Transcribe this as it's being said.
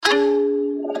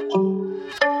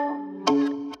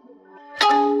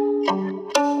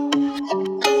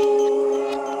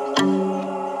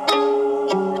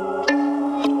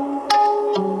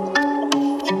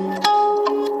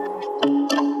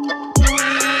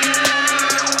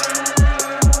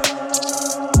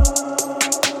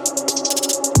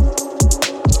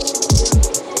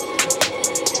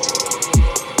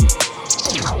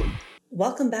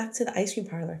back to the Ice Cream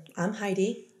Parlor. I'm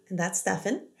Heidi, and that's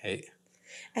Stefan. Hey.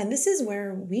 And this is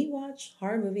where we watch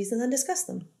horror movies and then discuss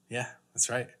them. Yeah, that's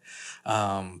right.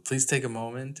 Please take a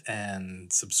moment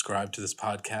and subscribe to this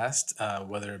podcast,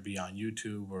 whether it be on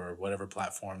YouTube or whatever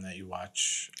platform that you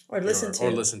watch or listen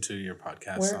to your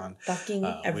podcast We're on. fucking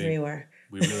everywhere.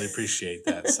 We really appreciate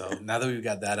that. So now that we've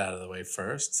got that out of the way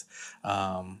first,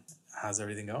 how's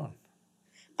everything going?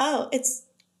 Oh, it's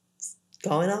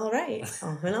going all right.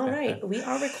 Going all right. We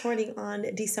are recording on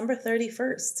December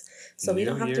 31st, so we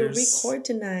don't have to record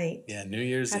tonight. Yeah, New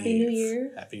Year's Happy Eve. New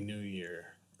Year. Happy New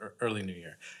Year. Early New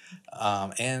Year.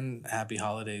 And happy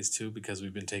holidays, too, because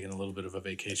we've been taking a little bit of a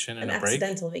vacation and An a break.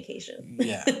 accidental vacation.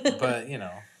 Yeah, but,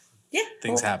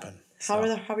 things happen. How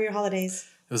were your holidays?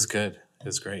 It was good. It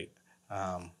was great.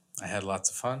 I had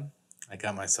lots of fun. I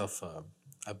got myself a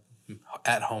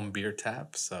at-home beer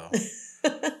tap, so...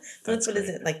 What is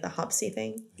it, like the Hopsy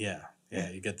thing? Yeah.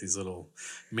 You get these little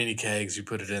mini kegs, you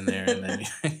put it in there, and then,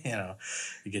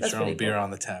 you get your own beer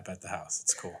on the tap at the house.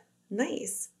 It's cool.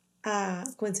 Nice.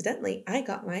 Coincidentally, I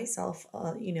got myself,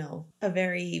 a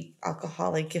very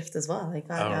alcoholic gift as well. I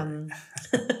got a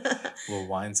little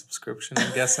wine subscription,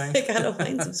 I'm guessing. I got a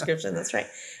wine subscription. That's right.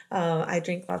 I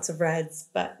drink lots of reds,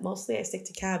 but mostly I stick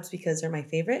to cabs because they're my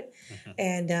favorite. Mm-hmm.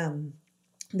 And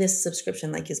this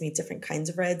subscription gives me different kinds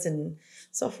of reds, and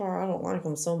so far I don't like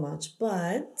them so much.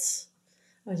 But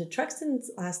I went to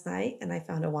Truxton's last night and I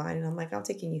found a wine, and I'm like, I'm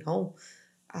taking you home.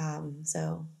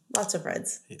 So lots of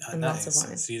reds and nice. Lots of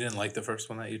wine. So you didn't like the first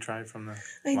one that you tried from the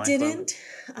I didn't.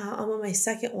 I'm on my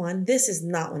second one. This is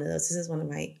not one of those. This is one of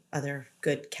my other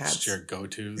good cabs. Just your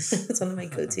go-tos? It's one of my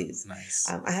go-tos. Nice.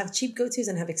 I have cheap go-tos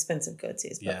and have expensive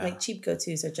go-tos. But my cheap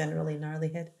go-tos are generally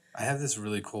Gnarlyhead. I have this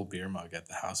really cool beer mug at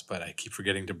the house, but I keep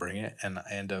forgetting to bring it, and I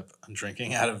end up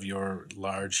drinking out of your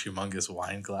large, humongous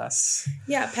wine glass.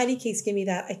 Yeah, Patty Cakes gave me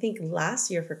that, I think,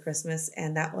 last year for Christmas,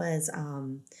 and that was,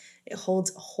 it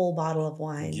holds a whole bottle of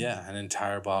wine. Yeah, an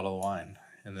entire bottle of wine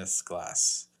in this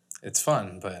glass. It's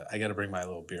fun, but I got to bring my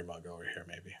little beer mug over here,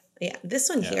 maybe. Yeah, this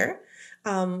one here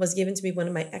was given to me one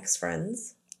of my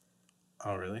ex-friends.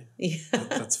 Oh, really? Yeah.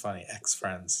 That's funny.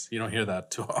 Ex-friends. You don't hear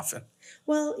that too often.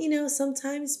 Well,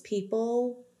 sometimes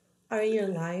people are in your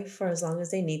life for as long as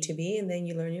they need to be, and then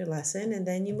you learn your lesson, and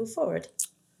then you move forward.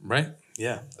 Right?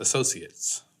 Yeah.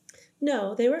 Associates.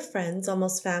 No, they were friends,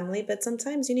 almost family, but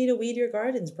sometimes you need to weed your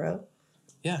gardens, bro.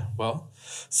 Yeah, well,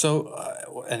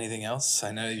 so anything else?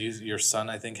 I know your son,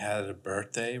 I think, had a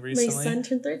birthday recently. My son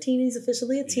turned 13. He's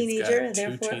officially a teenager, and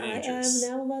therefore I am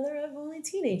now a mother of only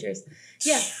teenagers.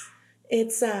 Yeah.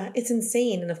 It's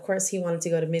insane. And of course he wanted to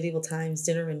go to Medieval Times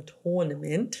dinner and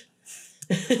tournament.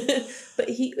 But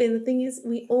the thing is,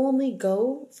 we only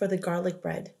go for the garlic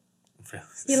bread. Really?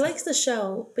 He likes the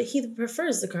show, but he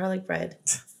prefers the garlic bread.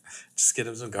 Just get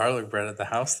him some garlic bread at the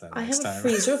house then. I have a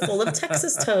freezer full of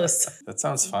Texas toast. That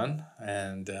sounds fun,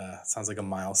 and sounds like a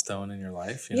milestone in your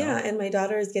life. Yeah, and my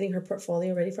daughter is getting her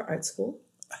portfolio ready for art school.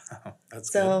 That's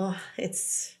good. So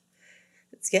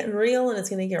it's getting real, and it's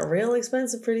going to get real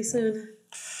expensive pretty soon.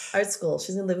 Art school.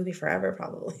 She's going to live with me forever,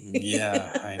 probably.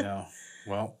 Yeah, I know.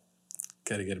 Well,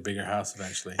 got to get a bigger house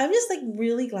eventually. I'm just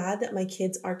really glad that my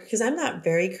kids are, because I'm not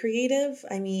very creative.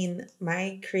 I mean,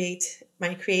 my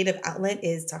creative outlet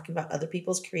is talking about other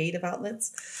people's creative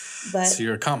outlets. But so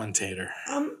you're a commentator.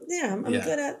 I'm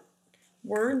good at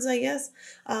words, I guess.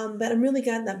 But I'm really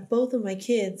glad that both of my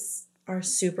kids are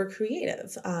super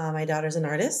creative. My daughter's an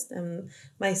artist, and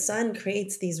my son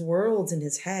creates these worlds in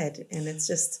his head, and it's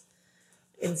just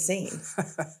insane.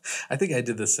 I think I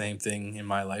did the same thing in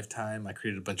my lifetime. I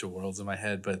created a bunch of worlds in my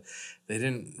head, but they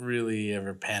didn't really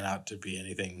ever pan out to be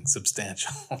anything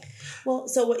substantial. Well,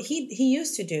 so what he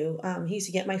used to do, he used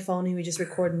to get my phone and he would just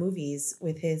record movies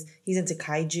with he's into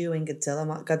kaiju and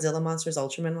Godzilla monsters,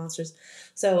 Ultraman monsters.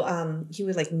 So he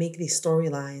would make these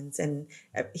storylines, and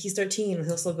he's 13 and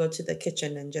he'll still go to the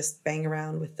kitchen and just bang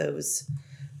around with those,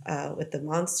 with the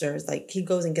monsters. He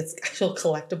goes and gets actual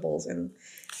collectibles and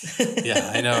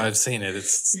yeah, I know. I've seen it.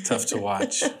 It's tough to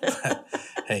watch. But,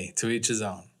 hey, to each his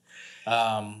own.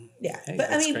 Yeah, hey,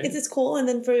 but I mean, great. it's cool. And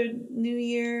then for New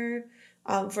Year,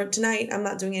 for tonight, I'm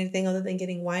not doing anything other than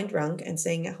getting wine drunk and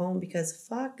staying at home because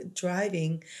fuck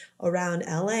driving around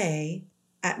LA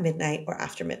at midnight or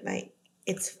after midnight.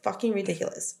 It's fucking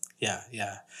ridiculous.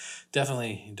 Yeah.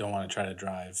 Definitely you don't want to try to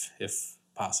drive if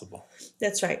possible.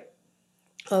 That's right.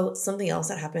 Oh, something else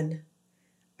that happened.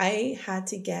 I had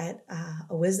to get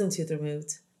a wisdom tooth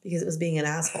removed because it was being an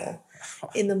asshole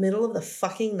in the middle of the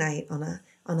fucking night on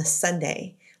a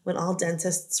Sunday when all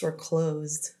dentists were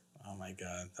closed. Oh my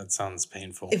God, that sounds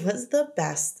painful. It was the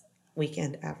best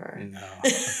weekend ever. No.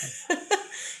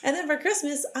 And then for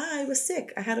Christmas, I was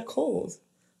sick. I had a cold.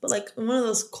 But like one of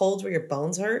those colds where your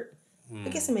bones hurt. I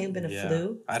guess it may have been a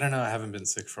flu. I don't know. I haven't been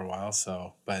sick for a while,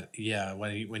 so but yeah,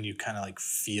 when you kind of like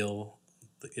feel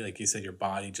like you said your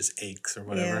body just aches or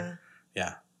whatever.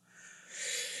 Yeah.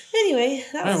 Anyway,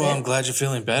 that was well, it. I'm glad you're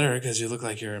feeling better because you look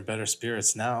like you're in better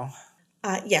spirits now.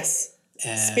 Yes.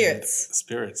 And spirits.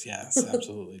 Spirits, yes,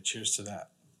 absolutely. Cheers to that.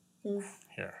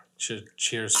 Here.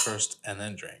 Cheers first and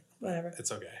then drink. Whatever.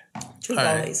 It's okay. Drink All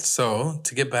right. always. So,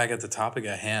 to get back at the topic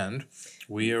at hand,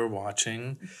 we are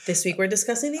watching... This week we're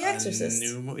discussing The Exorcist.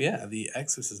 The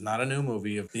Exorcist. Not a new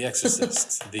movie of The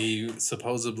Exorcist.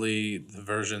 Supposedly the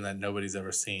version that nobody's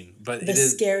ever seen. But the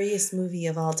scariest movie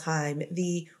of all time.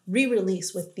 The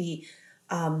re-release with the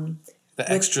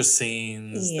extra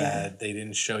scenes that they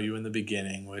didn't show you in the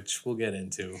beginning, which we'll get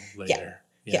into later.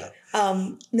 Yeah.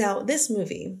 Now, this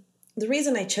movie... The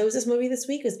reason I chose this movie this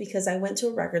week is because I went to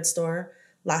a record store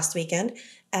last weekend,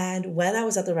 and when I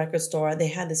was at the record store, they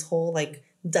had this whole like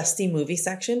dusty movie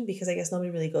section because I guess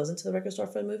nobody really goes into the record store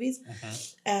for the movies.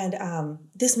 And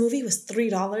this movie was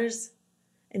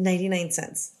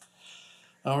 $3.99.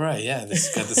 All right, yeah,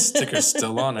 this got the sticker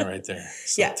still on it right there.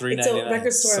 So yeah, it's a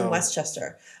record store in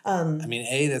Westchester. I mean,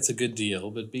 A, that's a good deal,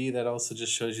 but B, that also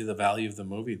just shows you the value of the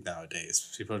movie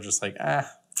nowadays. People are just like,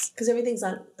 because everything's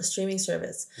on a streaming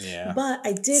service. Yeah. But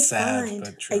I did find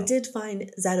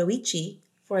Zatoichi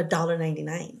for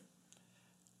 $1.99.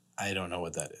 I don't know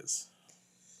what that is.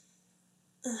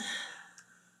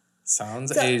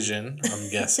 Sounds Asian, I'm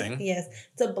guessing. Yes.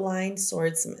 It's a blind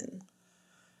swordsman.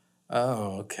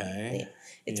 Oh, okay. Yeah.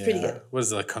 It's pretty good. What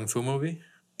is it, a kung fu movie?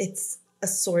 It's a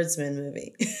swordsman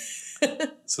movie.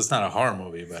 So it's not a horror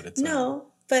movie, but it's... No,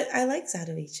 but I like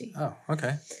Zatoichi. Oh,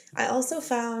 okay. I also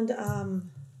found...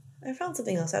 I found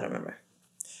something else. I don't remember.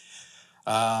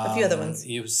 A few other ones.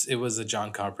 It was a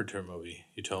John Carpenter movie.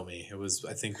 You told me it was.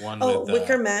 I think one. Oh, with,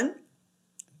 Wicker Man.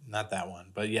 Not that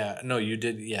one, but yeah, no, you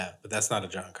did. Yeah, but that's not a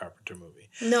John Carpenter movie.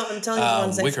 No, I'm telling you the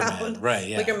ones Wicker I found. Man, right?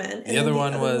 Yeah. Wicker Man. The other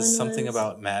one was something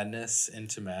about madness,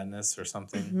 into madness, or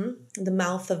something. Mm-hmm. The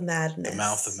Mouth of Madness. The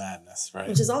Mouth of Madness, right?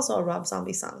 Which is also a Rob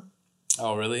Zombie song.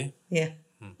 Oh, really? Yeah.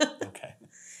 Okay.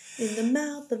 In the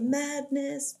mouth of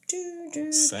madness.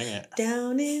 Sing it.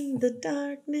 Down in the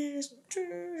darkness.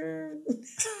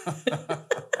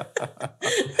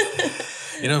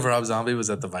 You know, Rob Zombie was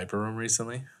at the Viper Room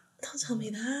recently. Don't tell me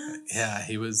that. Yeah,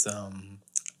 he was.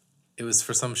 It was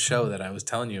for some show that I was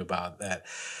telling you about that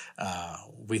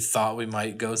we thought we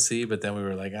might go see, but then we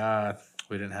were like,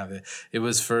 we didn't have it. It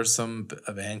was for a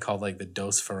band called like the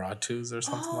Dos Ferratus or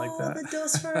something like that. Oh, the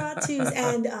Dos Ferratus.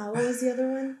 And what was the other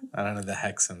one? I don't know, the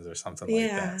Hexens or something like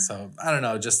that. So I don't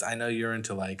know. Just I know you're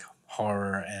into like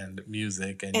horror and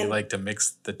music, and you like to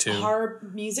mix the two. Horror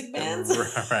music bands.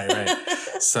 Right.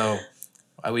 So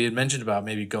we had mentioned about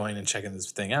maybe going and checking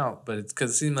this thing out, but it's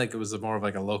because it seemed like it was more of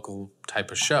like a local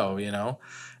type of show, you know.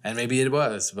 And maybe it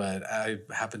was, but I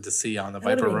happened to see on the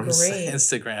Viper Room's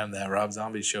Instagram that Rob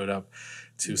Zombie showed up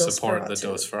to support the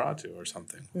Dos Ferratu or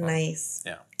something. Nice.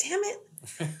 Yeah. Damn it.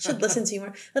 Should listen to you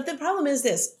more. But the problem is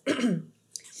this.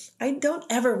 I don't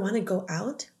ever want to go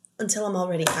out until I'm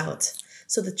already out.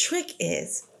 So the trick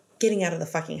is getting out of the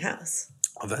fucking house.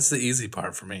 Oh, that's the easy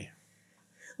part for me.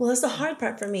 Well, that's the hard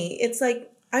part for me. It's like,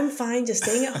 I'm fine just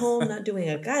staying at home, not doing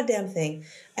a goddamn thing.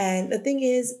 And the thing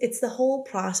is, it's the whole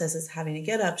process is having to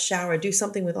get up, shower, do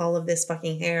something with all of this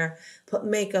fucking hair, put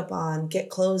makeup on, get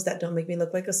clothes that don't make me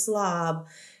look like a slob,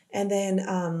 and then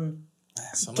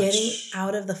getting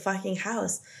out of the fucking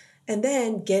house, and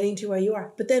then getting to where you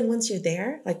are. But then once you're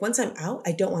there, like once I'm out,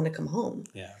 I don't want to come home.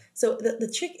 Yeah. So the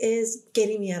trick is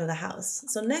getting me out of the house.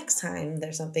 So next time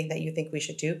there's something that you think we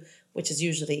should do, which is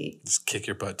usually... Just kick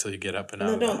your butt till you get up and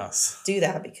out of the house. Do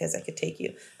that because I could take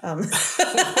you. All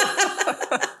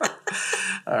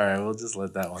right, we'll just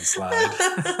let that one slide.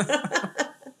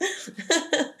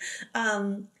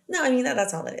 No, I mean,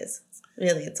 that's all it is.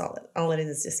 Really, it's all it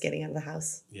is just getting out of the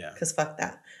house. Yeah. Because fuck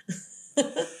that.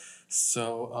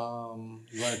 So,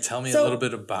 you want to tell me a little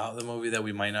bit about the movie that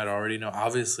we might not already know?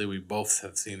 Obviously, we both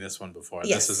have seen this one before.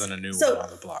 Yes. This isn't a new one on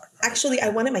the block. Right? Actually, I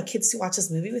wanted my kids to watch this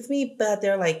movie with me, but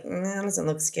they're like, it doesn't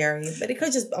look scary. But it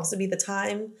could just also be the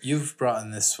time. You've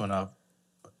brought this one up.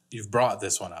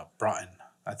 Broughton.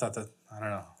 I thought that, I don't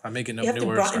know. I'm making new words. You have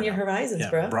to broaden your horizons,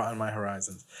 bro. Broaden my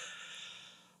horizons.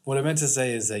 What I meant to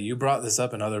say is that you brought this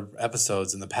up in other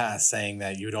episodes in the past, saying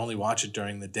that you'd only watch it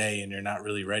during the day and you're not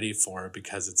really ready for it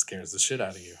because it scares the shit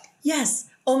out of you. Yes.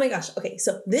 Oh my gosh. Okay,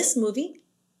 so this movie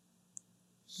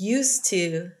used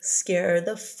to scare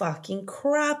the fucking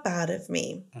crap out of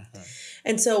me. Mm-hmm.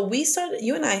 And so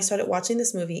you and I started watching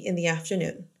this movie in the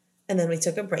afternoon. And then we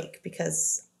took a break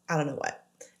because I don't know what.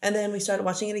 And then we started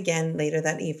watching it again later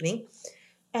that evening.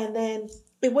 And then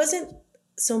it wasn't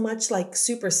so much like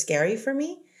super scary for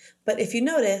me. But if you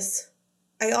notice,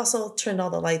 I also turned all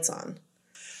the lights on.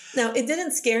 Now, it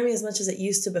didn't scare me as much as it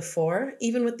used to before,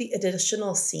 even with the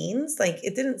additional scenes. Like,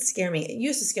 it didn't scare me. It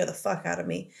used to scare the fuck out of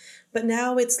me. But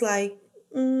now it's like,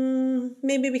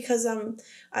 maybe because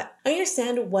I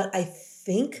understand what I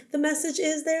think the message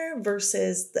is there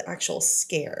versus the actual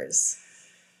scares.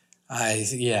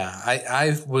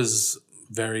 I was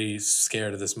very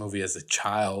scared of this movie as a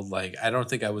child. Like, I don't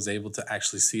think I was able to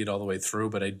actually see it all the way through,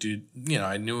 but I do,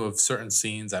 I knew of certain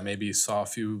scenes. I maybe saw a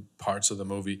few parts of the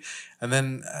movie. And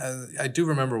then I do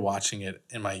remember watching it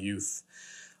in my youth.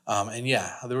 And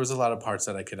yeah, there was a lot of parts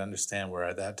that I could understand were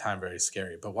at that time very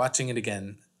scary. But watching it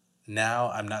again now,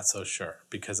 I'm not so sure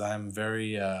because I'm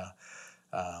very, I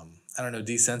don't know,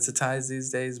 desensitized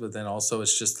these days. But then also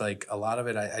it's just like a lot of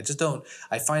it, I just don't,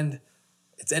 I find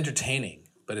it's entertaining,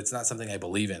 but it's not something I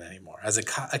believe in anymore. As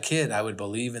a kid, I would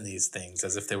believe in these things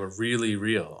as if they were really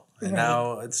real. And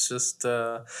now it's just,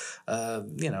 it's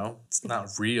not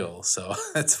real. So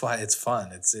that's why it's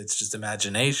fun. It's just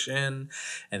imagination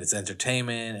and it's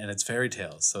entertainment and it's fairy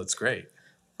tales. So it's great.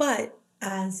 But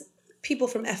as people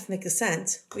from ethnic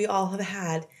descent, we all have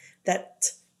had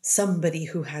that somebody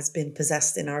who has been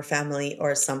possessed in our family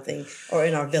or something, or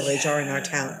in our village or in our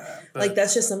town. Like,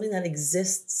 that's just something that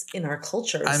exists in our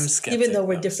cultures. I'm skeptic, even though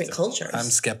we're different cultures. I'm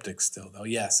skeptic still, though.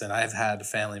 Yes, and I've had a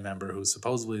family member who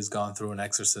supposedly has gone through an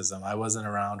exorcism. I wasn't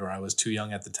around, or I was too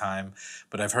young at the time,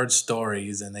 but I've heard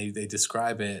stories, and they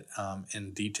describe it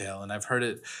in detail. And I've heard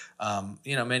it,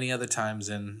 many other times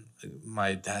in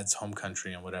my dad's home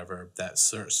country and whatever, that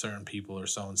certain people or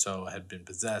so-and-so had been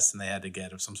possessed, and they had to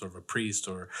get some sort of a priest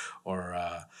or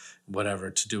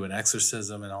whatever to do an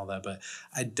exorcism and all that. But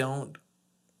I don't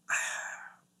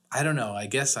know. I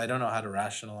guess I don't know how to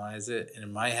rationalize it. And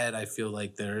in my head, I feel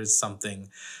like there is something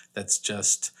that's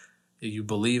just, you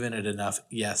believe in it enough,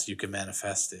 yes, you can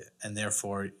manifest it. And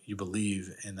therefore, you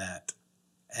believe in that.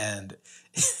 And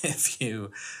if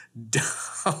you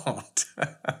don't,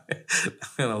 I'm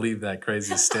going to leave that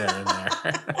crazy stare in there.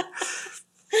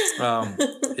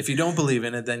 If you don't believe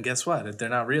in it, then guess what? They're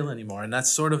not real anymore. And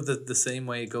that's sort of the same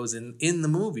way it goes in the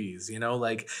movies,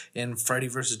 like in Freddy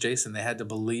versus Jason, they had to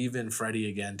believe in Freddy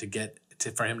again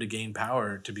for him to gain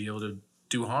power to be able to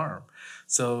do harm.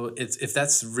 So if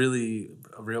that's really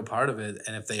a real part of it,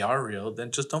 and if they are real,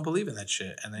 then just don't believe in that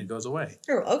shit, and then it goes away.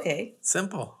 Oh, okay.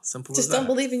 Simple just don't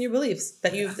believe in your beliefs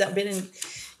that you've been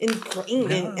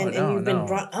ingrained in and you've been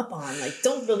brought up on. Like,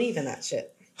 don't believe in that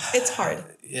shit. It's hard.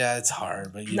 Yeah, it's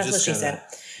hard, but that's what she said.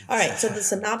 All right, so the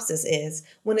synopsis is,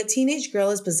 when a teenage girl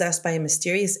is possessed by a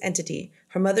mysterious entity,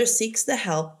 her mother seeks the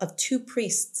help of 2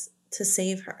 priests to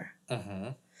save her.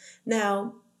 Mm-hmm.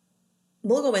 Now,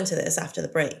 we'll go into this after the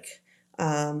break,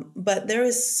 but there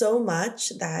is so much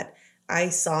that I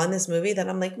saw in this movie that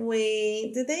I'm like,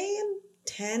 wait, did they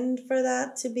intend for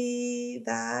that to be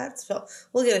that? So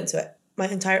we'll get into it. My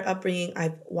entire upbringing,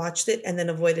 I've watched it and then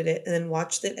avoided it, and then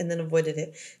watched it and then avoided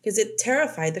it, because it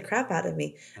terrified the crap out of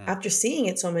me. After seeing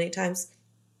it so many times,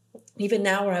 even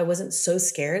now where I wasn't so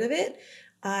scared of it,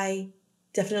 I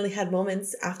definitely had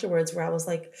moments afterwards where I was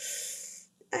like,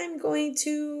 I'm going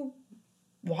to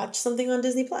watch something on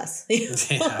Disney Plus.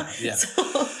 Yeah.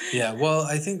 Yeah. Well,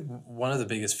 I think one of the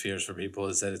biggest fears for people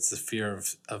is that it's the fear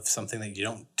of something that you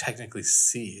don't technically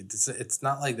see. It's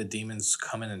not like the demons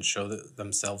come in and show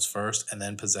themselves first and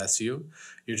then possess you.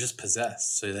 You're just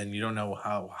possessed. So then you don't know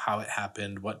how it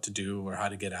happened, what to do, or how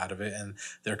to get out of it, and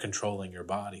they're controlling your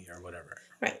body or whatever.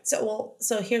 Right. So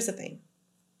here's the thing.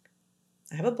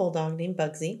 I have a bulldog named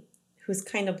Bugsy who's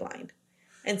kind of blind.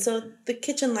 And so the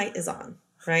kitchen light is on,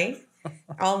 right?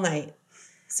 All night.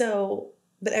 So,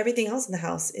 but everything else in the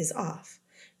house is off.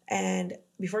 And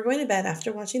before going to bed,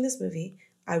 after watching this movie,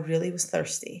 I really was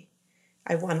thirsty.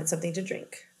 I wanted something to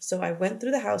drink. So I went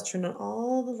through the house, turned on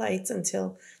all the lights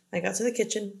until I got to the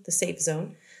kitchen, the safe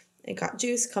zone, and got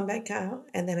juice, come back out,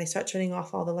 and then I start turning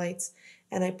off all the lights.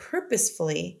 And I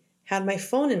purposefully had my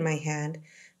phone in my hand.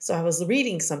 So I was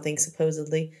reading something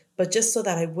supposedly, but just so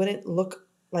that I wouldn't look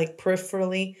like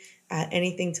peripherally at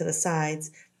anything to the sides,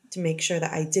 to make sure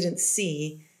that I didn't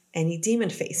see any demon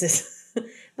faces.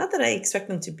 Not that I expect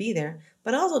them to be there,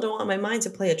 but I also don't want my mind to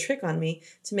play a trick on me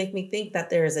to make me think that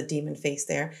there is a demon face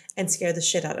there and scare the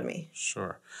shit out of me.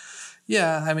 Sure.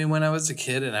 Yeah, I mean, when I was a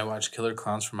kid and I watched Killer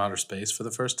Clowns from Outer Space for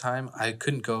the first time, I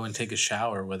couldn't go and take a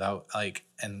shower without,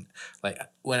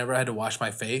 whenever I had to wash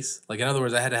my face, in other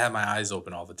words, I had to have my eyes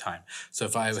open all the time. So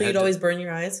you'd always burn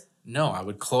your eyes? No, I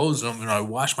would close them and I'd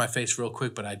wash my face real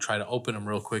quick, but I'd try to open them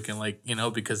real quick and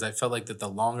because I felt like that the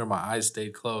longer my eyes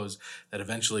stayed closed, that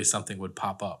eventually something would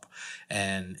pop up,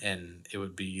 and it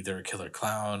would be either a killer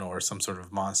clown or some sort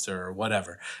of monster or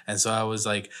whatever. And so I was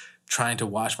like trying to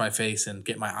wash my face and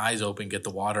get my eyes open, get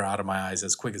the water out of my eyes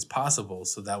as quick as possible,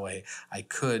 so that way I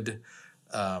could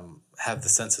have the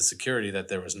sense of security that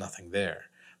there was nothing there.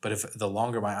 But if the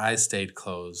longer my eyes stayed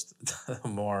closed, the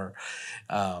more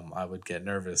I would get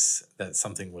nervous that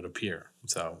something would appear.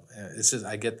 So it's just,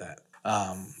 I get that.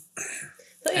 So,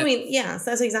 I mean, yeah,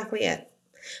 so that's exactly it.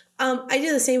 I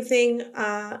do the same thing.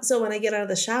 So when I get out of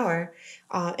the shower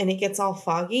and it gets all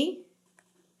foggy,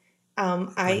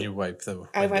 when you wipe the window.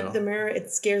 I wipe the mirror.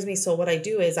 It scares me. So what I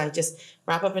do is I just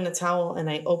wrap up in a towel and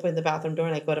I open the bathroom door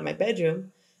and I go to my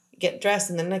bedroom, get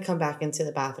dressed, and then I come back into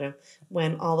the bathroom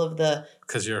when all of the...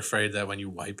 Because you're afraid that when you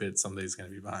wipe it, somebody's going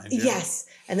to be behind you. Yes.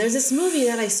 And there's this movie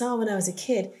that I saw when I was a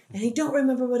kid, and I don't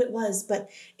remember what it was, but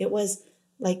it was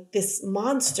like this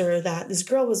monster that this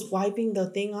girl was wiping the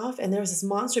thing off, and there was this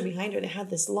monster behind her, and it had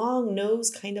this long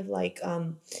nose, kind of like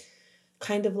the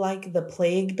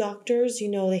plague doctors.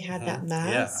 They had that mask.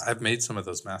 Yeah, I've made some of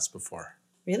those masks before.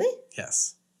 Really?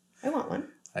 Yes. I want one.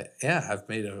 I've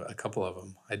made a couple of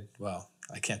them.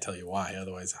 I can't tell you why,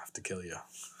 otherwise I have to kill you.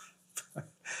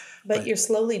 But you're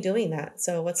slowly doing that,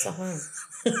 so what's the harm?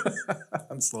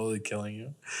 I'm slowly killing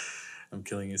you. I'm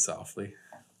killing you softly.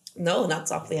 No, not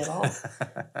softly at all.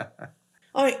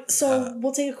 All right, so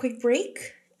we'll take a quick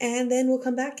break, and then we'll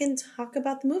come back and talk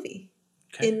about the movie.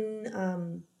 Okay.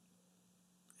 In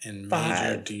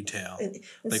major detail.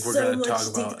 Like we're so going to talk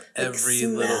about every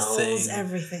little thing.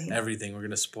 Everything. We're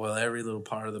going to spoil every little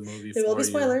part of the movie. There will be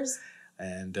spoilers.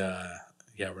 And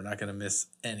we're not going to miss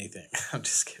anything. I'm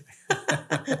just kidding.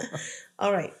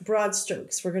 All right, broad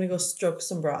strokes. We're going to go stroke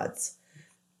some broads.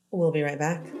 We'll be right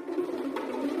back.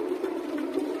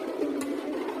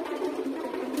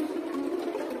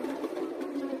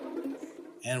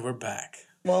 And we're back.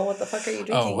 Well, what the fuck are you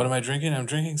drinking? Oh, what am I drinking? I'm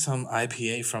drinking some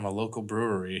IPA from a local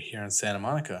brewery here in Santa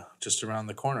Monica, just around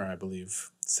the corner, I believe.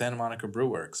 Santa Monica Brew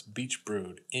Works, Beach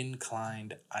Brewed,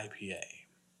 Inclined IPA.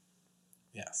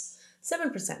 Yes.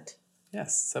 7%.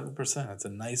 Yes, 7%. It's a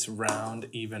nice, round,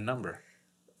 even number.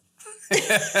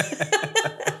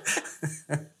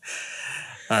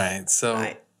 All right, so... All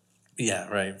right. Yeah,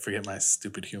 right. Forget my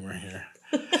stupid humor here.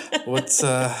 Where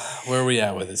are we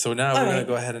at with it? So now we're going to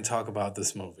go ahead and talk about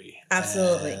this movie.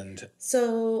 Absolutely. And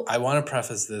so I want to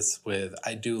preface this with,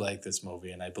 I do like this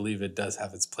movie, and I believe it does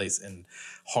have its place in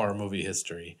horror movie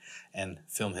history and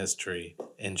film history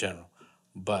in general.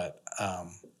 But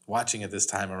watching it this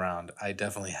time around, I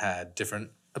definitely had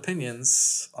different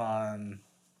opinions on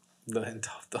the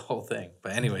whole thing.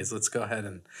 But anyways, let's go ahead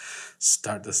and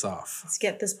start this off. Let's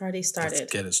get this party started.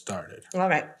 Let's get it started. All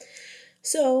right.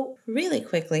 So really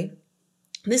quickly,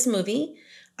 this movie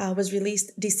was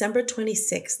released December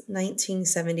 26th,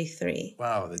 1973.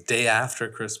 Wow, the day after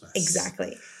Christmas.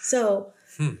 Exactly. So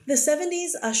the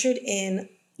 70s ushered in,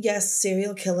 yes,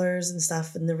 serial killers and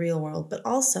stuff in the real world, but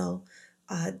also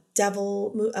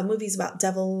movies about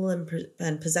devil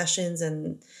and possessions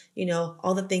and,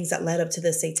 all the things that led up to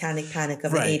the satanic panic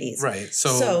of the 80s. Right.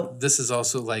 So this is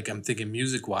also like, I'm thinking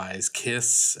music wise,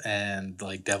 Kiss and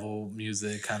like devil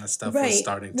music kind of stuff was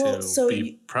starting to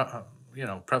be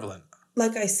prevalent.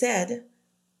 Like I said,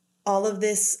 all of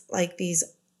this, like these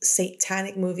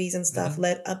satanic movies and stuff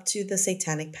led up to the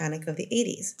satanic panic of the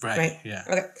 80s. Right? Yeah.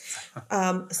 Okay.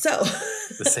 So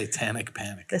the satanic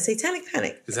panic. The satanic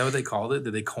panic. Is that what they called it?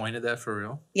 Did they coin it that for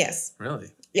real? Yes. Really?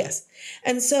 Yes.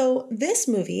 And so this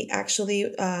movie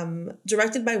actually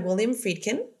directed by William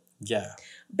Friedkin. Yeah.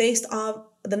 Based on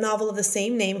the novel of the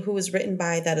same name, who was written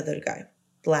by that other guy,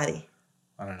 Blatty.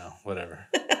 I don't know. Whatever.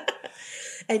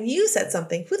 And you said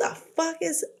something. Who the fuck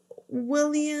is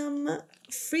William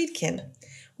Friedkin?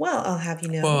 Well, I'll have you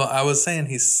know. Well, I was saying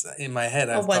he's in my head.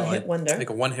 A one-hit wonder. Like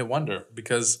a one-hit wonder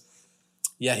because,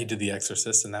 yeah, he did The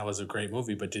Exorcist and that was a great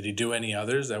movie. But did he do any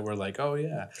others that were like, oh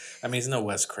yeah? I mean, he's no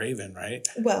Wes Craven, right?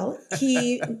 Well,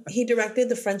 he directed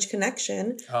The French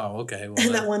Connection. Oh, okay. Well,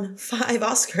 and that won 5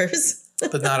 Oscars.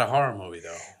 But not a horror movie,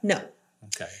 though. No.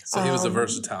 Okay, so he was a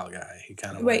versatile guy. He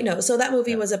kind of No. So that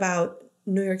movie was about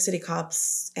New York City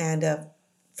cops and a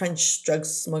French drug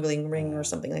smuggling ring or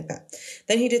something like that.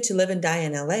 Then he did To Live and Die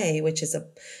in L.A., which is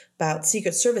about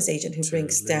Secret Service agent who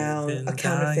brings down a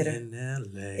counterfeiter.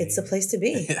 It's the place to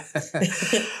be.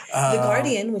 The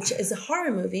Guardian, which is a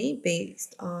horror movie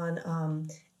based on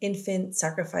infant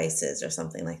sacrifices or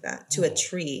something like that to a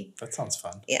tree. That sounds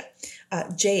fun. Yeah.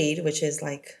 Jade, which is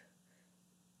like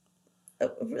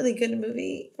a really good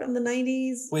movie from the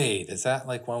 90s. Wait, is that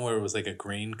like one where it was like a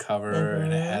green cover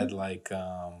and it had like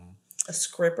A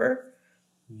scripper.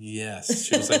 yes,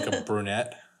 she was like a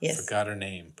brunette. Yes. Forgot her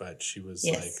name, but she was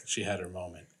Yes. like she had her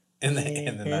moment in the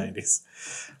 90s.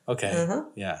 Okay.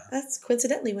 Yeah. That's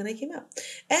coincidentally when I came out.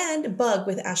 And Bug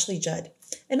with Ashley Judd.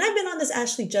 And I've been on this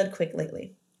Ashley Judd kick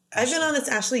lately. I've been on this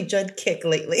Ashley Judd kick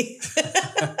lately.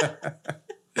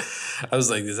 I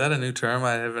was like, is that a new term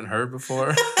I haven't heard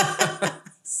before?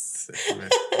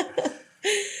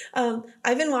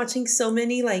 I've been watching so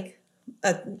many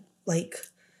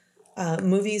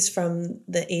movies from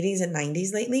the 80s and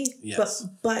 90s lately. Yes.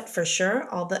 But for sure,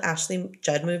 all the Ashley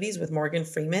Judd movies with Morgan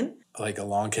Freeman. Like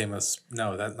Along Came a...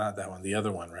 No, that's not that one. The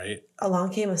other one, right? Along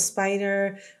Came a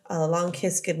Spider, Long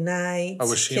Kiss Goodnight. Oh,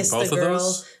 was she Kiss in both the of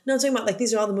Girls. those? No, I'm talking about, like,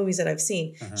 these are all the movies that I've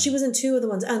seen. She was in two of the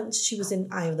ones. She was in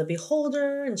Eye of the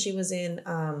Beholder, and she was in,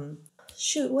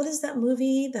 what is that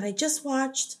movie that I just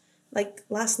watched, like,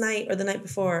 last night or the night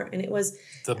before? And it was...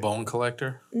 The Bone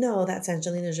Collector? No, that's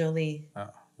Angelina Jolie. Oh.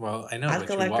 Well, I know. I'd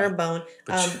collect her bone.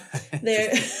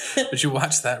 But you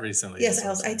watched that recently. Yes,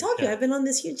 I told you I've been on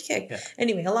this huge kick. Yeah.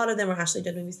 Anyway, a lot of them are Ashley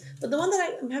Judd movies, but the one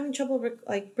that I'm having trouble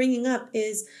bringing up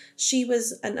is she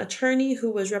was an attorney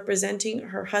who was representing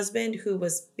her husband who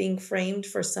was being framed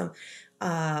for some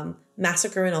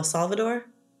massacre in El Salvador.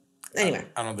 Anyway,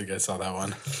 I don't think I saw that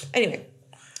one. Anyway.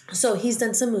 So he's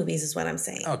done some movies, is what I'm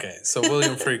saying. Okay, so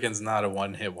William Friedkin's not a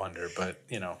one-hit wonder, but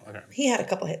okay. He had a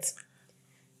couple hits.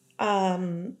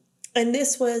 And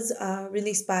this was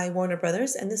released by Warner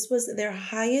Brothers, and this was their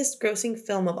highest grossing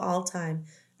film of all time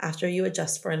after you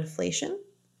adjust for inflation.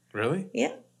 Really?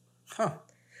 Yeah. Huh.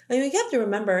 I mean, you have to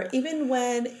remember, even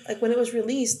when it was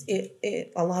released,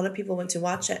 a lot of people went to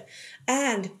watch it.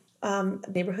 And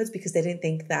neighborhoods, because they didn't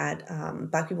think that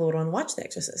Black people would want to watch The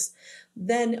Exorcist.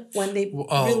 Then when they released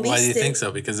why do you think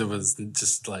so? Because it was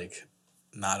just like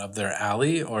not up their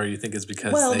alley, or you think it's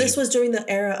because this was during the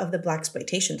era of the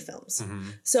blaxploitation films.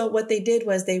 Mm-hmm. So what they did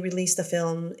was they released the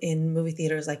film in movie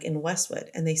theaters like in Westwood,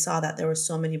 and they saw that there were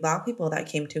so many Black people that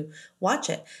came to watch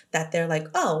it that they're like,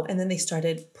 oh, and then they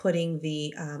started putting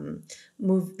they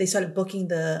started booking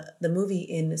the movie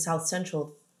in South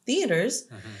Central theaters,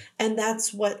 and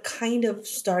that's what kind of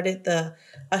started the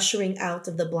ushering out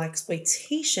of the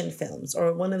blaxploitation films,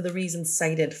 or one of the reasons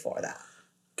cited for that.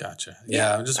 Gotcha.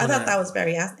 Yeah, I'm just. I thought that was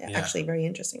actually very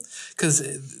interesting.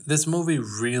 Because this movie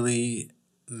really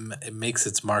it makes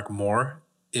its mark more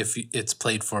if it's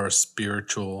played for a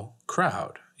spiritual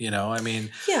crowd. I mean,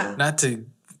 not to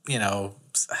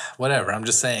whatever. I'm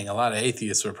just saying, a lot of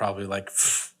atheists were probably like,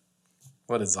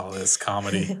 what is all this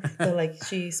comedy? They're like,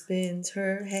 she spins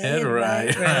her head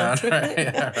right round.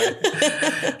 Right.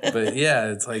 But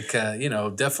yeah, it's like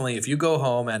definitely if you go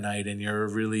home at night and you're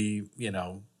really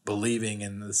believing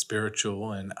in the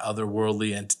spiritual and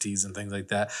otherworldly entities and things like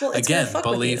that. Well, again,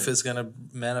 belief is going to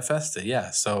manifest it.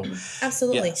 Yeah. So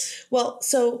absolutely. Yes. Well,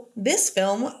 so this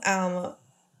film,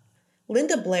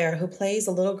 Linda Blair, who plays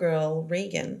the little girl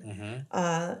Reagan,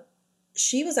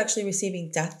 she was actually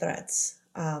receiving death threats.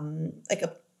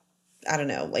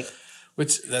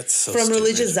 Which that's so from stupid.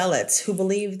 religious zealots who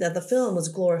believed that the film was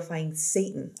glorifying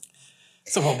Satan.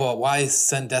 So, well, why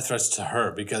send death threats to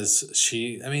her? Because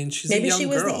she's maybe a young she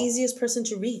was girl. the easiest person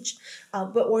to reach,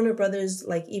 but Warner Brothers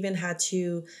even had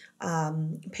to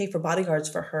pay for bodyguards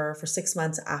for her for 6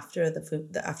 months after the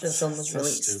film was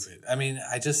released. Stupid. I mean,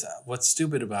 what's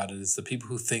stupid about it is the people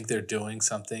who think they're doing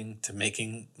something to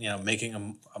making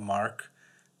a mark,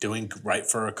 doing right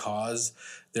for a cause.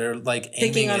 They're like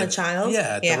picking on a child.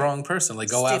 Yeah, the wrong person. Like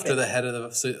go after the head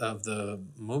of the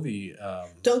movie.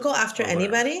 Don't go after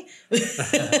anybody. It's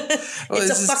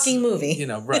a fucking movie.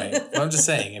 Right. Well, I'm just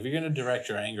saying, if you're going to direct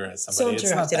your anger at somebody, don't it's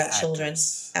direct not it at children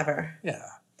ever. Yeah.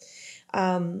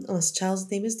 Unless the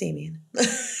child's name is Damien.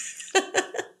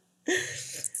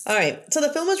 All right. So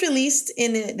the film was released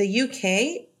in the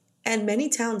UK, and many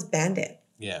towns banned it.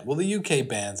 Yeah. Well, the UK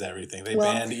bans everything. They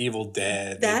banned Evil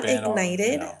Dead. That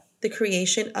ignited the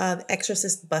creation of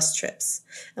Exorcist bus trips.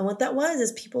 And what that was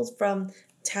is people from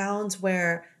towns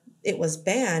where it was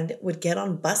banned would get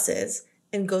on buses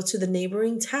and go to the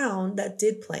neighboring town that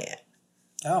did play it.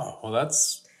 Oh, well,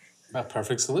 that's a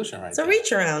perfect solution right there. So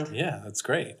reach around. Yeah, that's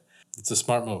great. It's a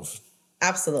smart move.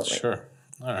 Absolutely. Sure.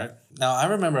 All right. Now, I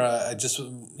remember I just,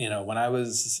 when I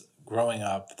was growing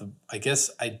up, I guess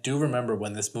I do remember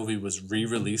when this movie was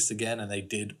re-released again and they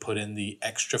did put in the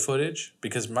extra footage.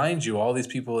 Because mind you, all these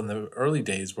people in the early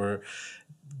days were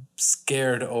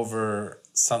scared over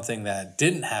something that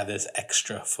didn't have this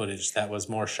extra footage that was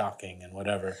more shocking and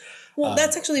whatever. Well,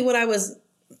 that's actually what I was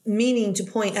meaning to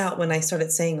point out when I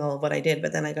started saying all of what I did,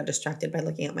 but then I got distracted by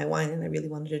looking at my wine and I really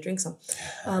wanted to drink some.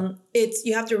 It's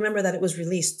you have to remember that it was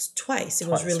released twice. It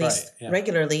was Twice, released right, yeah.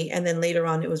 regularly, and then later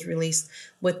on it was released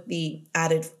with the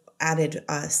added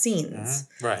scenes.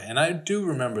 Right, and I do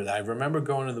remember that. I remember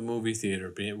going to the movie theater,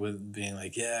 being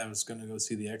like, yeah, I was going to go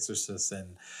see The Exorcist,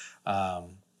 and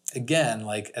again,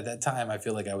 like at that time, I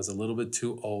feel like I was a little bit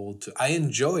too old to. I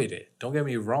enjoyed it. Don't get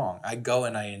me wrong. I go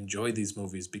and I enjoy these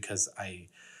movies because I.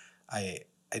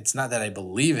 It's not that I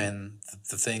believe in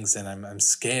the things and I'm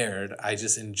scared. I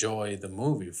just enjoy the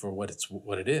movie for what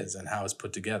it is and how it's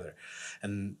put together,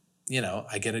 and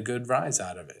I get a good rise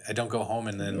out of it. I don't go home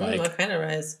and then What kind of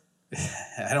rise?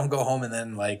 I don't go home and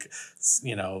then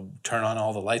turn on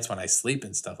all the lights when I sleep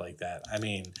and stuff like that. I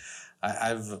mean,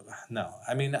 I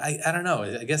don't know.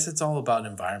 I guess it's all about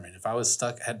environment. If I was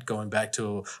stuck at going back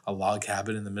to a log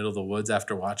cabin in the middle of the woods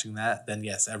after watching that, then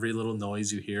yes, every little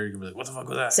noise you hear, you're gonna be like, "What the fuck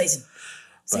was that?" Satan.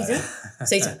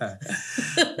 Satan.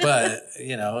 But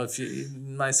if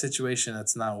in my situation,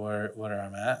 that's not where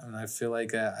I'm at, and I feel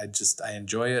like I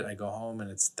enjoy it. I go home and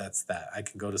that's that. I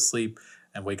can go to sleep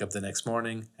and wake up the next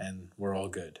morning and we're all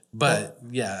good. But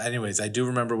yeah, anyways, I do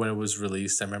remember when it was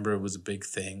released. I remember it was a big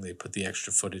thing. They put the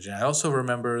extra footage, and I also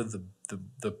remember the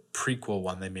prequel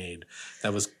one they made.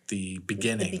 That was the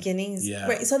beginning. The beginnings, yeah.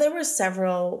 Right. So there were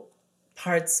several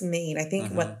parts made. I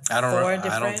think I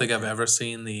don't think I've ever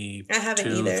seen the I haven't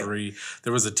 2, either. 3.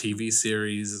 There was a TV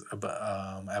series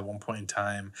about at one point in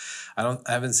time. I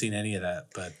haven't seen any of that,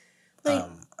 but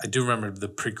I do remember the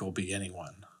prequel beginning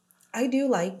one. I do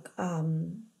like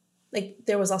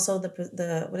there was also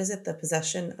the what is it, the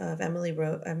possession of Emily.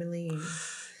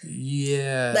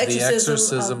 Yeah, the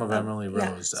exorcism of Emily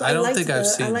Rose. Yeah. So I don't think I've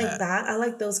seen that. I like that. I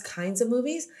like those kinds of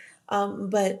movies.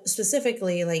 But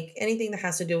specifically, like anything that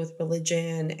has to do with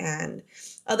religion and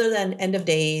other than End of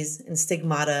Days and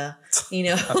Stigmata,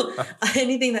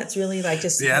 anything that's really like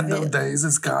just the End of Days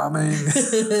is coming.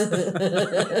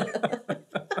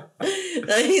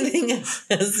 Anything that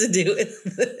has to do with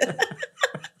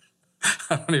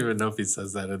I don't even know if he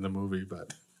says that in the movie,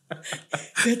 but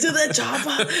get to the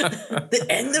chopper. The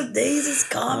End of Days is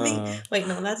coming. Wait,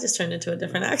 no, that just turned into a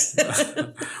different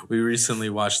accent. We recently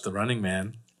watched The Running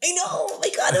Man. I know. Oh my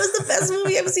God, it was the best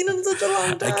movie I've seen in such a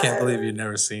long time. I can't believe you've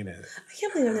never seen it. I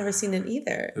can't believe I've never seen it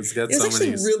either. It's got it was so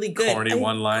actually many really good. corny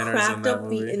one-liners in that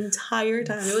movie. The entire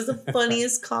time. It was the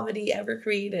funniest comedy ever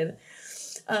created.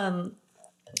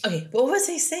 Okay, what was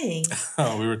I saying?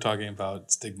 Oh, we were talking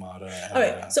about Stigmata. And, all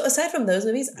right, so aside from those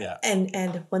movies, yeah.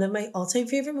 and one of my all-time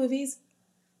favorite movies,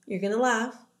 you're going to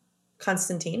laugh,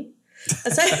 Constantine.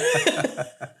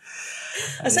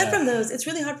 Aside from those, it's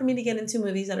really hard for me to get into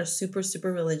movies that are super,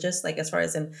 super religious, like as far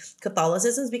as in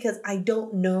Catholicism, because I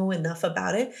don't know enough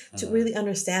about it to really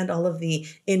understand all of the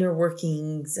inner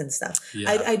workings and stuff.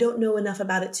 Yeah. I don't know enough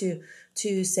about it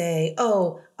to say,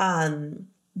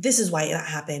 this is why that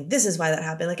happened. This is why that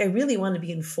happened. Like, I really want to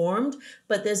be informed,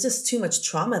 but there's just too much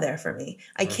trauma there for me.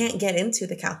 I can't get into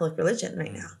the Catholic religion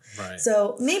right now. Right.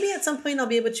 So maybe at some point I'll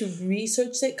be able to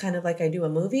research it kind of like I do a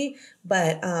movie,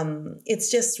 but it's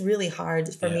just really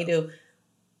hard for me to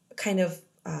kind of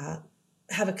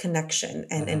have a connection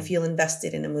and feel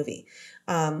invested in a movie.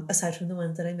 Aside from the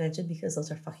ones that I mentioned, because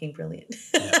those are fucking brilliant.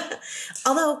 Yeah.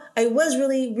 Although I was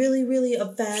really, really, really a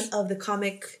fan of the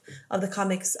comics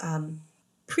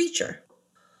Preacher.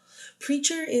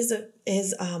 Preacher is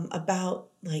about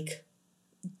like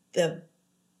I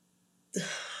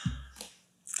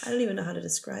don't even know how to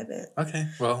describe it. Okay,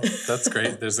 well, that's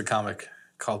great. There's a comic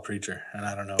called Preacher, and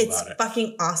I don't know about it. It's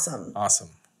fucking awesome. Awesome.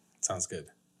 Sounds good.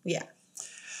 Yeah.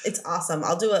 It's awesome.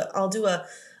 I'll do a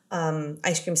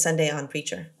ice cream sundae on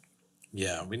Preacher.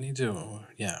 Yeah,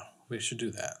 we should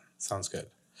do that. Sounds good.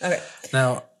 Okay.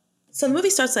 Now, so the movie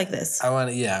starts like this. I want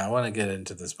to get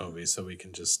into this movie so we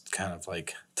can just kind of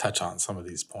like touch on some of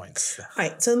these points. All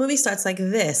right. So the movie starts like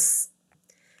this.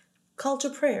 Call to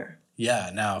prayer.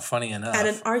 Yeah. Now, funny enough, at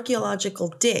an archaeological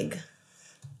dig.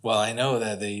 Well, I know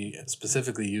that they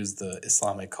specifically used the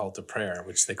Islamic call to prayer,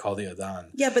 which they call the Adhan.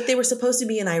 Yeah, but they were supposed to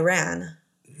be in Iran.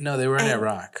 No, they were in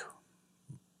Iraq.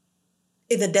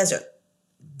 In the desert.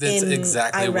 That's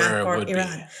exactly Iraq where it or would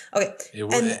Iran. be. Okay.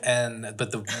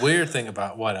 But the weird thing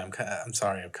about what I'm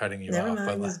sorry, I'm cutting you off. Never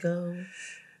mind, but go.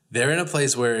 They're in a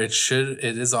place where it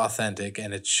is authentic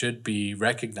and it should be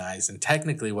recognized. And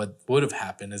technically, what would have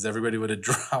happened is everybody would have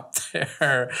dropped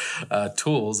their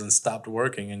tools and stopped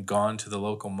working and gone to the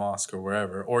local mosque or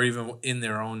wherever, or even in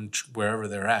their own wherever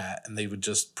they're at, and they would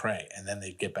just pray and then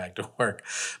they'd get back to work.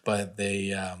 But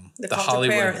the call to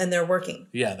prayer and they're working.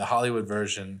 Yeah, the Hollywood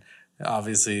version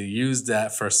obviously used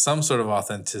that for some sort of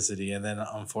authenticity, and then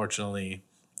unfortunately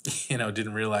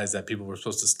didn't realize that people were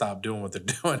supposed to stop doing what they're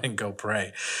doing and go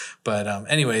pray. But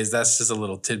anyways, that's just a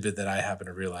little tidbit that I happen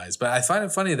to realize. But I find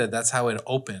it funny that that's how it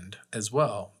opened as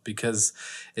well, because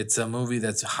it's a movie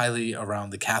that's highly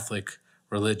around the Catholic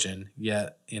religion,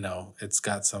 yet, it's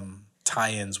got some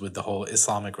tie-ins with the whole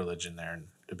Islamic religion there in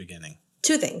the beginning.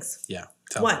 Two things. Yeah.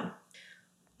 One,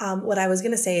 what I was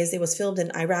going to say is it was filmed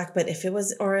in Iraq, but if it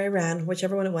was, or Iran,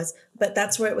 whichever one it was, but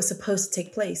that's where it was supposed to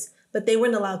take place. But they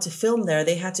weren't allowed to film there.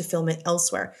 They had to film it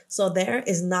elsewhere. So there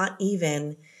is not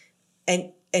even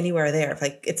anywhere there.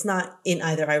 Like, it's not in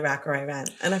either Iraq or Iran.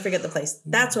 And I forget the place.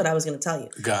 That's what I was going to tell you.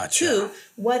 Gotcha. Two,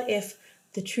 what if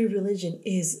the true religion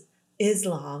is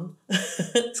Islam?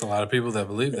 It's a lot of people that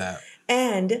believe that.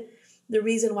 And the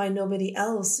reason why nobody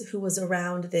else who was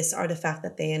around this artifact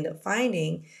that they end up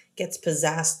finding gets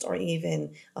possessed or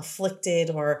even afflicted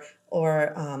or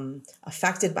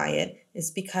affected by it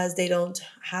is because they don't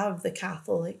have the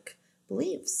Catholic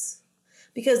beliefs.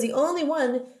 Because the only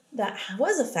one that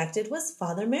was affected was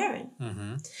Father Merrin.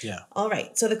 Mm-hmm. Yeah. All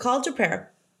right. So the call to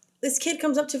prayer. This kid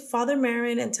comes up to Father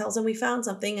Merrin and tells him we found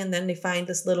something, and then they find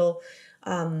this little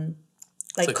carving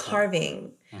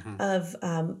of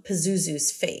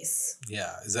Pazuzu's face.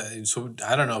 Yeah. Is that so?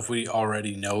 I don't know if we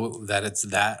already know that it's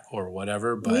that or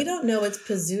whatever, but we don't know it's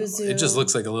Pazuzu. It just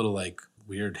looks like a little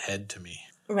weird head to me.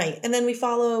 Right. And then we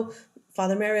follow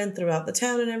Father Merrin throughout the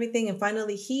town and everything, and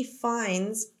finally he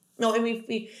finds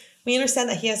we understand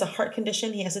that he has a heart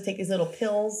condition. He has to take these little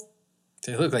pills.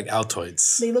 They look like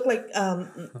Altoids. They look like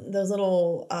those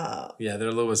little yeah, they're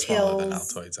a little smaller than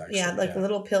Altoids, actually. Yeah, the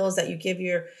little pills that you give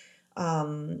your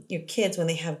kids when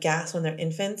they have gas when they're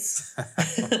infants.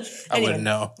 I wouldn't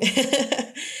know.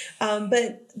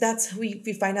 But that's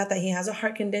we find out that he has a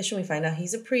heart condition. We find out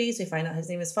he's a priest. We find out his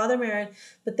name is Father Merrin.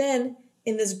 But then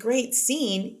in this great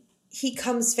scene, he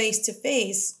comes face to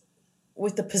face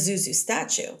with the Pazuzu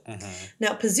statue. Mm-hmm.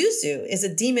 Now, Pazuzu is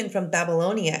a demon from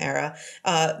Babylonia era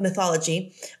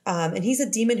mythology, and he's a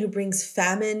demon who brings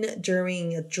famine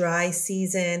during a dry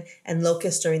season and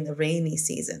locusts during the rainy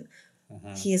season.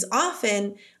 Mm-hmm. He is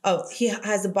often, he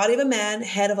has the body of a man,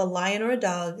 head of a lion or a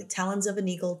dog, talons of an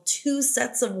eagle, 2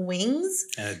 sets of wings.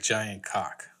 And a giant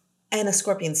cock. And a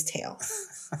scorpion's tail.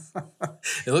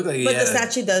 It looked like But the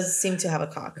statue does seem to have a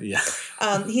cock. Yeah.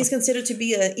 He's considered to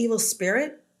be an evil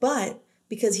spirit, but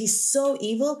because he's so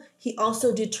evil, he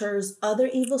also deters other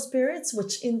evil spirits,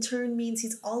 which in turn means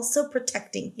he's also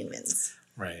protecting humans.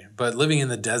 Right. But living in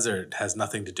the desert has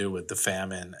nothing to do with the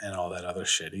famine and all that other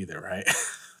shit either, right?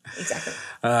 Exactly.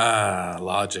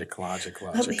 Logic.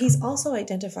 But he's also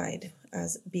identified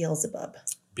as Beelzebub.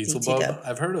 Beelzebub?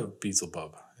 I've heard of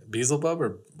Beelzebub. Beelzebub,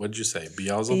 or what did you say?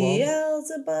 Beelzebub?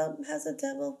 Beelzebub has a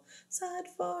devil side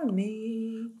for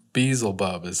me.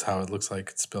 Beelzebub is how it looks like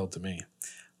it's spelled to me.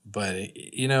 But,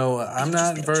 I'm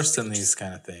not versed in these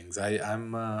kind of things.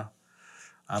 I'm a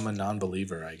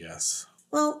non-believer, I guess.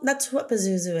 Well, that's what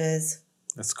Pazuzu is.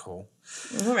 That's cool.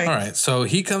 All right. So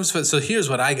he comes. So here's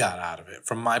what I got out of it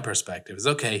from my perspective. Is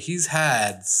okay. He's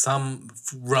had some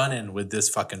run-in with this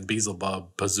fucking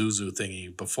Beelzebub Pazuzu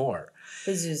thingy before.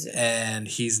 Pazuzu. And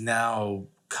he's now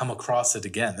come across it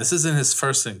again. This isn't his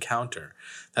first encounter.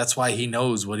 That's why he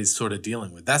knows what he's sort of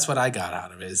dealing with. That's what I got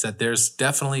out of it, is that there's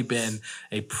definitely been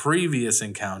a previous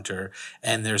encounter,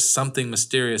 and there's something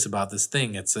mysterious about this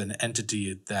thing. It's an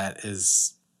entity that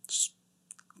is,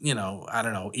 I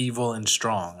don't know, evil and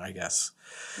strong, I guess.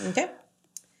 Okay.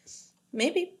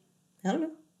 Maybe. I don't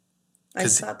know. I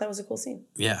just thought that was a cool scene.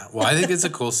 Yeah. Well, I think it's a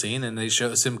cool scene, and they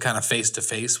show him kind of face to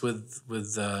face with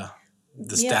the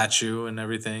statue and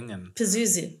everything. And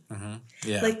Pazuzu. Mm-hmm.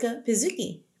 Yeah. Like a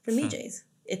Pizookie from EJ's.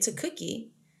 It's a cookie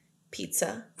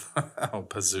pizza. Oh,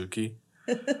 Pizookie.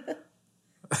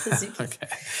 Pizookie. Okay.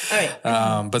 All right.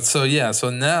 But so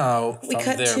now we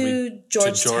cut to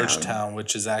Georgetown,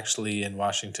 which is actually in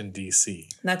Washington, D.C.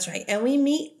 That's right. And we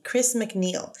meet Chris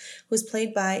McNeil, who's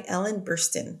played by Ellen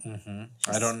Burstyn. Mm-hmm.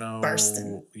 I don't know.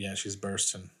 Burstyn. Yeah, she's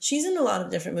Burstyn. She's in a lot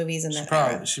of different movies in that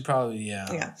era. She probably,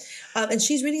 yeah. Yeah. And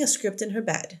she's reading a script in her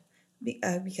bed.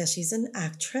 Because she's an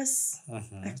actress.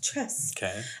 Mm-hmm. Actress.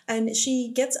 Okay. And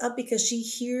she gets up because she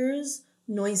hears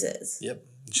noises. Yep.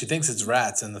 She thinks it's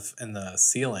rats in the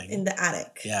ceiling. In the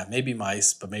attic. Yeah, maybe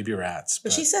mice, but maybe rats.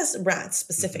 But she says rats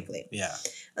specifically. Mm-hmm. Yeah.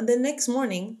 And the next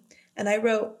morning, and I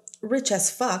wrote rich as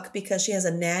fuck because she has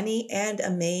a nanny and a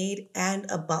maid and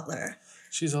a butler.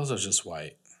 She's also just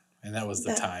white. And that was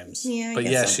the times. Yeah, but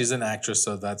yeah, so. She's an actress,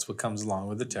 so that's what comes along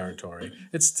with the territory.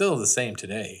 It's still the same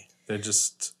today. They're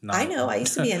just not. I know. I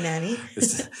used to be a nanny.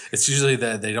 It's usually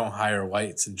that they don't hire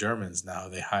whites and Germans now.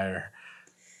 They hire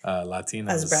Latinos.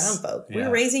 As brown folk. Yeah.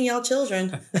 We're raising y'all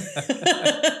children.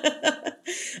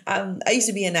 I used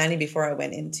to be a nanny before I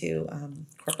went into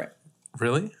corporate.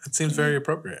 Really? It seems very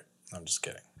appropriate. I'm just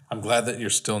kidding. I'm glad that you're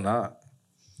still not.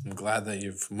 I'm glad that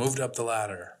you've moved up the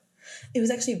ladder. It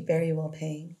was actually very well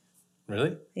paying.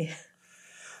 Really? Yeah.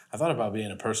 I thought about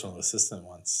being a personal assistant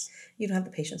once. You don't have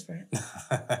the patience for it.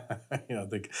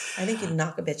 I think you'd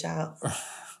knock a bitch out.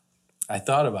 I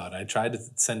thought about it. I tried to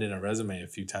send in a resume a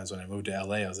few times when I moved to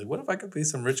LA. I was like, what if I could be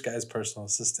some rich guy's personal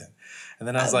assistant? And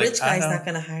then I was like, rich guy's not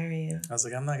going to hire you. I was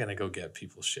like, I'm not going to go get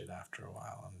people's shit after a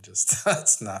while. I'm just,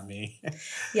 that's not me.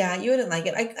 Yeah, you wouldn't like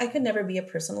it. I could never be a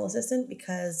personal assistant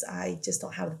because I just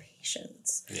don't have the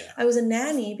patience. Yeah. I was a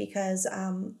nanny because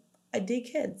I did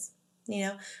kids.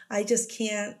 I just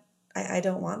can't, I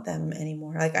don't want them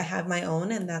anymore. Like I have my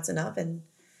own and that's enough. And,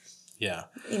 yeah,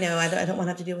 I don't want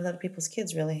to have to deal with other people's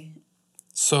kids really.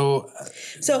 So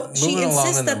she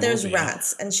insists that there's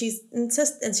rats, and she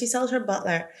tells her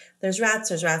butler, "There's rats.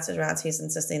 He's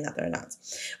insisting that there are not.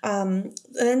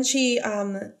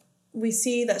 Then we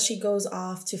see that she goes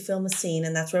off to film a scene,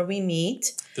 and that's where we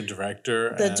meet the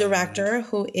director.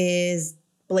 Who is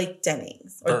Blake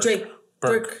Dennings or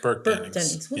Burke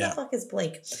Dennings. Who the fuck is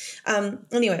Blake?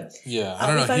 Anyway. Yeah, I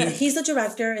don't know. He's the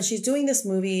director, and she's doing this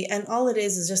movie, and all it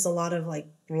is just a lot of like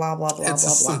blah blah blah it's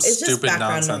blah some blah. It's just stupid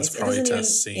background nonsense noise.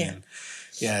 protest scene.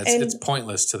 Yeah, it's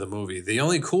pointless to the movie. The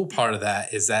only cool part of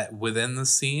that is that within the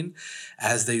scene,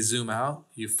 as they zoom out,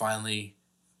 you finally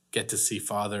get to see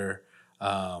Father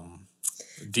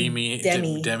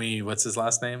Demi. What's his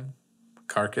last name?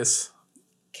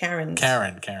 Karen.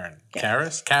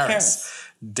 Karras.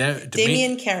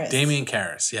 Damian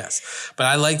Karras, yes. But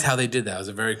I liked how they did that. It was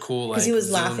a very cool, like, because he was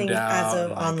laughing as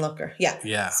an onlooker. Yeah.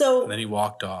 Yeah. So and then he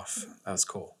walked off. That was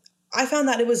cool. I found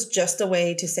that it was just a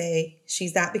way to say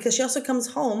she's that, because she also comes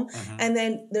home and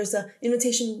then there's an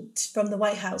invitation from the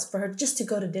White House for her just to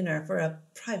go to dinner for a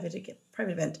private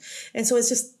event. And so it's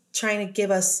just trying to give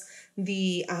us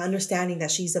the understanding that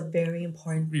she's a very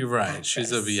important You're right. actress.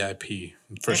 She's a VIP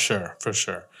for sure.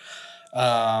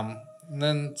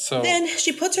 Then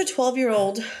she puts her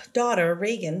 12-year-old daughter,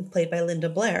 Reagan, played by Linda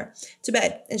Blair, to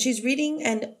bed. And she's reading,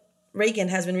 and Reagan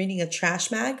has been reading a trash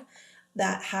mag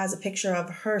that has a picture of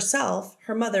herself,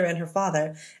 her mother, and her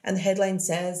father. And the headline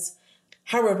says,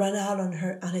 Howard run out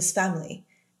on his family.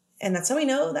 And that's how we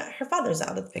know that her father's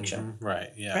out of the picture. Mm-hmm.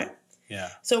 Right, yeah. Right? Yeah.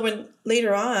 So when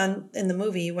later on in the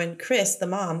movie, when Chris, the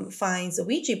mom, finds a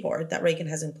Ouija board that Reagan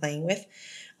has been playing with,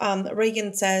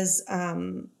 Reagan says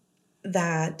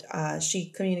that she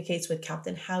communicates with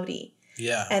Captain Howdy.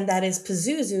 Yeah. And that is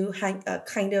Pazuzu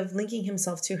kind of linking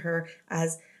himself to her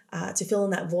as to fill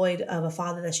in that void of a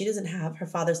father that she doesn't have. Her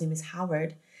father's name is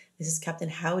Howard. This is Captain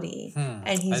Howdy.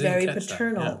 And he's very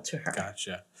paternal to her.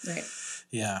 Gotcha. Right.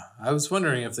 Yeah. I was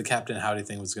wondering if the Captain Howdy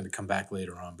thing was going to come back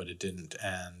later on, but it didn't.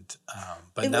 And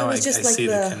but now I see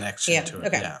the connection to it.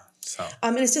 Okay. Yeah. So.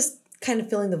 And it's just kind of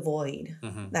filling the void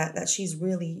that she's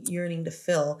really yearning to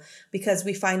fill, because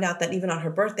we find out that even on her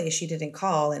birthday she didn't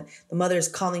call, and the mother's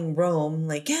calling Rome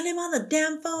like, get him on the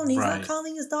damn phone, he's not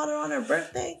calling his daughter on her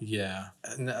birthday. Yeah.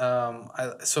 And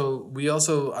so we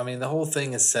also, I mean, the whole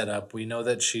thing is set up. We know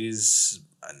that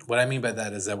what I mean by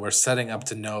that is that we're setting up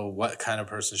to know what kind of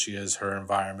person she is, her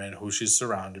environment, who she's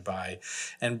surrounded by,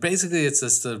 and basically it's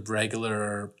just a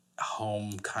regular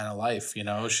home kind of life,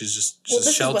 she's just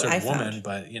a sheltered woman,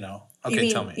 but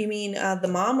tell me. You mean the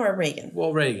mom or Reagan?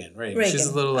 Well, Reagan. She's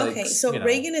a little like, so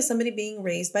Reagan is somebody being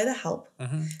raised by the help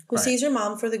who sees her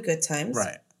mom for the good times,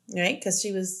 right, because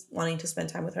she was wanting to spend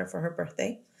time with her for her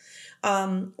birthday.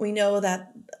 We know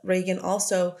that Reagan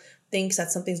also thinks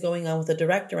that something's going on with the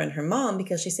director and her mom,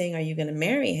 because she's saying, are you going to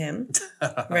marry him?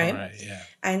 Right, yeah.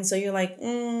 And so you're like,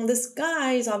 this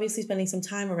guy is obviously spending some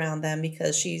time around them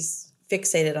because she's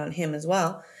fixated on him as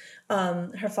well.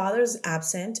 Her father's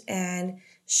absent, and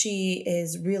she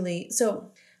is really...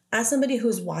 So as somebody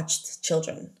who's watched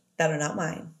children that are not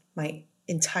mine my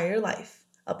entire life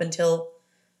up until,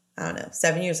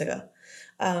 7 years ago,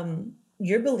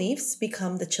 your beliefs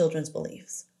become the children's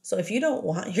beliefs. So if you don't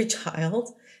want your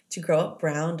child to grow up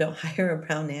brown, don't hire a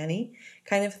brown nanny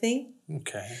kind of thing.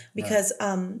 Okay. Because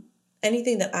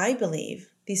anything that I believe,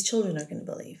 these children are going to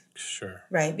believe. Sure.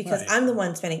 Right? Because I'm the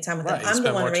one spending time with them. I'm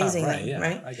the one raising them, yeah.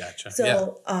 right? I gotcha.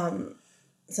 So,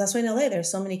 so that's why in LA there's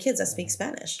so many kids that speak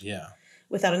Spanish. Yeah.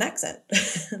 Without an accent.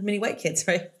 Many white kids,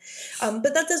 right?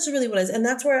 But that's really what it is. And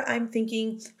that's where I'm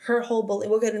thinking her whole belief,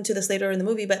 we'll get into this later in the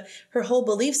movie, but her whole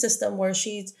belief system where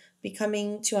she's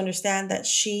becoming to understand that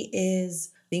she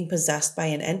is being possessed by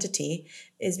an entity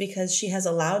is because she has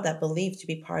allowed that belief to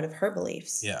be part of her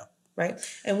beliefs. Yeah. Right?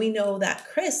 And we know that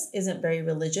Chris isn't very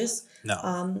religious.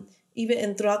 No. even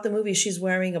and throughout the movie, she's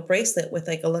wearing a bracelet with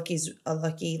like a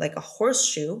lucky like a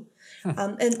horseshoe. And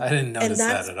I didn't notice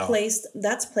that at all.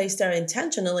 That's placed there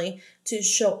intentionally to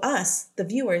show us, the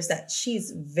viewers, that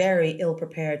she's very ill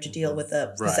prepared to deal with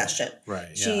the possession. Right.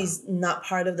 Yeah. She's not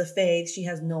part of the faith. She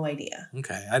has no idea.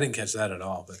 Okay, I didn't catch that at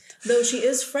all. But though she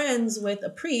is friends with a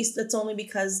priest, that's only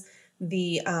because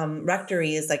the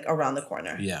rectory is like around the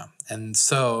corner. Yeah, and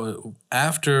so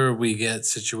after we get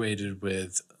situated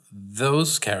with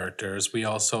those characters, we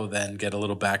also then get a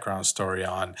little background story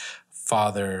on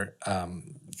Father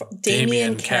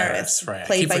Damien Karras, right?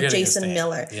 Played by Jason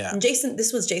Miller. Yeah. And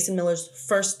this was Jason Miller's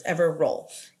first ever role.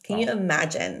 Can you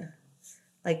imagine?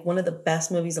 Like one of the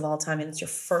best movies of all time, and it's your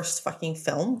first fucking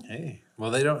film. Hey,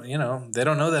 well, they don't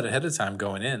know that ahead of time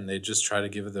going in. They just try to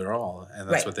give it their all, and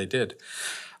that's what they did.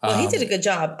 Well, he did a good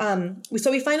job.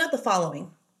 So we find out the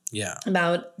following. Yeah.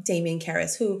 About Damien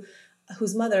Karras,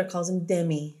 whose mother calls him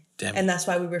Demi. And that's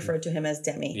why we refer to him as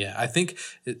Demi. Yeah, I think,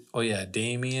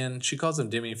 Damien. She calls him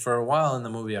Demi. For a while in the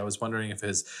movie, I was wondering if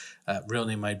his real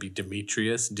name might be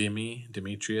Demetrius,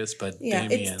 but yeah,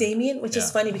 Damien. It's Damien, which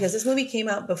is funny because this movie came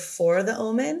out before The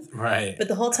Omen. Right. But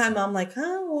the whole time I'm like,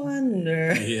 I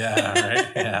wonder. Yeah, right,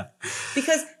 yeah.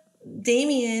 Because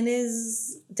Damien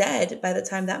is dead by the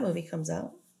time that movie comes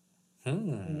out.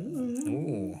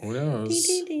 Ooh, who knows?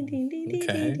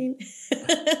 Okay.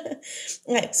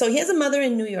 Right. So he has a mother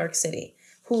in New York City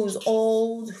who's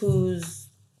old, who's,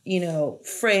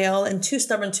 frail and too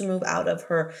stubborn to move out of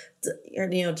her,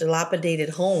 dilapidated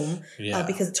home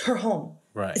because it's her home.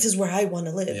 Right. This is where I want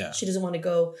to live. Yeah. She doesn't want to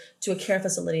go to a care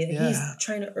facility. And he's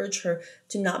trying to urge her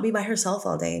to not be by herself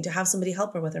all day and to have somebody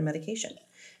help her with her medication.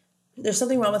 There's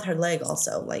something wrong with her leg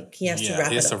also. Like he has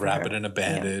to wrap it in a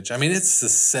bandage. Yeah. I mean, it's the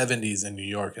 70s in New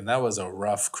York, and that was a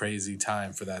rough, crazy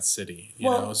time for that city. You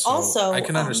know? So also, I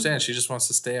can understand. She just wants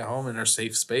to stay at home in her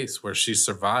safe space where she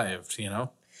survived,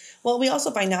 Well, we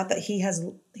also find out that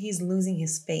he's losing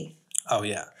his faith. Oh,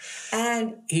 yeah.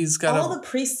 And he's got all the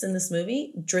priests in this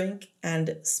movie drink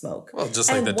and smoke. Well,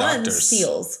 just like the doctors. One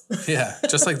steals. Yeah,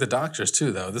 just like the doctors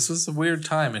too, though. This was a weird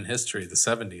time in history, the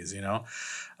 70s,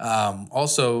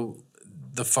 Also,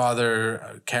 the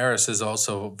Father Karras is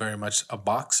also very much a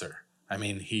boxer. I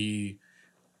mean, he,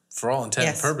 for all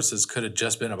intents and purposes, could have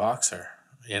just been a boxer,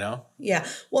 Yeah.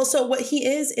 Well, so what he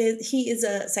is he is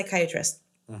a psychiatrist.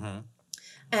 Mm-hmm.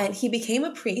 And he became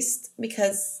a priest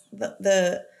because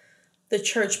the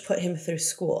church put him through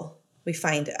school. We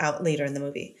find out later in the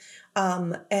movie.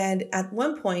 And at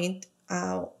one point,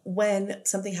 when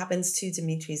something happens to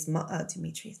Demetrius,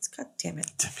 God damn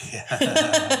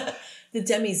it. The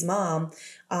Demi's mom,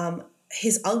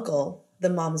 his uncle, the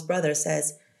mom's brother,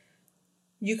 says,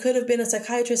 you could have been a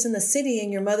psychiatrist in the city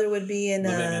and your mother would be living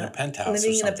in a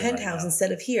penthouse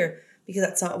instead of here,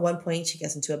 because at one point she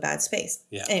gets into a bad space.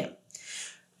 Yeah. Anyway.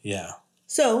 Yeah.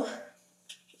 So,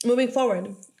 moving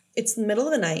forward, it's the middle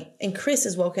of the night and Chris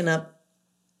is woken up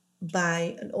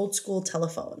by an old school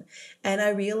telephone. And I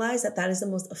realized that is the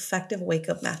most effective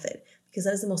wake-up method because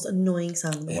that is the most annoying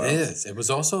sound in the world. It is. It was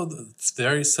also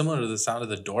very similar to the sound of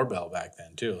the doorbell back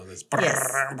then, too. This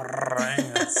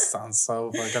that sounds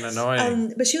so fucking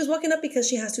annoying. But she was woken up because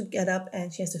she has to get up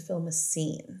and she has to film a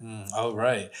scene.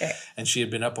 Right. And she had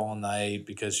been up all night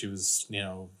because she was,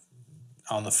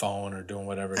 on the phone or doing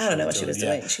whatever. I don't know what she was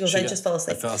doing. She goes, I just fell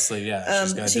asleep. I fell asleep, yeah.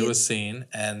 She's got to do a scene,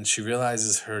 and she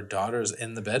realizes her daughter's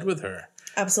in the bed with her.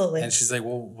 Absolutely. And she's like,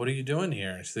 well, what are you doing here?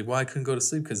 And she's like, well, I couldn't go to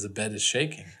sleep because the bed is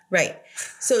shaking. Right.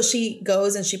 So she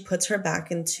goes and she puts her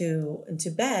back into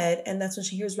bed, and that's when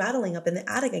she hears rattling up in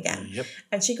the attic again. Yep.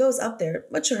 And she goes up there,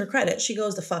 much to her credit, she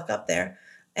goes the fuck up there.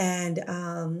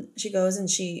 And she goes and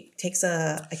she takes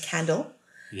a candle.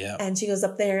 Yeah. And she goes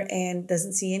up there and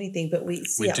doesn't see anything, but we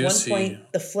see at one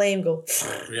point the flame go.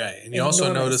 Right. And you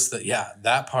also notice that,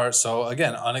 that part. So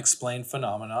again, unexplained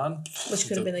phenomenon. Which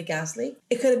could have been a gas leak.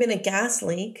 It could have been a gas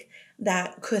leak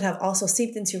that could have also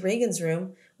seeped into Regan's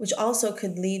room, which also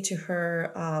could lead to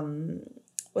her,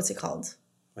 what's it called?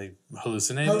 Like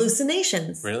hallucinating?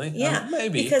 Hallucinations. Really? Yeah.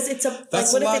 Maybe. Because it's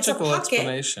That's what a if it's a logical pocket?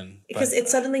 explanation.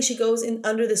 Because suddenly she goes in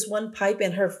under this one pipe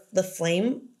and the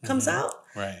flame comes out.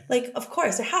 Right. Like, of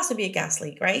course, there has to be a gas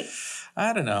leak, right?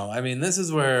 I don't know. I mean, this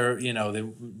is where, they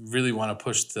really want to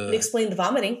push the... Explain the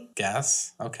vomiting.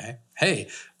 Gas? Okay. Hey,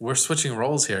 we're switching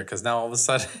roles here because now all of a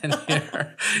sudden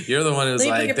you're the one who's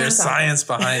like, there's science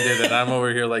behind it. And I'm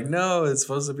over here like, no, it's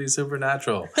supposed to be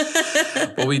supernatural.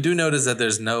 But we do notice that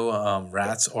there's no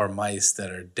rats or mice that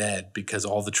are dead because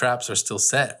all the traps are still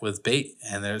set with bait.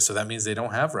 And so that means they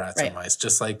don't have rats or mice.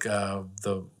 Just like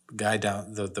the guy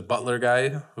the butler guy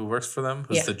who works for them,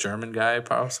 who's the German guy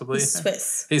possibly. He's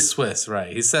Swiss. He's Swiss,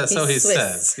 right. He says, so he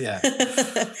says, yeah.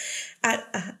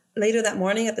 Later that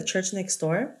morning at the church next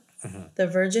door, the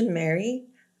Virgin Mary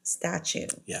statue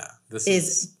this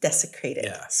is desecrated.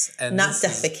 Yes. And not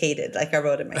defecated, like I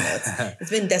wrote in my notes. It's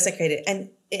been desecrated. And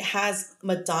it has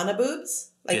Madonna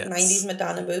boobs, like 90s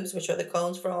Madonna boobs, which are the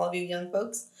cones for all of you young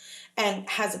folks, and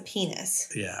has a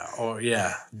penis.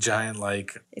 Giant,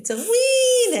 like... It's a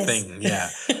weenus. Thing, yeah.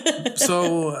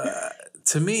 So,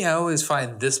 to me, I always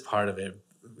find this part of it,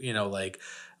 like...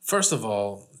 First of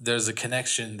all, there's a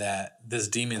connection that this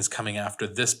demon's coming after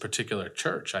this particular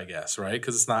church, I guess, right?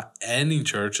 Because it's not any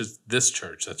church, it's this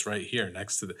church that's right here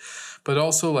next to the... But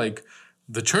also, like,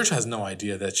 the church has no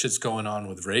idea that shit's going on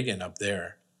with Reagan up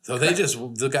there. So they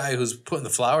the guy who's putting the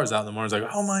flowers out in the morning is like,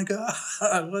 oh my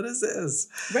God, what is this?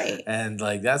 Right. And,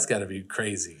 like, that's got to be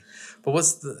crazy. But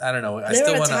I don't know.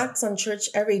 There are attacks on church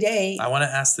every day. I want to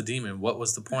ask the demon, what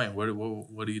was the point? What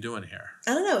are you doing here?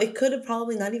 I don't know. It could have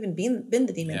probably not even been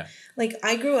the demon. Yeah. Like,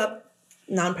 I grew up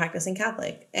non-practicing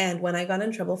Catholic. And when I got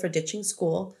in trouble for ditching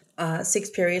school,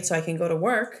 6th period, so I can go to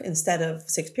work instead of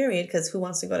 6th period, because who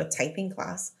wants to go to typing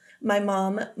class? My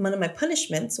mom, one of my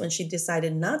punishments, when she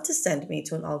decided not to send me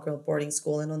to an all-girl boarding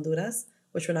school in Honduras,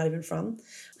 which we're not even from,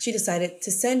 she decided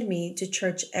to send me to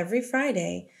church every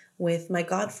Friday with my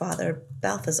godfather,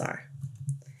 Balthazar.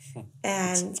 And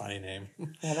that's a funny name.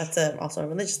 Yeah, that's also a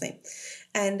religious name.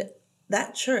 And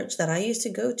that church that I used to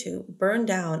go to burned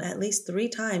down at least 3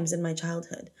 times in my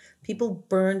childhood. People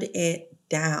burned it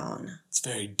down. It's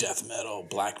very death metal,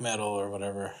 black metal, or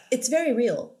whatever. It's very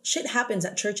real. Shit happens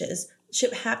at churches.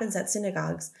 Shit happens at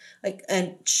synagogues,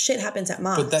 and shit happens at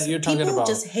mosques. But that you're talking people about,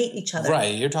 just hate each other.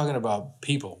 Right? You're talking about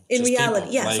people. In reality,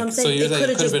 people. Yeah. Like, so I'm saying it could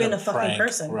have just been a fucking prank.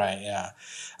 person. Right? Yeah.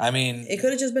 I mean, it could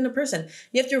have just been a person.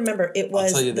 You have to remember, it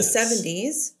was the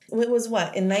 70s. It was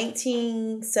what, in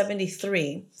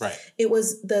 1973. Right. It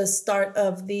was the start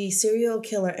of the serial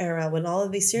killer era, when all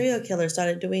of these serial killers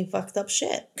started doing fucked up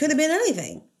shit. Could have been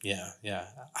anything. Yeah.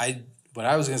 What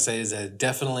I was gonna say is that it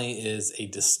definitely is a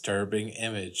disturbing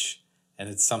image. And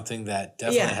it's something that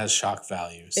definitely has shock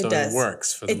value. So it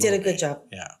works for the movie. It did a good job.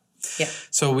 Yeah. Yeah.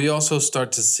 So we also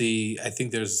start to see, I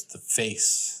think there's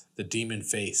the demon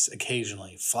face,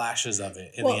 occasionally, flashes of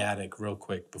it in the attic real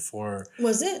quick before.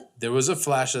 Was it? There was a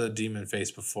flash of the demon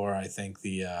face before, I think,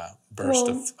 the burst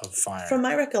of fire. From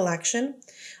my recollection,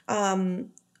 after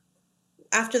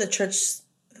the church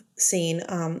scene,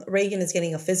 Reagan is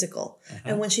getting a physical.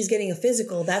 And when she's getting a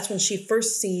physical, that's when she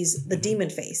first sees the demon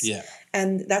face. Yeah.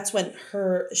 And that's when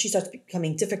she starts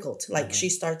becoming difficult. Like she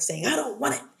starts saying, I don't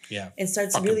want it. Yeah. And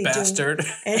starts fucking really bastard.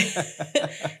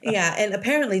 Yeah. And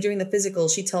apparently during the physical,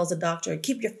 she tells the doctor,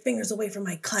 keep your fingers away from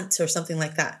my cunt, or something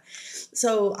like that.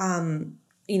 So,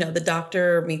 the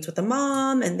doctor meets with the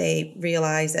mom, and they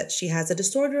realize that she has a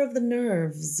disorder of the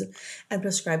nerves and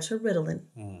prescribes her Ritalin.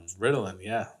 Ritalin,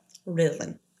 yeah.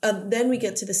 Ritalin. Then we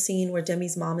get to the scene where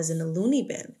Demi's mom is in a loony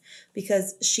bin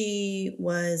because she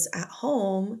was at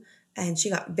home and she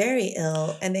got very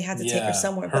ill and they had to take her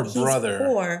somewhere. Her but brother. He's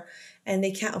poor and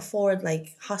they can't afford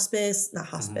like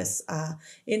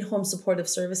in-home supportive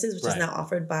services, which is now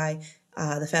offered by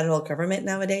the federal government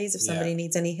nowadays if somebody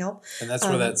needs any help. And that's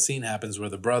where that scene happens where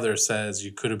the brother says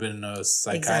you could have been a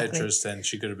psychiatrist and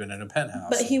she could have been in a penthouse.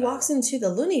 But he walks into the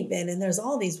loony bin and there's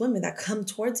all these women that come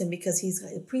towards him because he's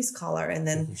a priest collar, and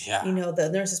then the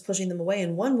nurse is pushing them away,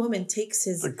 and one woman takes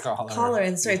his collar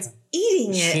and starts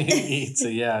eating it. She eats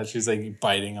it, yeah. She's like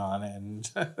biting on it, and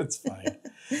it's funny.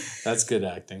 That's good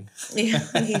acting.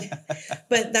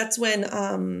 But that's when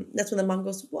the mom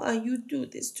goes, "Why you do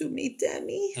this to me,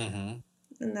 Demi?"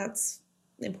 And that's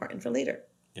important for later.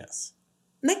 Yes.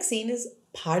 Next scene is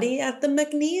party at the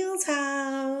McNeil's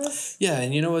house. Yeah,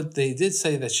 and you know what? They did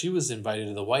say that she was invited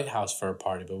to the White House for a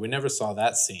party, but we never saw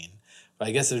that scene. But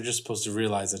I guess they're just supposed to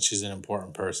realize that she's an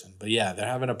important person. But yeah, they're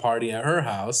having a party at her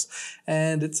house,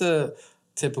 and it's a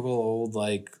typical old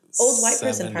white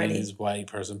person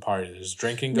party. There's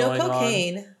drinking going on. No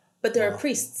cocaine, but there are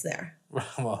priests there.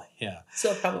 Well, yeah.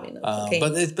 So probably no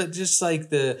cocaine. But just like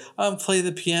play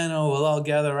the piano, we'll all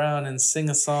gather around and sing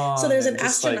a song. So there's an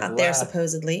astronaut there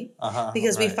supposedly,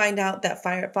 because we find out that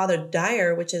Father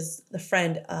Dyer, which is the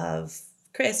friend of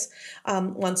Chris,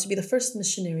 wants to be the first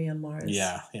missionary on Mars.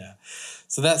 Yeah.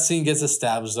 So that scene gets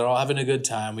established. They're all having a good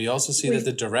time. We also see that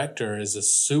the director is a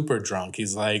super drunk.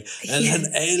 He's like, there's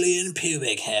an alien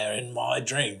pubic hair in my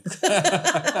drink.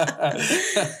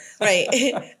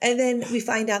 Right. And then we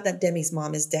find out that Demi's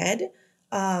mom is dead.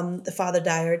 The Father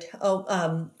Dyer.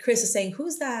 Chris is saying,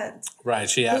 who's that? Right.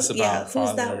 She asks about who's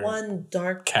Father that one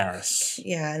dark... Karras.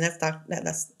 Yeah, and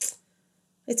that's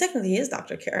it technically is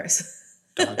Dr. Karras.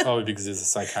 Oh, because he's a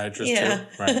psychiatrist Yeah. too?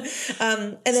 Right.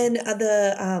 And then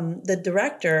the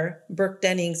director, Burke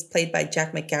Dennings, played by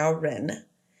Jack McGowan,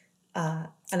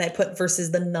 and I put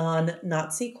versus the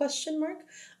non-Nazi question mark.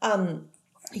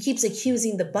 He keeps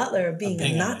accusing the butler of being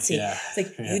a Nazi. Yeah. It's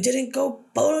like, Yeah. you didn't go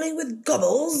bowling with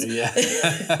Goebbels. Yeah.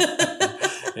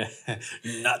 Yeah.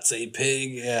 Nazi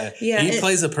pig. Yeah. Yeah, He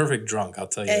plays a perfect drunk, I'll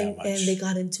tell you that much. And they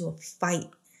got into a fight.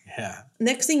 Yeah.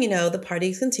 Next thing you know, the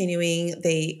party's continuing.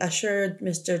 They ushered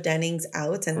Mr. Dennings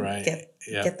out and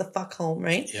get the fuck home,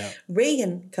 right? Yeah.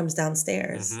 Reagan comes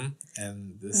downstairs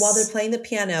And while they're playing the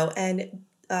piano, and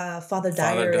Father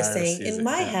Dyer is saying, "In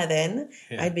my heaven,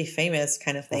 I'd be famous,"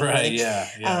 kind of thing. Right? Like,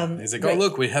 Yeah. He's like, "Oh,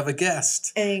 look, we have a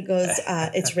guest." And he goes,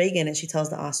 "It's Reagan," and she tells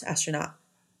the astronaut,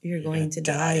 "You're going to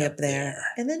die up there,"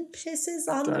 and then pisses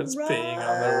on Starts the rug. peeing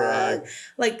on the rug.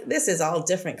 Like, this is all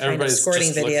different kind Everybody's of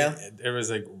squirting just video.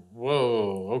 Everybody's like,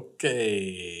 "Whoa,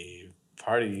 okay,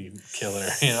 party killer."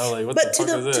 You know, like what the fuck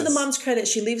is this? To the mom's credit,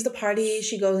 she leaves the party.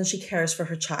 She goes and she cares for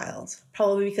her child,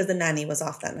 probably because the nanny was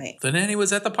off that night. The nanny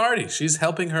was at the party. She's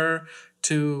helping her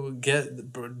to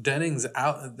get Dennings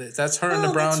out. That's her in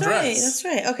the brown dress. That's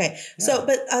right. Okay. Yeah. So,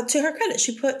 but to her credit,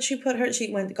 she got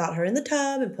her in the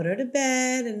tub and put her to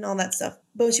bed and all that stuff.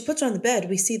 But when she puts her on the bed,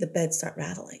 we see the bed start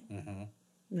rattling.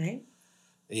 Mm-hmm. Right?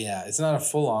 Yeah, it's not a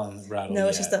full-on rattle. No,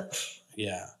 it's just a...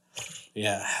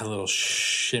 Yeah, a little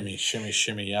shimmy,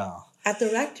 yeah. At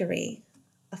the rectory,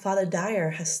 Father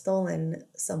Dyer has stolen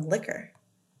some liquor.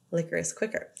 Liquor is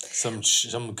quicker. Some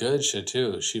good shit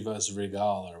too. Chivas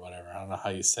Regal or whatever. I don't know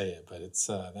how you say it, but it's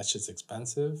that shit's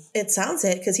expensive. It sounds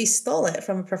it because he stole it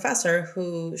from a professor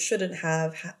who shouldn't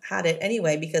have had it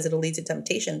anyway because it'll lead to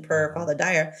temptation per Father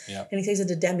Dyer. Yep. And he takes it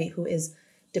to Demi, who is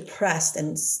depressed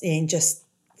and just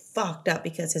fucked up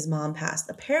because his mom passed.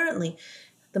 Apparently,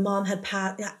 the mom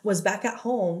was back at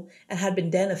home and had been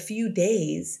dead a few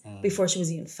days before she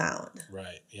was even found.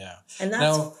 Right, yeah. And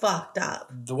that's fucked up.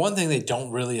 The one thing they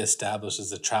don't really establish is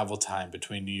the travel time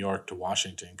between New York to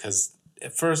Washington. Because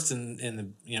at first, in the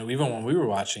even when we were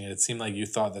watching it, it seemed like you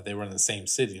thought that they were in the same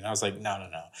city. And I was like, no.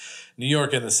 New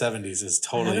York in the 70s is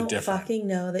totally different. I don't fucking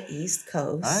know the East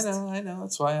Coast. I know.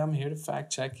 That's why I'm here to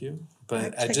fact check you.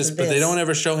 But but they don't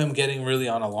ever show him getting really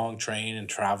on a long train and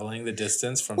traveling the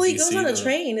distance from DC. Well, he goes on a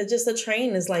train. It's just the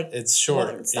train is like it's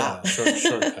short. Yeah,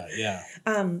 shortcut. Yeah.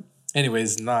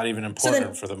 Anyways, not even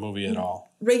important for the movie at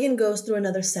all. Reagan goes through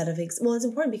another set of well, it's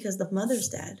important because the mother's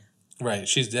dead. Right,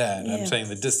 she's dead. Yeah. I'm saying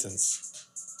the distance.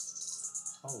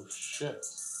 Oh shit!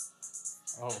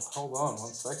 Oh, hold on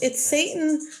 1 second. It's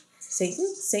Satan.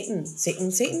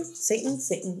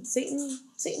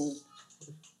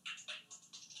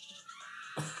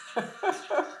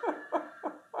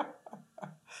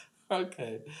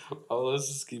 Okay. Well, let's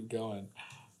just keep going.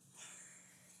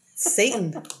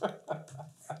 Satan.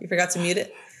 You forgot to mute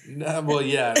it? No, well,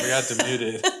 yeah, I forgot to mute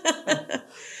it.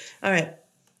 All right.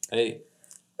 Hey.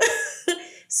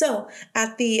 So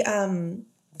at the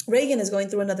Reagan is going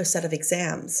through another set of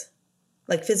exams,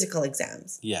 like physical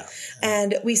exams. Yeah.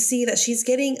 And we see that she's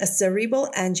getting a cerebral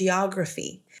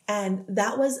angiography. And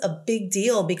that was a big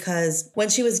deal because when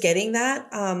she was getting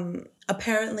that,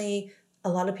 apparently a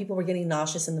lot of people were getting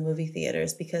nauseous in the movie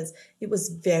theaters because it was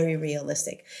very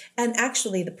realistic. And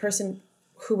actually, the person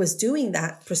who was doing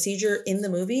that procedure in the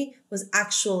movie was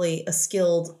actually a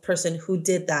skilled person who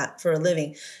did that for a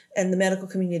living. And the medical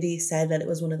community said that it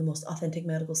was one of the most authentic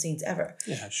medical scenes ever.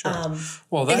 Yeah, sure. And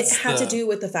it had to do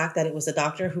with the fact that it was a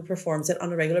doctor who performs it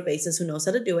on a regular basis, who knows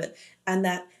how to do it, and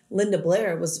that Linda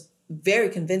Blair was very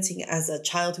convincing as a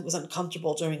child who was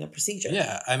uncomfortable during a procedure.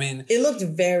 Yeah, I mean... It looked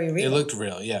very real. It looked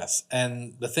real, yes.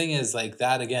 And the thing is, like,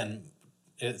 that, again,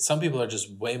 some people are just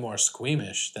way more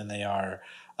squeamish than they are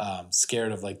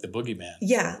scared of, like, the boogeyman.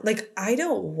 Yeah, like, I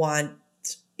don't want,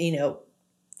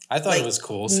 I thought it was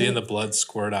cool seeing the blood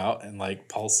squirt out and, like,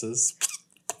 pulses.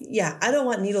 Yeah, I don't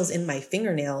want needles in my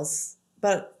fingernails,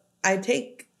 but I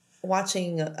take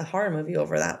watching a horror movie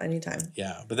over that anytime.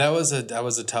 Yeah, but that was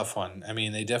a tough one. I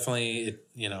mean, they definitely,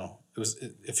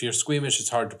 if you're squeamish, it's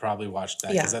hard to probably watch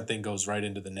that because that thing goes right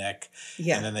into the neck.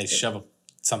 Yeah. And then they shove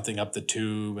something up the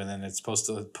tube and then it's supposed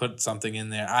to put something in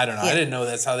there. I don't know. Yeah. I didn't know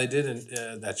that's how they did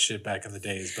that shit back in the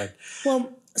days. But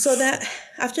well, so that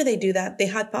after they do that, they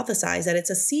hypothesize that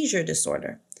it's a seizure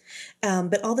disorder.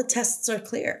 But all the tests are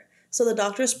clear. So the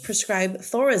doctors prescribe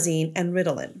Thorazine and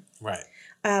Ritalin. Right.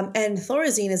 And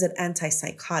Thorazine is an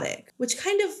antipsychotic, which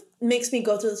kind of makes me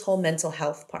go through this whole mental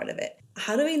health part of it.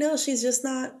 How do we know she's just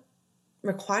not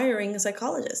requiring a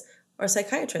psychologist or a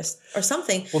psychiatrist or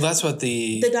something? Well, that's what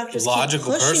the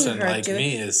logical person like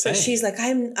me is saying. But she's like,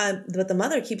 but the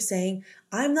mother keeps saying,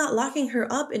 I'm not locking her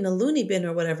up in a loony bin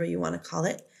or whatever you want to call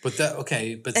it. But that,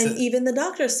 okay, but And even the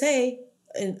doctors say,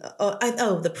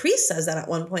 the priest says that at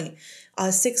one point,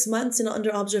 6 months and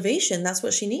under observation, that's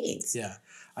what she needs. yeah.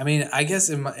 I mean, I guess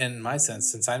in my sense,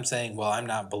 since I'm saying, well, I'm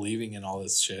not believing in all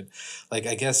this shit, like,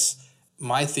 I guess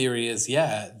my theory is,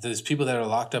 yeah, those people that are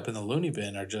locked up in the loony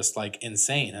bin are just, like,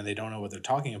 insane and they don't know what they're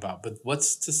talking about. But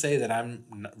what's to say that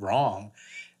I'm wrong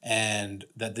and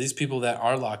that these people that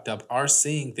are locked up are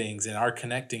seeing things and are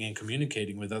connecting and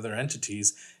communicating with other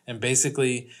entities, and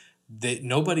basically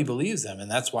nobody believes them,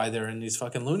 and that's why they're in these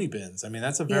fucking loony bins. I mean,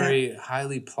 that's a very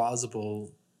highly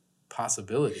plausible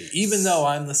possibility, even though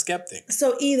I'm the skeptic.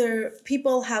 So either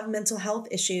people have mental health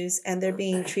issues and they're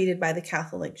being treated by the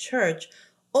Catholic Church,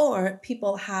 or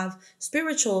people have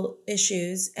spiritual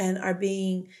issues and are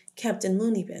being kept in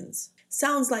loony bins.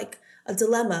 Sounds like a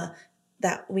dilemma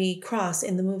that we cross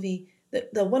in the movie,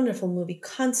 the wonderful movie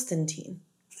Constantine.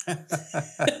 We'll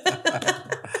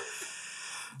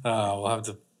have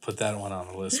to put that one on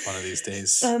the list one of these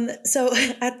days. So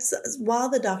while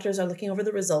the doctors are looking over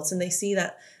the results and they see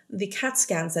that the CAT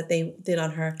scans that they did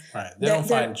on her, right, they don't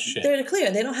find shit. They're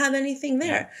clear. They don't have anything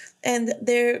there. Yeah. And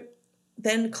they're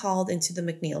then called into the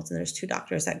McNeils, and there's 2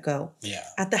 doctors that go. Yeah.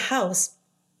 At the house.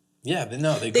 Yeah, they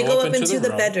go up into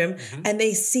the bedroom, and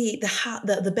they see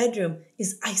the bedroom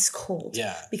is ice cold.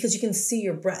 Yeah. Because you can see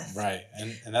your breath. Right.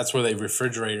 And that's where they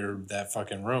refrigerate that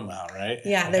fucking room out, right?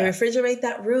 Yeah, they refrigerate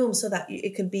that room so that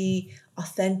it could be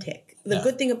authentic.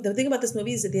 The thing about this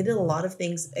movie is that they did a lot of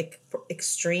things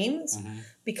extremes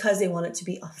because they want it to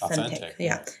be authentic.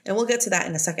 Yeah. And we'll get to that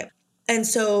in a second. And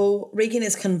so Regan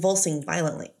is convulsing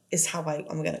violently. Is how I'm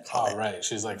going to call it. Oh, right.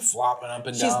 She's like flopping up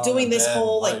and down. She's doing this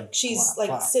whole, she's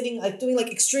sitting, doing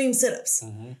extreme sit-ups,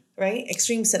 right?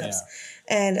 Extreme sit-ups.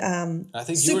 Yeah. And I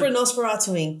think super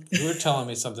Nosferatu-ing. You were telling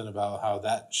me something about how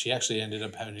she actually ended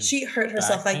up having she hurt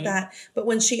herself like that. But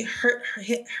when she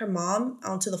hit her mom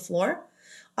onto the floor,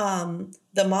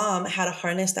 the mom had a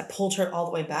harness that pulled her all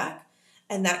the way back.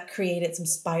 And that created some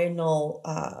spinal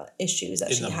issues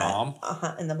that she had.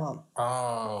 In the mom.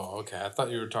 Oh, okay. I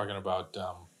thought you were talking about...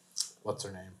 what's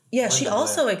her name? Yeah, she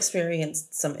also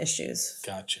experienced some issues.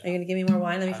 Gotcha. Are you going to give me more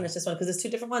wine? Let me finish this one because there's 2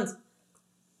 different ones.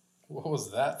 What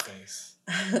was that face?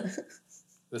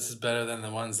 This is better than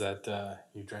the ones that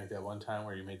you drank that one time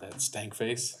where you made that stank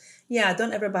face. Yeah,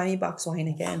 don't ever buy me box wine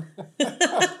again. I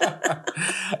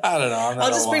don't know.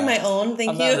 I'll just bring my own.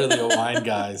 Thank you. I'm not really a wine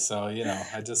guy, so, I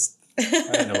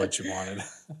didn't know what you wanted.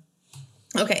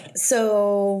 Okay,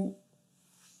 so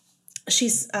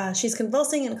she's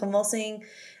convulsing,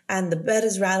 and the bed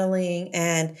is rattling,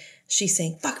 and she's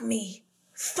saying, "Fuck me,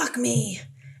 fuck me,"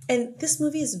 and this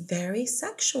movie is very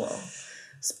sexual.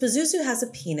 Pazuzu has a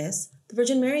penis. The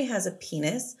Virgin Mary has a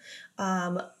penis.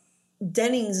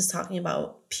 Dennings is talking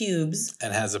about pubes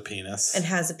and has a penis.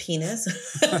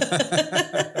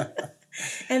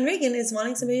 And Regan is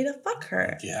wanting somebody to fuck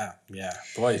her. Yeah.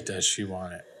 Boy, does she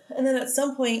want it. And then at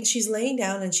some point, she's laying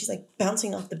down and she's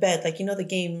bouncing off the bed. The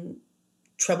game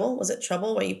Trouble? Was it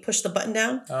Trouble where you push the button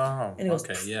down? Oh, and it goes,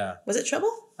 okay, yeah. Was it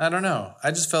Trouble? I don't know. I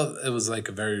just felt it was a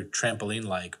very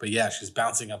trampoline-like. But yeah, she's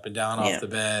bouncing up and down off the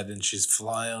bed and she's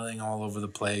flying all over the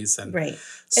place. And right.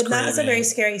 Screaming. And that's a very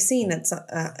scary scene. That's, for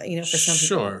some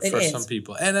people. Sure, for some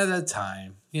people. And at a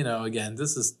time, again,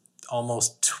 this is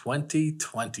almost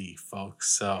 2020, folks.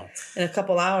 So in a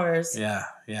couple hours. Yeah,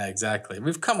 exactly.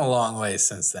 We've come a long way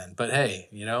since then. But hey,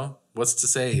 what's to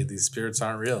say these spirits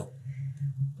aren't real?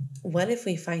 What if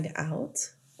we find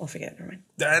out? Oh, forget it. Never mind.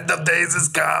 The end of days is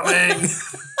coming.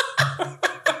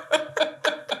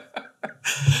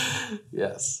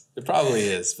 Yes, it probably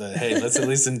is. But hey, let's at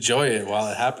least enjoy it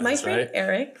while it happens, My friend right?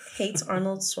 Eric hates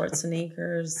Arnold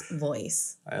Schwarzenegger's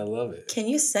voice. I love it. Can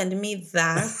you send me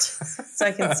that so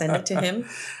I can send it to him?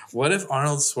 What if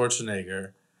Arnold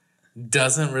Schwarzenegger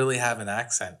doesn't really have an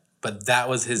accent? But that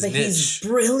was his niche. He's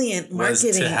brilliant marketing.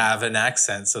 Was to have an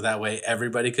accent, so that way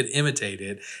everybody could imitate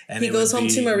it. And he goes home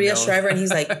to Maria Shriver, and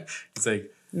he's like,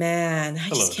 "Man, I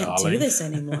just can't do this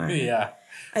anymore." Yeah,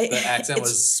 the accent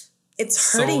was.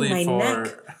 It's hurting my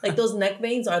neck. Those neck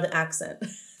veins are the accent.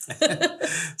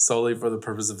 Solely for the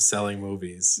purpose of selling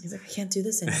movies. He's like, I can't do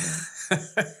this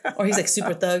anymore. Or he's like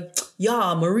super thug.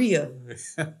 Yeah, Maria.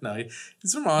 No,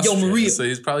 he's from Austria. Yo, Maria. So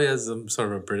he probably has some sort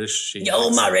of a British. Yo,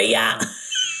 Maria.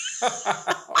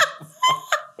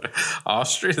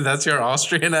 Austrian? That's your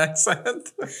Austrian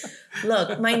accent?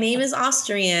 Look, my name is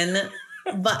Austrian,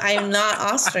 but I'm not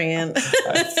Austrian.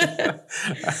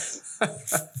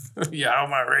 Yo,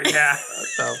 Maria. What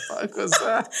the fuck was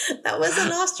that? That was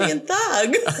an Austrian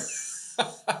thug.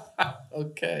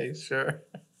 Okay, sure.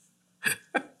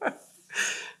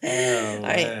 All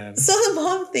right. So the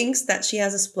mom thinks that she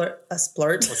has a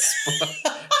splurt.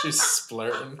 She's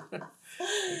splurting.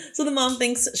 So the mom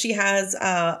thinks she has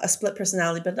a split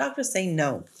personality, but doctors say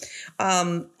no.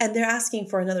 And they're asking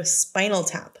for another spinal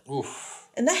tap. Oof.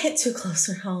 And that hit too close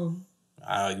to home.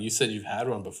 You said you've had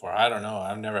one before. I don't know.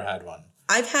 I've never had one.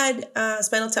 I've had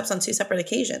spinal taps on 2 separate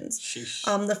occasions.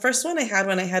 Sheesh. The first one I had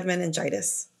when I had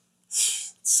meningitis.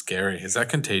 It's scary. Is that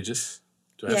contagious?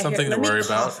 Do I have something to worry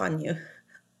about? Cough on you.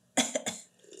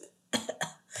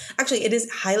 Actually, it is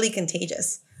highly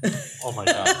contagious. Oh my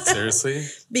God. Seriously?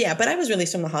 But I was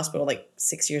released from the hospital like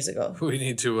 6 years ago. We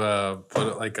need to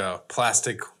put like a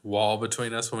plastic wall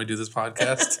between us when we do this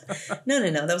podcast. No.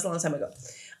 That was a long time ago.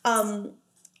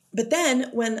 But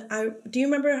then do you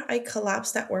remember I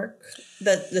collapsed at work?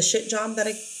 The shit job that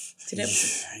I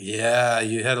didn't. Yeah,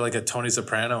 you had like a Tony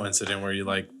Soprano incident where you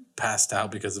like passed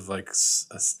out because of like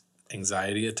a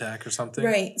anxiety attack or something.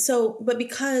 Right. So, but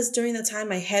because during the time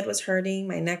my head was hurting,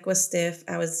 my neck was stiff,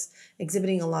 I was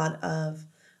exhibiting a lot of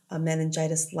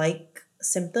meningitis-like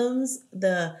symptoms.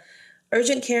 The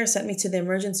urgent care sent me to the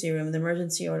emergency room. The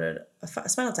emergency ordered a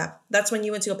spinal tap. That's when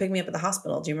you went to go pick me up at the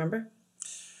hospital. Do you remember?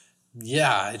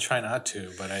 Yeah, I try not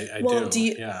to, but I do.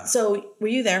 Yeah. So were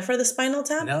you there for the spinal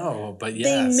tap? No, but yes.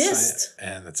 They missed.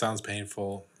 And it sounds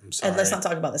painful. I'm sorry. And let's not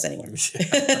talk about this anymore.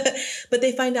 But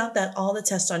they find out that all the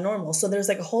tests are normal. So there's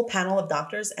like a whole panel of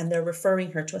doctors and they're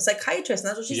referring her to a psychiatrist. And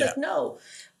that's what she's like, no.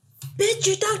 Bitch,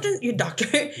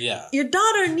 your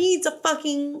daughter needs a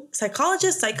fucking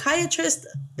psychologist, psychiatrist,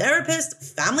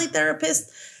 therapist, family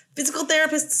therapist, physical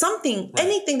therapist, something,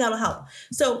 anything that'll help.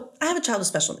 So I have a child with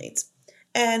special needs.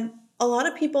 And a lot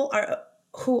of people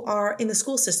who are in the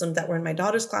school system that were in my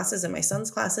daughter's classes and my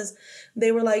son's classes,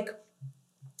 they were like,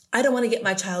 I don't want to get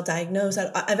my child diagnosed,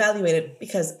 evaluated,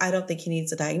 because I don't think he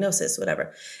needs a diagnosis,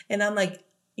 whatever. And I'm like,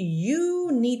 you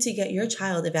need to get your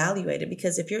child evaluated,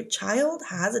 because if your child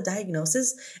has a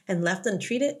diagnosis and left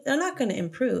untreated, they're not going to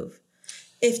improve.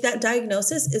 If that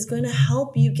diagnosis is going to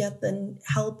help you get the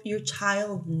help your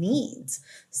child needs.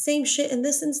 Same shit in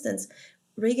this instance.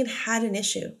 Reagan had an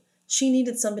issue. She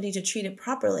needed somebody to treat it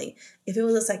properly. If it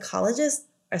was a psychologist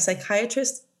or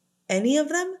psychiatrist, any of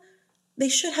them, they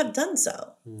should have done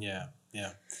so. Yeah.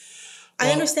 Well,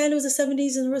 I understand it was the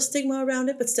 70s and there was stigma around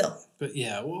it, but still. But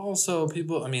yeah, well, also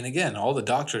people, I mean, again, all the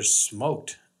doctors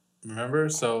smoked. Remember?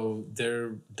 So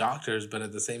they're doctors, but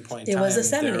at the same point in time, it was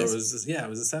the 70s. It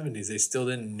was the 70s. They still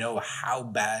didn't know how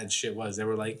bad shit was. They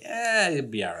were like,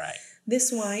 it'd be all right.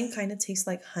 This wine kind of tastes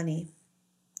like honey.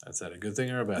 Is that a good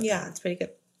thing or a bad thing? Yeah, it's pretty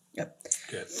good. Yep.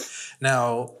 Good.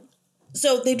 Now,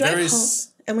 so they drive home,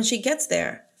 and when she gets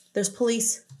there, there's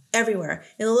police everywhere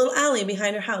in a little alley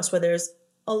behind her house where there's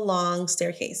a long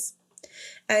staircase.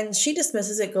 And she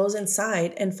dismisses it, goes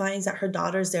inside, and finds that her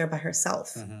daughter's there by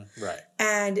herself. Mm-hmm. Right.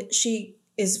 And she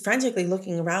is frantically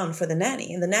looking around for the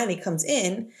nanny. And the nanny comes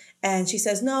in, and she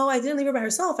says, no, I didn't leave her by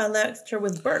herself. I left her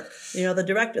with Burke, the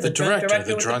director. The drunk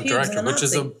director, which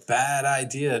is a bad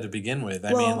idea to begin with.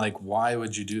 I mean, like, why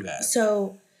would you do that?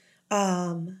 So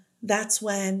that's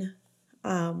when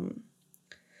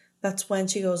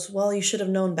she goes, well, you should have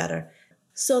known better.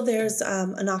 So there's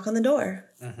a knock on the door.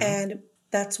 Mm-hmm. And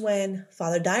that's when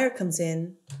Father Dyer comes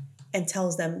in and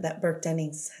tells them that Burke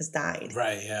Dennings has died.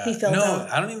 Right, yeah. He fell down.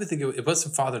 I don't even think it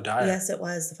wasn't Father Dyer. Yes, it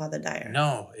was the Father Dyer.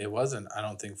 No, it wasn't. I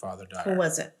don't think Father Dyer. Who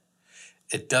was it?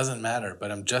 It doesn't matter,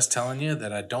 but I'm just telling you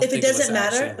that I don't think it was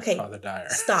actually Father Dyer.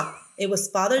 Stop. It was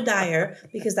Father Dyer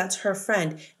because that's her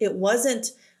friend. It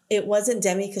wasn't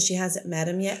Demi because she hasn't met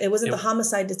him yet. It wasn't the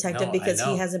homicide detective because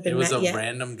he hasn't been met yet. It was a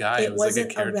random guy. It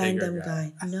wasn't like a random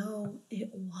guy. No, it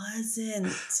wasn't.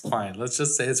 Fine. Let's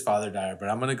just say it's Father Dyer, but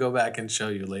I'm going to go back and show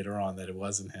you later on that it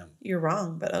wasn't him. You're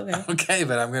wrong, but okay. Okay,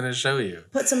 but I'm going to show you.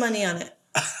 Put some money on it.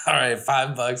 All right,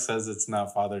 $5 says it's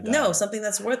not Father Dyer. No, something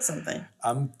that's worth something.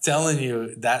 I'm telling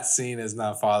you, that scene is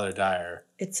not Father Dyer.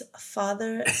 It's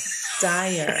Father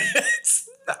Dyer. It's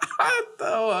not,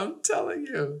 though. I'm telling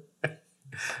you.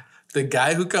 The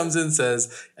guy who comes in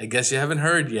says, I guess you haven't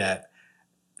heard yet.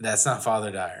 That's not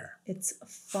Father Dyer. It's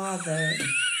Father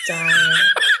Dyer.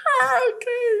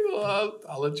 Okay, well,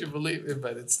 I'll let you believe it,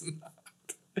 but it's not.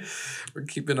 We're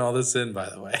keeping all this in, by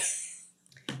the way.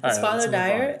 It's Father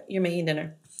Dyer. You're making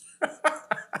dinner.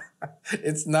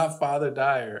 It's not Father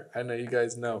Dyer. I know you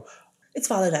guys know. It's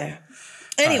Father Dyer.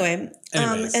 Anyway,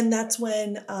 and that's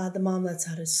when the mom lets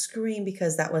out a scream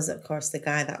because that was, of course, the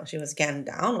guy that she was getting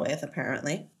down with,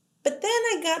 apparently. But then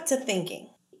I got to thinking,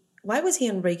 why was he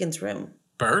in Reagan's room?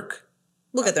 Burke?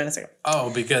 We'll get there in a second.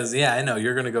 Oh, because, yeah, I know.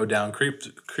 You're going to go down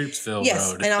Creepsville Road.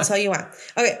 Yes, and I'll tell you why.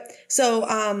 Okay,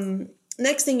 so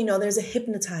next thing you know, there's a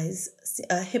hypnosis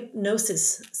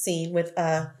scene with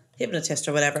a hypnotist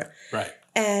or whatever. Right.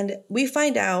 And we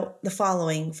find out the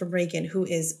following from Reagan, who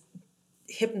is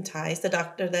hypnotized. The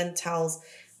doctor then tells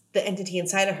the entity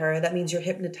inside of her, that means you're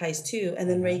hypnotized too. And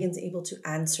then Reagan's able to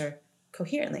answer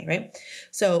coherently, right?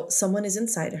 So someone is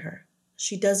inside of her.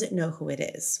 She doesn't know who it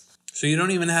is. So you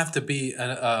don't even have to be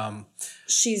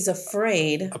She's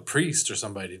afraid. A priest or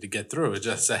somebody to get through. It's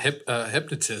just a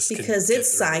hypnotist. Because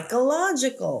it's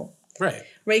psychological. Right.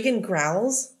 Reagan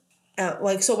growls.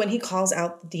 So when he calls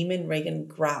out the demon, Reagan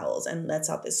growls and lets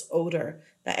out this odor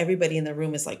that everybody in the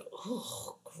room is like,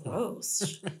 oh,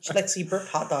 gross. She likes to burp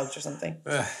hot dogs or something.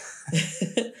 I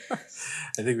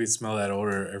think we smell that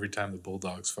odor every time the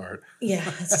bulldogs fart. Yeah,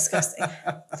 it's disgusting.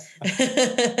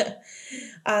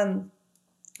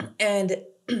 And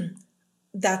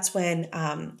that's when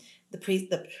the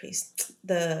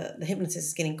hypnotist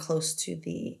is getting close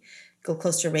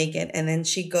to Reagan, and then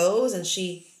she goes and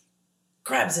she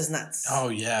grabs his nuts. Oh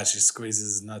yeah, she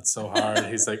squeezes his nuts so hard.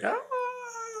 He's like, ah.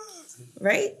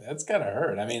 Right? That's gotta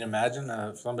hurt. I mean,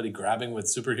 imagine somebody grabbing with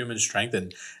superhuman strength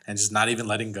and just not even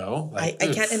letting go. Like,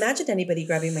 I can't imagine anybody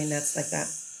grabbing my nuts like that.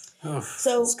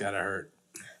 So it's gotta hurt.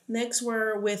 Next,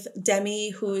 we're with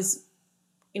Demi, who's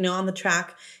on the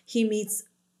track. He meets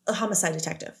a homicide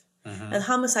detective. And the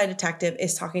homicide detective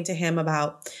is talking to him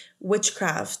about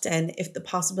witchcraft and if the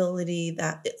possibility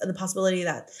that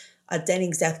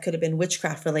Denning's death could have been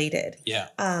witchcraft related. Yeah.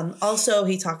 Also,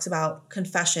 he talks about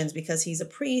confessions because he's a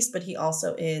priest, but he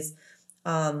also is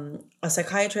a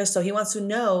psychiatrist. So he wants to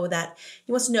know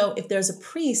if there's a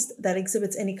priest that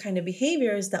exhibits any kind of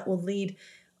behaviors that will lead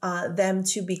them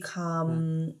to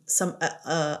become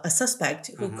a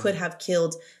suspect who could have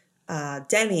killed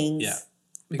Dennings. Yeah.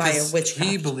 Because by a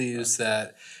witchcraft. He believes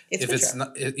that it's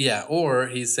not, or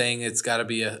he's saying it's got to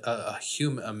be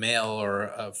a male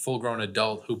or a full-grown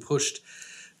adult who pushed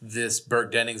this Burke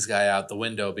Dennings guy out the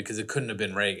window because it couldn't have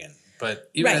been Reagan. But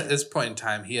even at this point in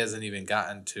time, he hasn't even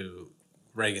gotten to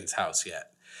Reagan's house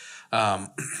yet.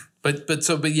 But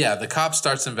the cop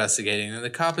starts investigating, and the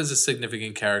cop is a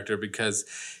significant character because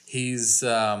he's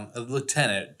a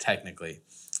lieutenant technically.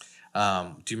 Do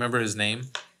you remember his name?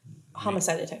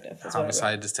 Homicide detective.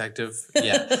 Homicide detective.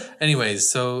 Yeah. Anyways,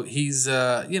 so he's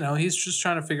he's just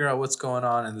trying to figure out what's going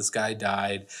on, and this guy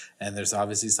died, and there's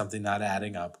obviously something not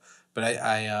adding up. But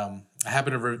I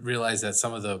happen to realize that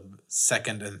some of the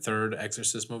second and third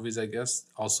Exorcist movies, I guess,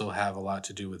 also have a lot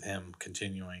to do with him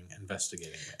continuing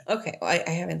investigating it. Okay, well, I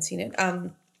haven't seen it.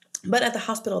 But at the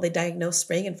hospital, they diagnosed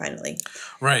Reagan finally.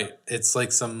 Right. It's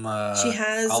like some. She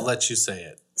has. I'll let you say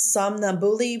it.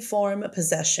 Somnambuliform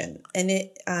possession, and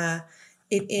it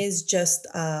is just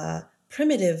a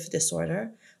primitive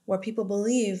disorder where people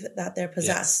believe that they're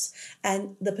possessed,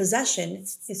 and the possession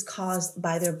is caused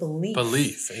by their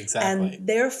belief. Exactly. And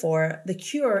therefore, the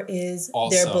cure is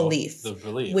also their belief,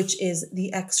 which is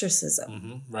the exorcism.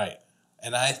 Mm-hmm. Right,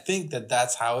 and I think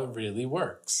that's how it really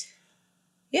works.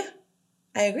 Yeah,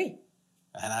 I agree.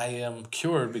 And I am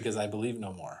cured because I believe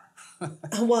no more.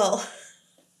 Well.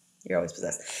 You're always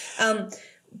possessed.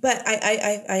 But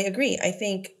I agree. I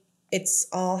think it's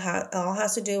all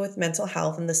has to do with mental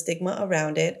health and the stigma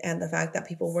around it and the fact that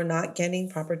people were not getting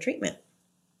proper treatment.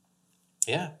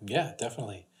 Yeah,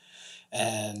 definitely.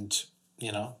 And,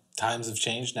 times have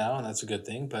changed now, and that's a good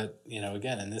thing. But,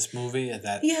 again, in this movie, at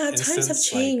that times have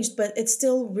changed, but it's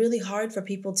still really hard for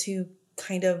people to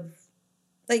kind of,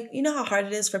 how hard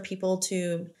it is for people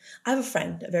to... I have a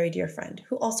friend, a very dear friend,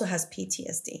 who also has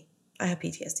PTSD. I have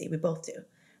PTSD. We both do.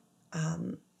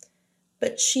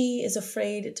 But she is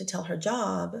afraid to tell her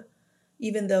job,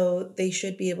 even though they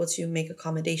should be able to make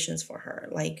accommodations for her.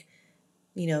 Like,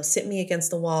 sit me against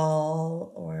the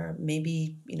wall, or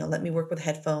maybe, let me work with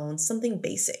headphones, something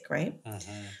basic, right?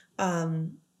 Mm-hmm.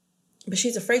 But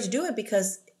she's afraid to do it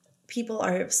because people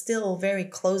are still very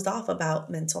closed off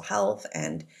about mental health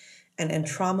and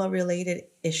trauma-related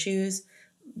issues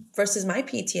versus my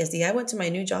PTSD. I went to my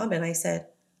new job and I said,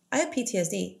 I have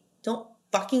PTSD. Don't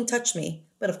fucking touch me.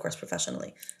 But of course,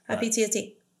 professionally. I have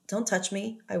PTSD. Don't touch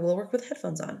me. I will work with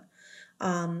headphones on.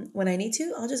 When I need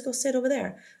to, I'll just go sit over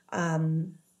there.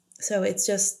 So it's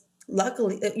just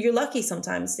you're lucky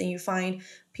sometimes that you find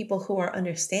people who are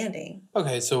understanding.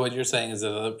 Okay, so what you're saying is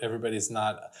that everybody's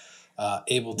not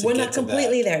able to. We're not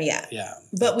completely there yet. Yeah,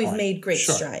 but we've made great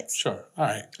strides. Sure. All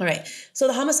right. So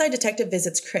the homicide detective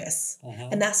visits Chris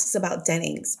and asks about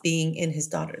Dennings being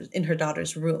in her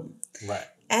daughter's room. Right.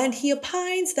 And he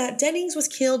opines that Dennings was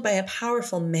killed by a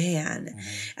powerful man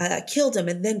that killed him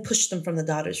and then pushed him from the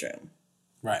daughter's room.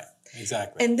 Right.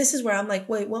 Exactly. And this is where I'm like,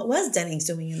 wait, what was Dennings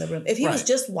doing in the room? If he was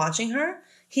just watching her,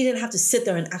 he didn't have to sit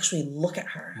there and actually look at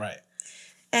her. Right.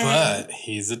 But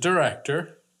he's a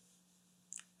director.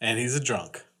 And he's a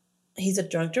drunk. He's a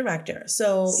drunk director.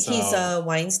 So he's a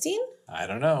Weinstein? I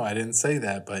don't know. I didn't say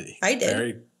that, but I did.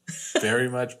 Very, very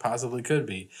much possibly could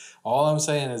be. All I'm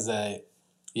saying is that,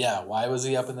 yeah, why was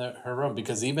he up in her room?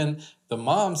 Because even the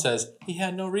mom says he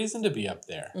had no reason to be up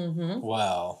there. Mm-hmm.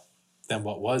 Well, then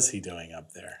what was he doing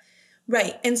up there?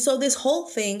 Right. And so this whole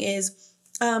thing is,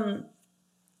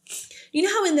 you know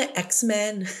how in the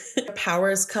X-Men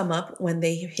powers come up when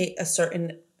they hit a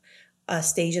certain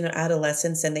stage in their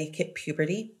adolescence and they hit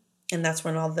puberty, and that's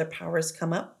when all their powers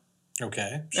come up?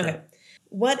 Okay, sure. Okay.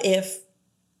 What if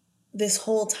this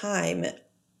whole time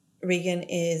Regan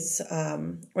is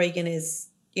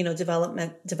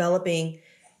developing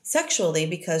sexually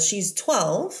because she's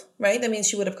 12, right? That means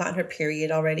she would have gotten her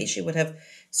period already. She would have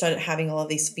started having all of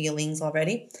these feelings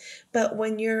already. But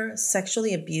when you're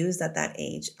sexually abused at that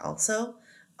age also,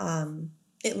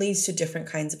 it leads to different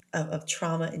kinds of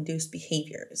trauma-induced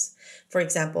behaviors. For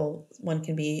example, one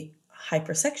can be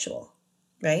hypersexual,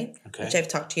 right? Okay. Which I've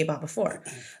talked to you about before.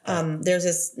 There's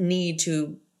this need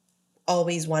to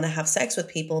always want to have sex with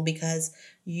people because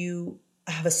you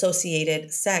have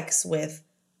associated sex with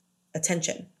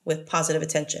attention, with positive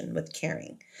attention, with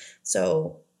caring.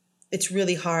 So it's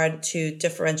really hard to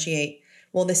differentiate,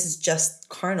 well, this is just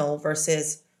carnal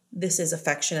versus this is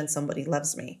affection and somebody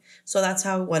loves me. So that's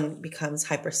how one becomes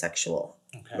hypersexual,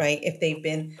 right? If they've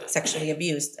been sexually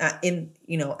abused at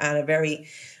a very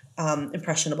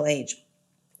impressionable age.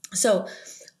 So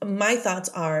my thoughts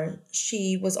are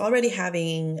she was already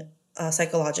having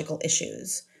psychological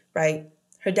issues, right?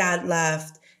 Her dad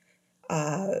left.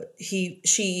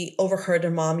 She overheard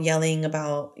her mom yelling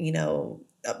about,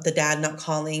 the dad not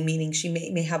calling, meaning she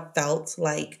may have felt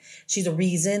like she's a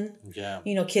reason. Yeah.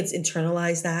 Kids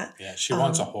internalize that. Yeah, she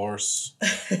wants a horse.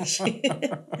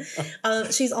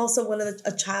 She's also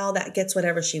a child that gets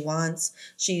whatever she wants.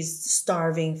 She's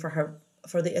starving for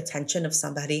the attention of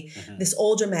somebody. Mm-hmm. This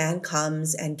older man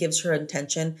comes and gives her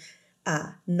attention,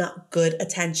 not good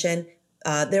attention.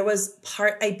 There was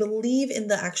part, I believe, in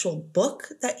the actual book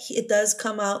that it does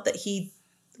come out that he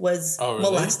was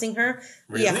molesting her.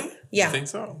 Really? Yeah. Yeah. You think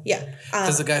so? Yeah.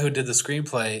 Because the guy who did the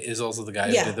screenplay is also the guy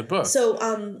who did the book. So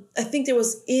I think there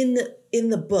was in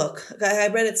the book, I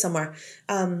read it somewhere,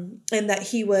 and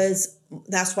that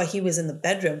that's why he was in the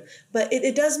bedroom. But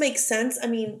it does make sense. I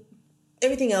mean,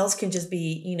 everything else can just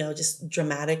be, just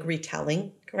dramatic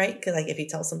retelling, right? Because if you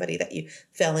tell somebody that you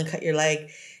fell and cut your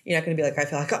leg, you're not going to be like,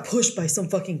 I got pushed by some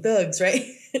fucking thugs, right?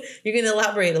 You're going to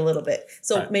elaborate a little bit.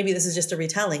 So maybe this is just a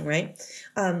retelling, right?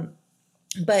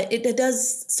 But it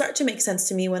does start to make sense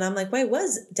to me when I'm like, why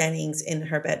was Dennings in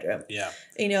her bedroom? Yeah.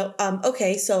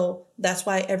 Okay, so that's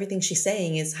why everything she's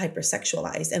saying is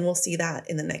hypersexualized. And we'll see that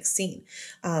in the next scene.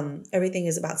 Everything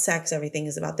is about sex. Everything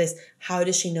is about this. How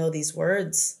does she know these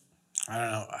words? I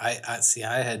don't know.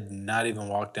 I had not even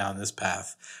walked down this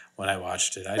path when I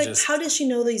watched it. How does she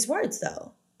know these words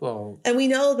though? Well, and we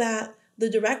know that the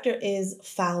director is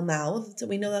foul-mouthed.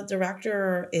 We know that the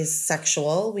director is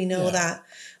sexual. We know that.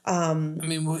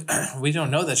 We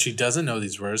don't know that she doesn't know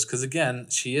these words because, again,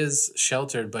 she is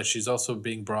sheltered, but she's also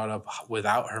being brought up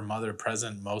without her mother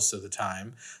present most of the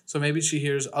time. So maybe she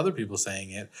hears other people saying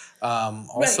it.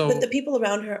 Also, right, but the people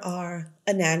around her are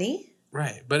a nanny.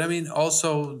 Right. But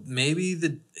also maybe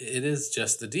it is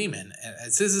just the demon. And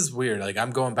this is weird. Like,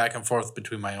 I'm going back and forth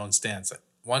between my own stance.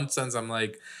 One sense, I'm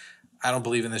like, I don't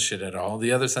believe in this shit at all.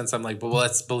 The other sense, I'm like, but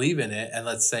let's believe in it. And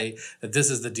let's say that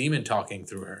this is the demon talking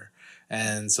through her.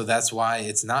 And so that's why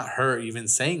it's not her even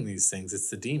saying these things. It's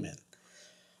the demon.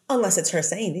 Unless it's her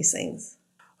saying these things.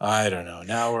 I don't know.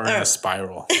 Now we're in a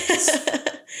spiral.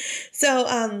 So,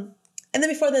 and then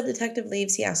before the detective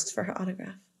leaves, he asks for her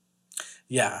autograph.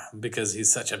 Yeah, because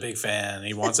he's such a big fan.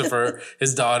 He wants it for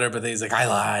his daughter, but then he's like, I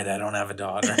lied. I don't have a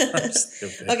daughter.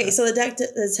 Okay, so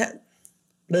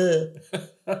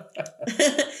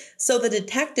so the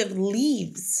detective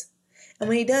leaves. And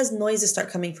when he does, noises start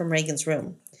coming from Regan's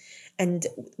room. And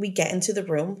we get into the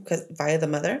room via the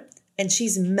mother. And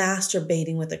she's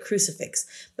masturbating with a crucifix.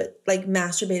 But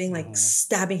masturbating,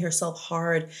 stabbing herself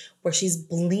hard where she's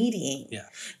bleeding. Yeah.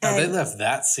 Now they left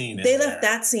that scene in. They left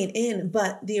that scene in.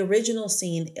 But the original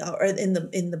scene, or in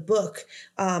the book,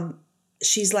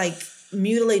 she's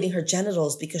mutilating her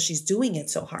genitals because she's doing it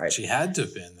so hard. She had to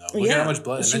have been, though. Look at how much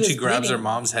blood. And then she grabs her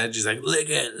mom's head. She's like, lick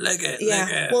it, lick it, lick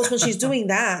it. Well, when she's doing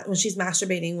that, when she's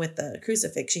masturbating with the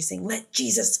crucifix, she's saying, let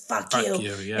Jesus fuck you.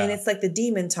 Yeah. And it's like the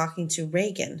demon talking to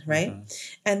Regan, right? Mm-hmm.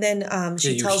 And then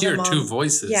she tells her mom. You hear two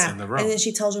voices in the room. And then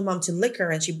she tells her mom to lick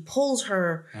her, and she pulls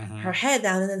her head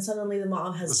down, and then suddenly the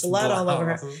mom has blood all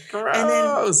over her.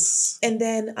 Gross. And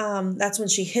then that's when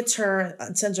she hits her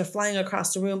and sends her flying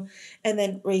across the room. And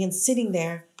then Regan's sitting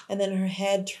there, and then her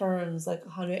head turns like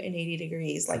 180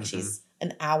 degrees, like she's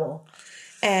an owl,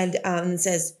 and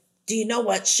says, "Do you know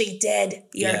what she did?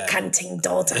 Your cunting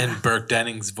daughter." In Burke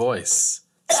Denning's voice.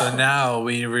 So now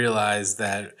we realize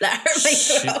that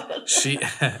she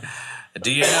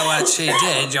do you know what she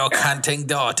did, your cunting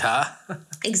daughter?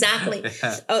 Exactly.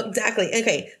 Oh, exactly.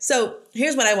 Okay, so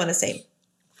here's what I want to say.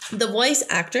 The voice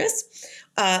actress,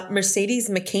 Mercedes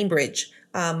McCambridge,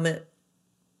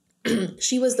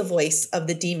 she was the voice of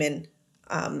the demon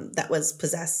that was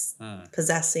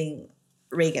possessing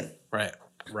Regan. Right.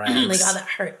 Rags. Oh my God, that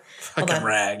hurt. Fucking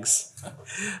Rags.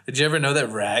 Did you ever know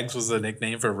that Rags was a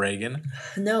nickname for Reagan?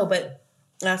 No, but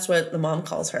that's what the mom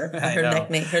calls her. Her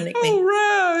nickname. Oh,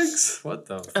 Rags. What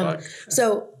the fuck?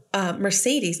 So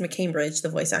Mercedes McCambridge, the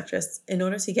voice actress, in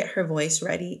order to get her voice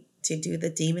ready to do the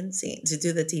demon scene, to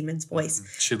do the demon's voice,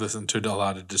 she listened to a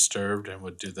lot of Disturbed and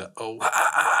would do the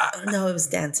No, it was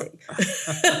dancing.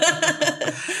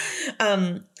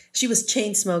 She was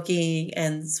chain smoking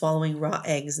and swallowing raw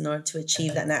eggs in order to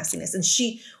achieve that nastiness. And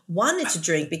she wanted to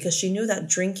drink because she knew that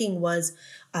drinking was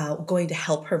going to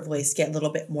help her voice get a little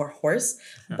bit more hoarse.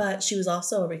 But she was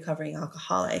also a recovering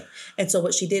alcoholic. And so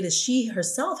what she did is she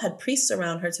herself had priests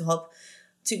around her to help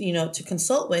to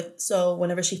consult with. So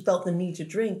whenever she felt the need to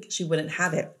drink, she wouldn't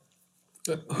have it.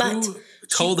 But who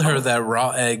told her that raw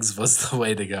eggs was the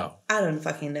way to go? I don't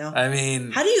fucking know. I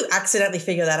mean, how do you accidentally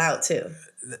figure that out too?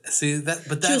 See that,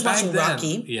 but that she was watching then,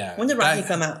 Rocky. Yeah, when did Rocky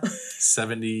come out?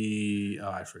 70. Oh,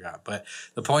 I forgot. But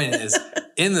the point is,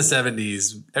 in the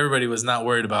 70s, everybody was not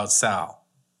worried about Sal.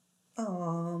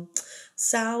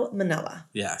 Salmonella.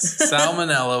 Yes,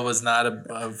 salmonella was not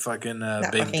a fucking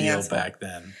big deal asshole. Back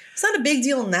then. It's not a big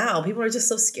deal now. People are just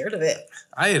so scared of it.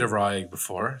 I ate a raw egg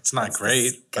before. It's not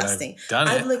great, disgusting. But I've done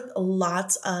it. I've licked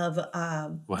lots of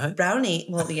what? brownie.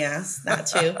 Well, yes, that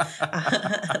too.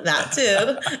 That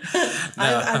too.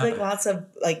 No. I've licked lots of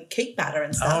like cake batter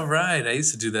and stuff. Oh, right. I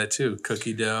used to do that too.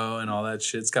 Cookie dough and all that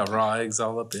shit. It's got raw eggs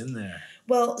all up in there.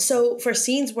 Well, so for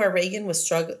scenes where Regan was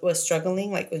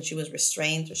struggling, like when she was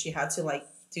restrained or she had to like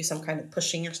do some kind of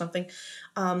pushing or something,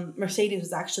 Mercedes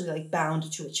was actually like bound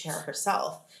to a chair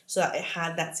herself, so that it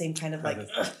had that same kind of like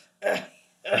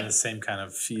and the same kind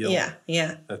of feel.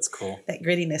 Yeah. That's cool. That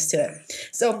grittiness to it.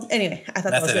 So anyway, I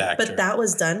thought that was good, but that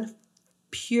was done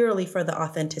purely for the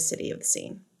authenticity of the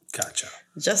scene. Gotcha.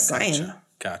 Just saying.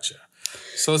 Gotcha.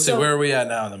 So let's see, where are we at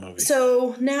now in the movie?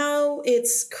 So now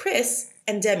it's Chris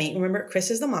and Demi. Remember,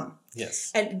 Chris is the mom.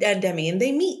 Yes. And Demi, and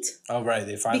they meet. Oh, right.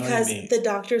 They finally Because meet. the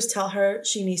doctors tell her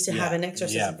she needs to have an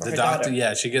exorcism for her daughter.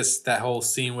 Yeah, she gets that whole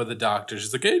scene with the doctor.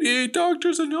 She's like, 88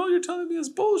 doctors, and all you're telling me is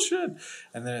bullshit.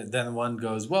 And then one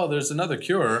goes, well, there's another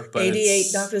cure, but 88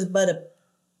 doctors, but a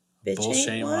bitch bullshit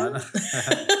ain't one.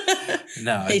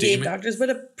 No, 88 doctors, but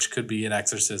which could be an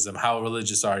exorcism. How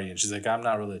religious are you? And she's like, I'm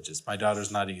not religious. My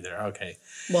daughter's not either. Okay.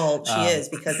 Well, she is,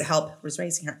 because the help was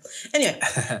raising her. Anyway,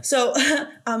 so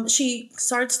she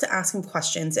starts to ask him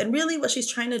questions. And really what she's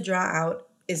trying to draw out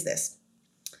is this.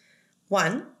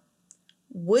 One,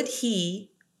 would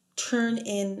he turn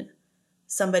in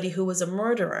somebody who was a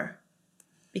murderer?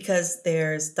 Because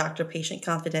there's doctor-patient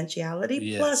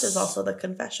confidentiality, plus there's also the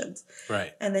confessions.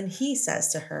 Right. And then he says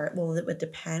to her, well, it would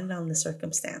depend on the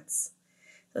circumstance.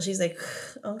 So she's like,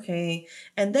 okay.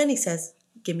 And then he says,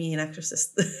 give me an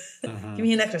exorcist. Give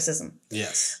me an exorcism.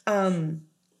 Yes. And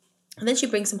then she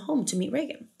brings him home to meet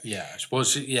Regan. Yeah. Well,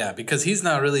 because he's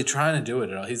not really trying to do it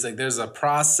at all. He's like, there's a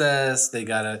process.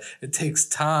 It takes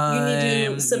time. You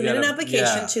need to submit an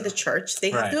application to the church.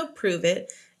 They have to approve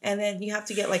it. And then you have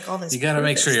to get like all this. You got to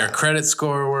make sure your credit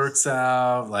score works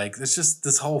out. Like, there's just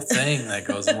this whole thing that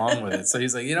goes along with it. So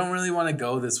he's like, you don't really want to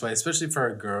go this way, especially for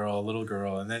a little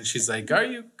girl. And then she's like, are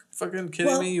you fucking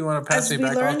kidding me? You want to pass me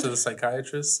back off to the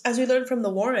psychiatrist? As we learned from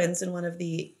the Warrens in one of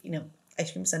the,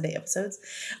 Ice Cream Sunday episodes,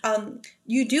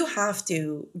 you do have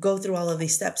to go through all of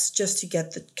these steps just to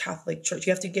get the Catholic Church.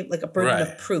 You have to give like a burden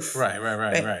of proof.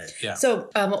 Right. Yeah. So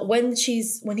when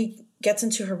he gets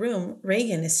into her room,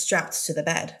 Regan is strapped to the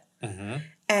bed. Mm-hmm.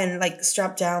 And like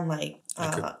strapped down like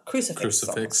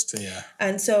crucifixed, yeah.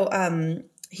 And so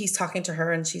he's talking to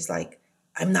her and she's like,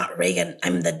 I'm not Regan,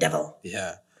 I'm the devil.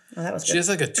 Yeah. Oh, that was good. She has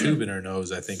like a tube in her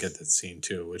nose, I think, at that scene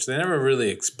too, which they never really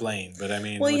explain. But I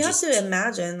mean, well, you have to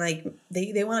imagine like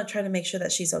they want to try to make sure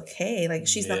that she's okay. Like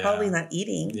she's probably not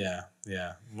eating.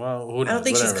 Yeah. Well, who knows? I don't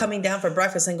think she's coming down for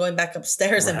breakfast and going back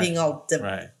upstairs and being all, So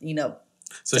demonic.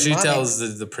 She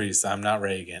tells the priest, "I'm not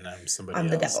Regan. I'm somebody else.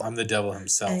 The devil. I'm the devil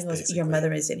himself." And he goes, your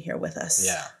mother is in here with us.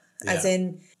 Yeah. As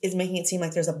in, is making it seem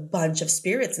like there's a bunch of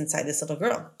spirits inside this little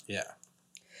girl. Yeah.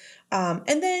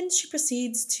 And then she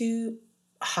proceeds to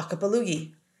hock up a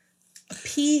loogie.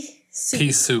 Pea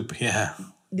soup. Yeah.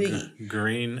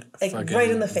 green, like fucking right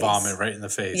in the face. vomit right in the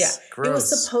face. Yeah, Gross. it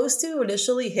was supposed to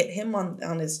initially hit him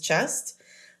on his chest,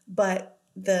 but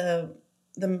the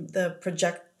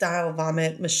projectile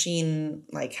vomit machine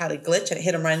like had a glitch and it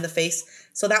hit him right in the face.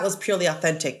 So that was purely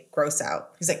authentic gross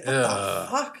out. He's like, what the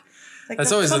fuck? Like,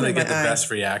 that's always when they get the eye.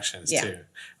 best reactions too.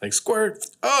 Like squirt.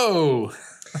 Oh.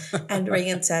 And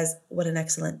Reagan says, what an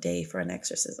excellent day for an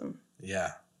exorcism.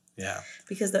 Yeah. Yeah.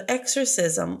 Because the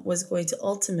exorcism was going to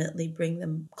ultimately bring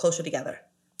them closer together.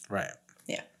 Right.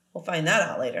 Yeah. We'll find that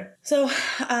out later. So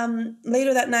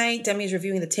later that night, Demi's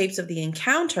reviewing the tapes of the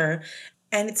encounter,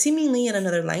 and it's seemingly in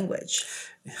another language.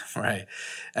 Right.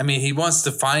 I mean, he wants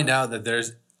to find out that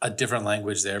there's a different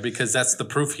language there because that's the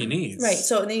proof he needs. Right.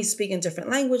 So it needs to speak in different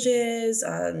languages.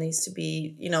 Needs to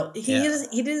be,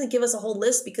 he didn't give us a whole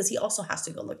list because he also has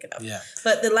to go look it up. Yeah.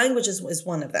 But the language is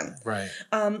one of them. Right.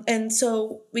 And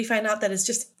so we find out that it's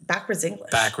just backwards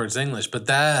English. Backwards English. But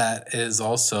that is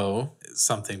also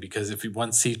something because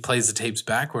once he plays the tapes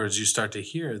backwards, you start to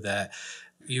hear that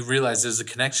you realize there's a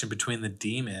connection between the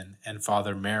demon and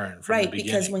Father Merrin from the beginning.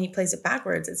 Because when he plays it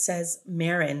backwards, it says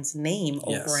Merrin's name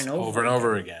over and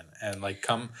over again. And like,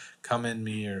 come in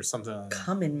me or something.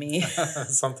 Come in me.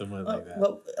 Something like that.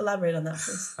 Well, elaborate on that,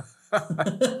 please.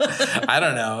 I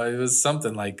don't know. It was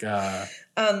something like...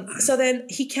 so then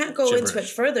he can't go gibberish. into it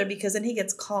further because then he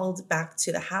gets called back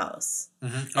to the house.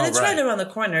 Mm-hmm. And it's right around the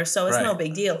corner, so it's no Right.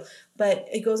 big deal. But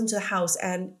it goes into the house,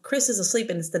 and Chris is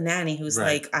asleep, and it's the nanny who's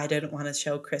Right. like, I didn't want to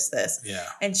show Chris this. Yeah.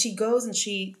 And she goes and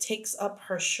she takes up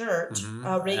her shirt,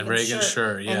 Mm-hmm. Reagan's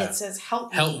shirt, yeah. and it says,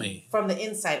 help me from the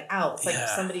inside out. It's like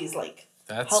somebody's like,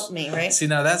 help me, right? See,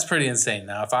 now that's pretty insane.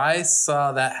 Now, if I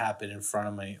saw that happen in front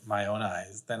of my own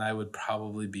eyes, then I would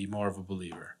probably be more of a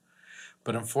believer.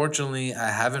 But unfortunately,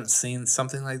 I haven't seen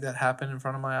something like that happen in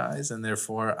front of my eyes, and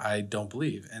therefore I don't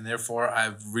believe. And therefore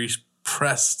I've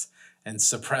repressed and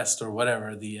suppressed or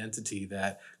whatever the entity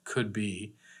that could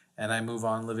be, and I move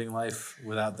on living life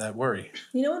without that worry.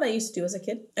 You know what I used to do as a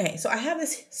kid? Okay, so I have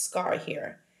this scar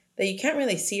here that you can't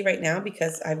really see right now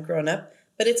because I've grown up,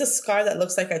 but it's a scar that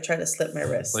looks like I tried to slit my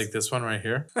wrist. Like this one right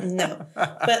here? No,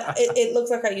 but it looks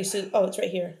like I used to. Oh, it's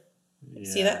right here. Yeah,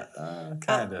 see that?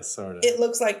 Kind of, sort of. It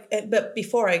looks like, but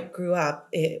before I grew up,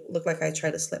 it looked like I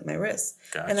tried to slit my wrist.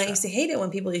 Gotcha. And I used to hate it when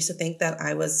people used to think that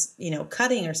I was,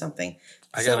 cutting or something.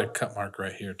 I got a cut mark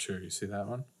right here too. You see that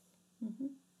one? Mm-hmm.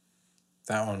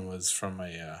 That one was from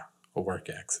a work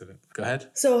accident. Go ahead.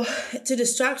 So to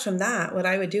distract from that, what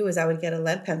I would do is I would get a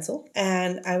lead pencil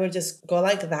and I would just go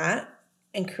like that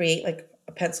and create like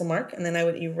a pencil mark, and then I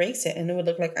would erase it and it would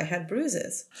look like I had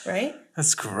bruises, right?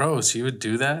 That's gross. You would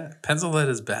do that? Pencil lead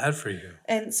is bad for you.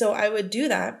 And so I would do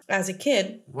that as a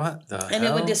kid. What the hell? And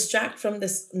it would distract from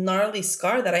this gnarly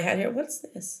scar that I had here. What's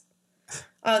this?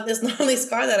 This gnarly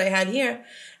scar that I had here.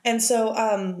 And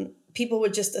so people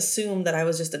would just assume that I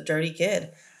was just a dirty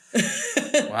kid.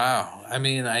 Wow. I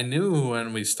mean, I knew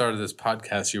when we started this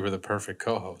podcast you were the perfect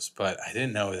co-host, but I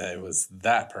didn't know that it was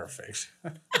that perfect.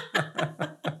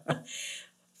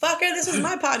 Fucker, this was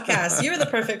my podcast. You're the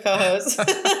perfect co-host.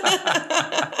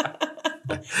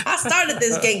 I started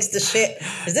this gangster shit.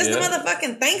 Is this the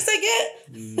motherfucking thanks I get?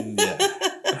 Yeah.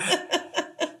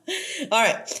 All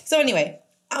right. So anyway,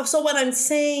 so what I'm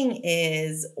saying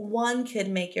is one could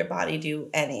make your body do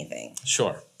anything.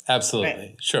 Sure. Absolutely.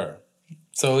 Right. Sure.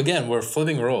 So again, we're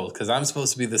flipping roles because I'm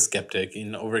supposed to be the skeptic,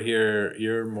 and over here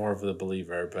you're more of the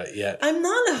believer, but yet I'm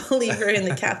not a believer in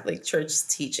the Catholic Church's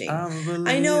teaching. I'm a believer.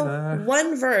 I know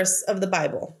one verse of the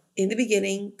Bible. In the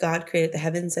beginning, God created the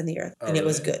heavens and the earth, and it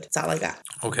was good. That's all I got.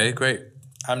 Okay, great.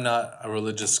 I'm not a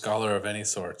religious scholar of any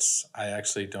sorts. I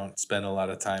actually don't spend a lot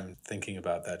of time thinking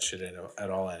about that shit at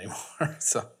all anymore.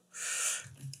 So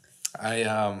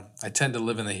I tend to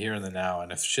live in the here and the now,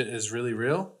 and if shit is really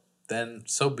real, then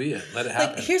so be it. Let it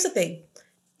happen. Like, here's the thing.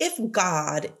 If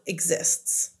God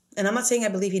exists, and I'm not saying I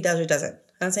believe he does or doesn't.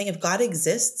 I'm saying if God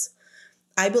exists,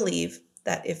 I believe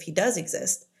that if he does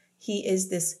exist, he is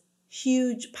this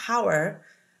huge power,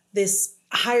 this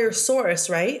higher source,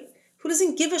 right? Who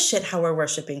doesn't give a shit how we're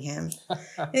worshiping him?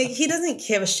 Like, he doesn't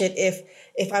give a shit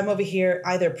if I'm over here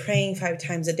either praying 5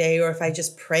 times a day or if I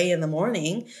just pray in the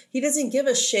morning. He doesn't give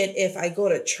a shit if I go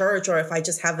to church or if I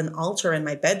just have an altar in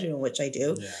my bedroom, which I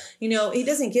do. Yeah. He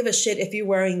doesn't give a shit if you're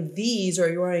wearing these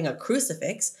or you're wearing a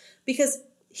crucifix, because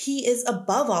he is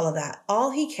above all of that.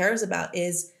 All he cares about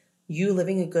is you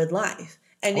living a good life.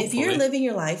 And Hopefully. If you're living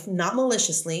your life not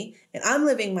maliciously, and I'm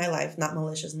living my life not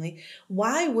maliciously,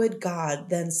 why would God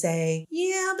then say,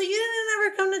 yeah, but you didn't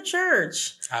ever come to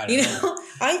church? I don't know.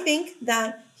 I think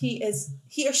that he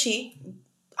or she,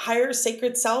 higher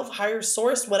sacred self, higher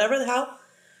source, whatever the hell,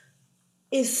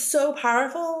 is so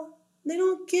powerful they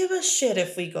don't give a shit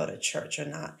if we go to church or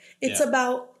not. It's Yeah.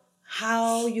 about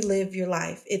how you live your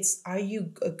life. It's, are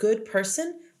you a good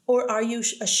person or are you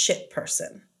a shit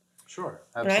person? Sure,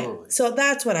 Right? absolutely. So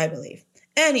that's what I believe.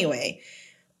 Anyway,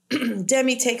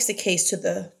 Demi takes the case to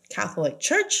the Catholic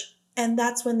Church, and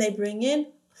that's when they bring in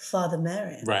Father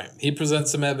Marin. Right. He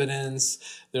presents some evidence.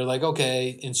 They're like,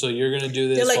 okay, and so you're gonna do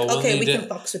this. They're like, well, we'll okay, we need can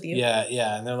fucks with you. Yeah,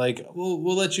 yeah. And they're like,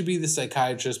 we'll let you be the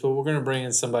psychiatrist, but we're gonna bring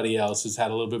in somebody else who's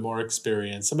had a little bit more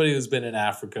experience, somebody who's been in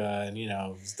Africa and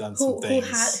who's done some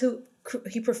things.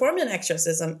 He performed an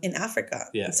exorcism in Africa,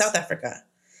 in Yes. South Africa,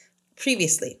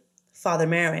 previously. Father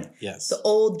Marin, Yes. the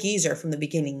old geezer from the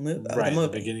beginning of the Right, movie.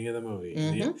 the beginning of the movie,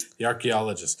 Mhm. the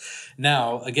archaeologist.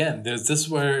 Now, again, there's this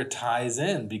where it ties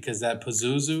in because that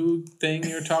Pazuzu thing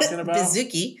you're talking about,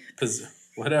 Bazuki.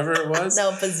 whatever it was. No,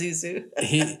 Pazuzu.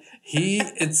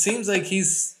 It seems like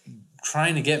he's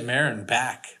trying to get Marin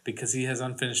back because he has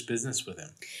unfinished business with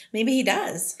him. Maybe he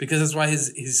does. Because that's why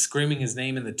he's screaming his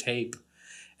name in the tape,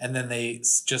 and then they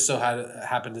just so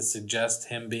happen to suggest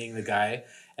him being the guy.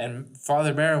 And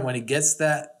Father Marin, when he gets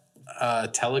that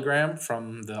telegram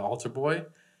from the altar boy,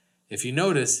 if you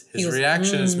notice, his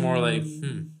reaction is more like,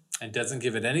 and doesn't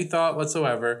give it any thought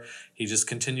whatsoever. He just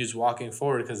continues walking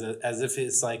forward because as if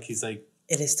he's like,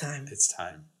 it is time. It's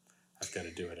time. I've got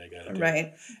to do it. I got to do it.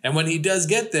 Right. And when he does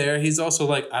get there, he's also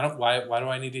like, why do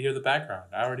I need to hear the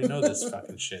background? I already know this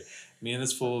fucking shit. Me and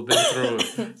this fool have been through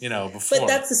it, before. But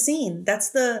that's the scene. That's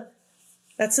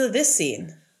this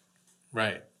scene.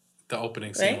 Right. The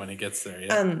opening scene when he gets there,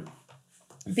 yeah.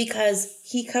 Because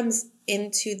he comes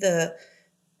into the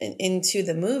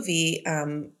movie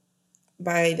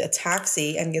by a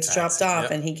taxi and gets dropped off,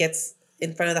 yep. and he gets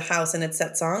in front of the house, and it's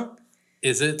that song.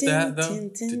 Is it that though?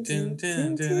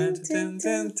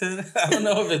 I don't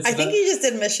know if it's. I think he just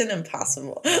did Mission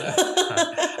Impossible.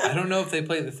 I don't know if they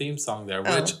play the theme song there.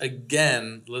 Which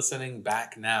again, listening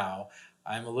back now,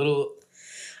 I'm a little.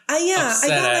 I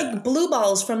got like blue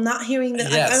balls from not hearing that.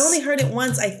 Yes. I only heard it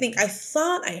once. I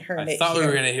thought I heard it. I thought we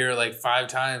were gonna hear it like 5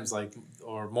 times,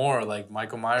 or more, like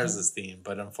Michael Myers' theme.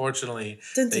 But unfortunately,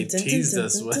 they teased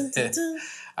us with it.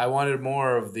 I wanted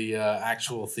more of the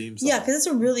actual theme song. Yeah, because it's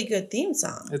a really good theme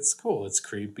song. It's cool. It's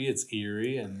creepy. It's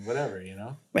eerie and whatever,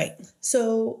 Right.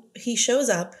 So he shows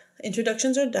up.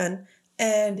 Introductions are done,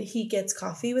 and he gets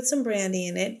coffee with some brandy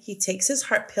in it. He takes his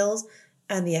heart pills.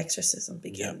 And the exorcism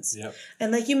begins. Yep.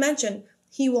 And like you mentioned,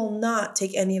 he will not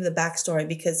take any of the backstory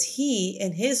because he,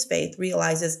 in his faith,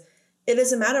 realizes it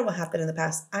doesn't matter what happened in the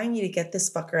past. I need to get this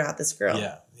fucker out, this girl.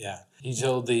 Yeah. He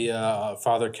told the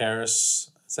Father Karras,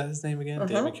 is that his name again?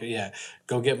 David Karras? Yeah.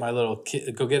 Go get my little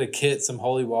kit. Go get a kit, some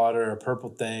holy water, a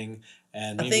purple thing,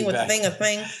 and a thing.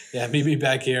 Yeah, meet me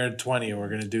back here in 20, and we're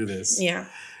gonna do this. Yeah.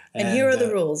 And here are the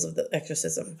rules of the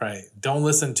exorcism. Right. Don't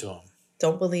listen to him.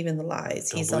 Don't believe in the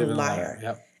lies. He's a liar.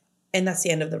 Yep. And that's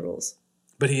the end of the rules.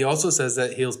 But he also says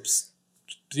that he'll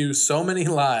do so many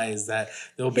lies that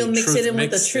there'll be truth mixed in there. He'll mix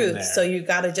it in with the truth. So you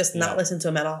got to just not listen to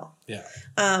him at all. Yeah.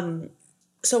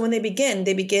 So when they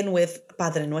begin with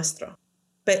Padre Nuestro,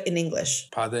 but in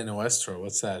English. Padre Nuestro,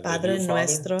 what's that? Padre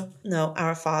Nuestro. No,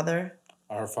 Our Father.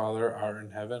 Our Father, art in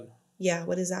heaven. Yeah,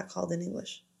 what is that called in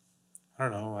English? I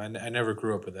don't know. I never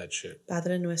grew up with that shit.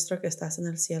 Padre nuestro que estás en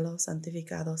el cielo,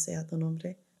 santificado sea tu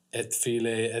nombre. Et file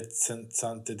et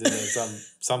something.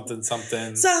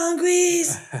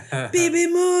 Sanguis, bibi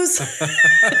moose.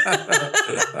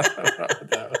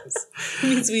 That was.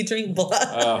 Means we drink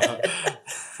blood.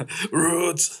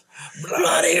 Roots,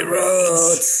 bloody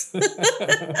roots.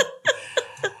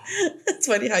 It's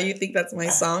funny how you think that's my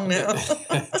song now.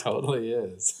 It totally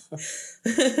is.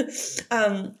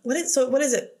 What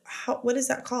is it? What is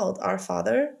that called? Our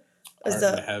Father? Art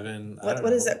in heaven.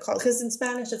 What is that called? Because in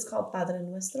Spanish it's called Padre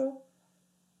Nuestro.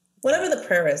 Whatever the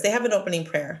prayer is, they have an opening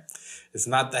prayer. It's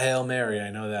not the Hail Mary.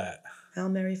 I know that. Hail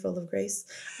Mary, full of grace.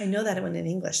 I know that one in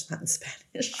English, not in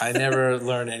Spanish. I never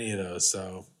learned any of those,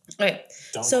 so. Right.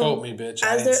 Don't quote me, bitch.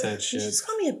 I ain't said shit. You just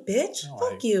call me a bitch? No,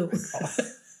 fuck you.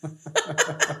 All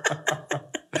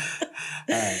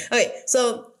right. Okay,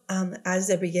 so as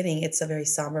they're beginning, it's a very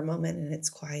somber moment and it's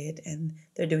quiet and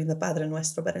they're doing the Padre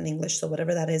Nuestro, but in English, so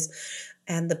whatever that is.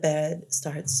 And the bed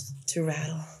starts to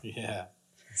rattle. Yeah.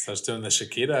 It starts doing the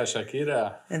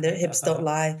Shakira. And their hips don't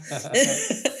lie.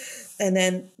 And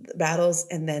then rattles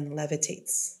and then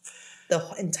levitates. The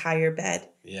entire bed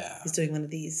is doing one of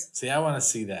these. See, I want to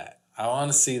see that. I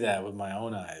want to see that with my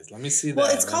own eyes. Let me see that. Well,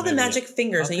 it's called the magic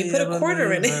fingers, and you put a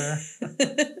quarter in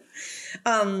it.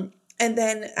 And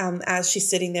then as she's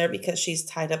sitting there, because she's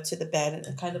tied up to the bed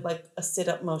in kind of like a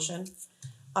sit-up motion,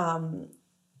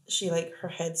 she like her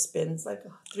head spins like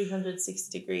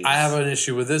 360 degrees. I have an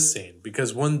issue with this scene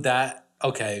because wouldn't that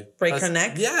break her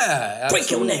neck? Yeah,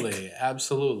 absolutely. Break your neck.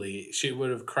 Absolutely. She would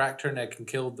have cracked her neck and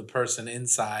killed the person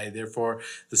inside. Therefore,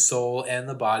 the soul and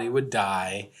the body would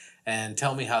die. And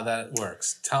tell me how that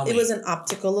works. Tell me. It was an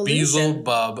optical illusion.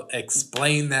 Beelzebub,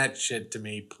 explain that shit to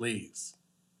me, please.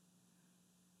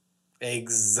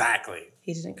 Exactly.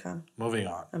 He didn't come. Moving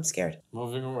on. I'm scared.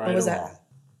 Moving right what was along.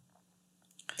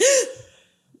 That?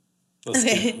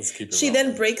 Let's keep it She rolling.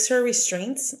 then breaks her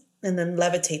restraints and then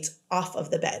levitates off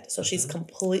of the bed. So she's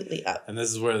completely up. And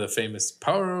this is where the famous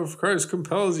power of Christ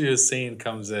compels you scene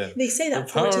comes in. They say that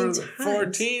the power 14 of times.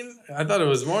 14? I thought it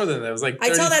was more than that. It was like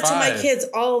 35. I tell that to my kids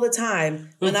all the time.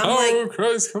 The When I'm power like, of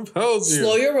Christ compels you.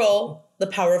 slow your roll. The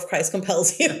power of Christ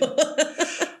compels you.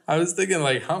 I was thinking,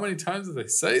 like, how many times did they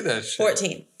say that shit?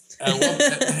 14.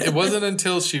 It wasn't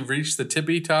until she reached the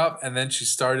tippy top and then she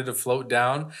started to float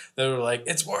down. They were like,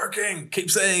 it's working. Keep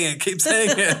saying it. Keep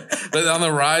saying it. But on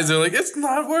the rise, they're like, it's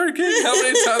not working. How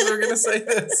many times are we going to say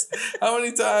this? How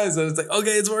many times? And it's like,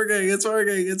 okay, it's working. It's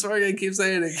working. It's working. Keep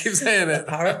saying it. Keep saying it.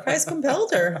 The power of Christ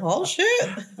compelled her. Oh, shit.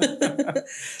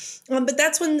 But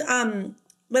that's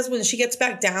when she gets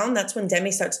back down. That's when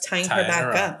Demi starts tying her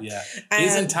back up. Yeah. He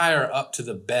doesn't tie her up to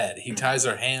the bed. He ties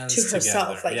her hands to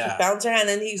herself. together. Like he bounds her hand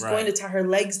and he's going to tie her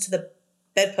legs to the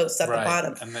bedposts at the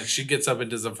bottom. And then she gets up and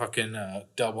does a fucking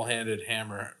double-handed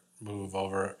hammer move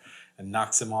over and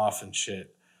knocks him off and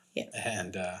shit. Yeah.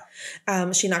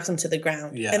 And she knocks him to the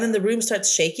ground. Yeah. And then the room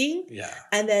starts shaking. Yeah.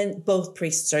 And then both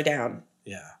priests are down.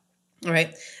 Yeah. All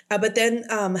right. But then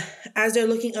as they're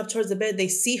looking up towards the bed, they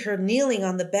see her kneeling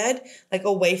on the bed, like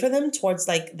away from them towards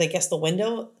like, I guess the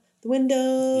window to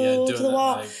the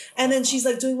wall. Like, and then she's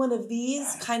like doing one of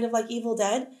these kind of like Evil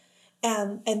Dead.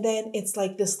 And then it's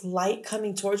like this light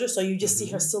coming towards her. So you just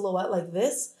see her silhouette like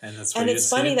this. And it's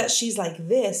funny that she's like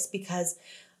this because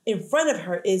in front of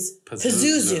her is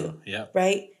Pazuzu. Yep.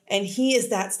 Right? And he is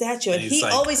that statue. And he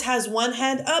like, always has one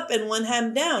hand up and one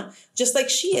hand down, just like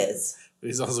she is.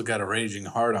 He's also got a raging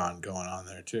heart-on going on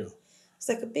there, too. It's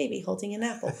like a baby holding an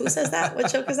apple. Who says that?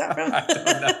 What joke is that from? I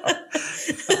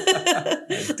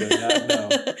do not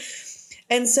know.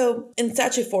 And so, in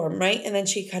statue form, right? And then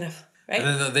she kind of, right?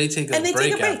 And then they take a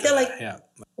break. They're like, yeah.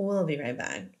 We'll be right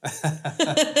back.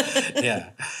 Yeah.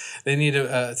 They need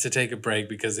to take a break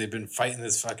because they've been fighting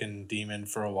this fucking demon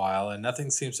for a while and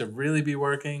nothing seems to really be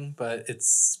working, but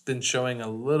it's been showing a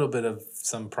little bit of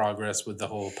some progress with the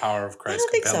whole power of Christ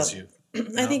compels you.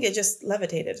 I think it just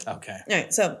levitated. Okay. All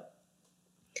right. So,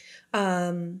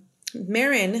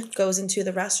 Marin goes into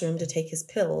the restroom to take his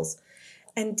pills.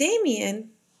 And Damien,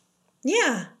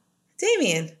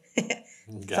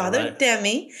 Father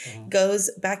Demi, goes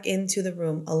back into the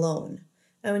room alone.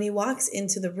 And when he walks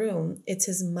into the room, it's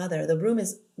his mother. The room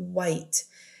is white.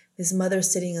 His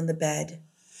mother's sitting on the bed.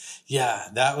 Yeah,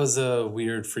 that was a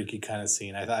weird, freaky kind of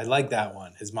scene. I like that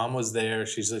one. His mom was there.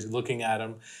 She's like looking at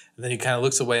him. And then he kind of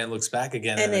looks away and looks back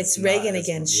again. And it's Regan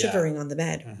again, shivering on the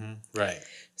bed. Mm-hmm. Right.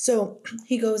 So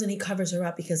he goes and he covers her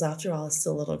up because after all, it's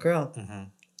still a little girl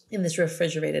in this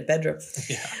refrigerated bedroom.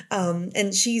 Yeah.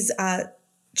 And she's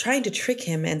trying to trick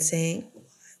him and saying,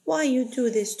 why you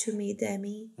do this to me,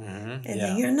 Demi? And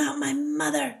then you're not my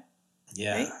mother.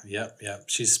 Yeah. Right? Yep.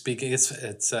 She's speaking.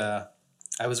 It's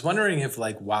I was wondering if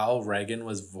like while Regan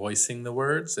was voicing the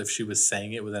words, if she was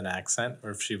saying it with an accent or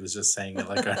if she was just saying it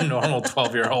like a normal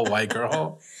 12-year-old white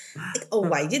girl. Like, oh,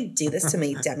 why you do this to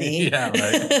me, Demi? Yeah,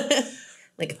 right.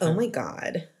 Like, oh my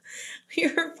God.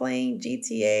 You're playing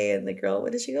GTA and the girl,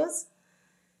 what did she goes?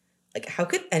 Like, how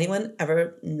could anyone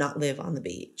ever not live on the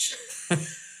beach?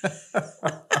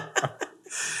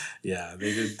 Yeah,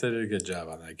 they did a good job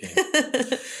on that game.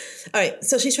 All right,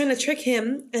 so she's trying to trick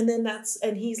him,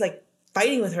 and he's like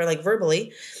fighting with her like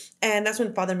verbally, and that's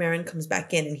when Father Marin comes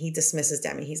back in and he dismisses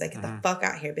Demi. He's like, "Get the fuck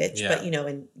out here, bitch!" Yeah. But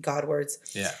in God words,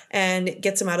 Yeah. and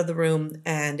gets him out of the room,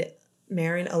 and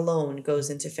Marin alone goes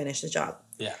in to finish the job.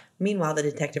 Yeah. Meanwhile, the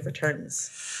detective returns.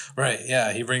 Right,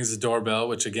 yeah. He rings the doorbell,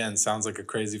 which again sounds like a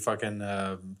crazy fucking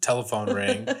telephone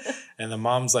ring. And the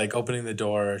mom's like opening the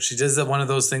door. She does one of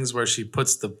those things where she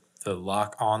puts the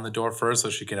lock on the door first so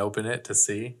she can open it to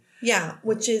see. Yeah,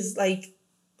 which is like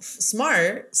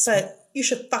smart, but you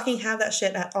should fucking have that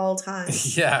shit at all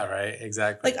times. Yeah, right.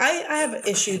 Exactly. Like I have an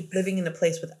issue living in a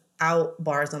place without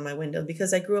bars on my window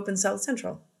because I grew up in South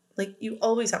Central. Like you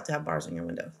always have to have bars on your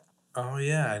window. Oh,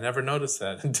 yeah. I never noticed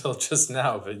that until just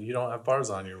now, but you don't have bars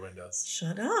on your windows.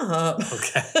 Shut up.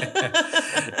 Okay.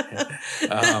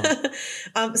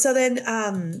 So then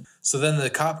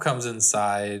the cop comes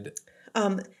inside.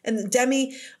 And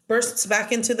Demi bursts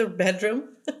back into the bedroom.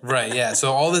 Right, yeah.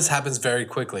 So all this happens very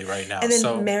quickly right now. And then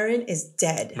so Marin is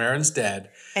dead. Marin's dead.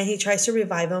 And he tries to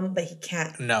revive him, but he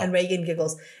can't. No. And Regan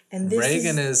giggles. And this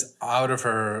Regan is out of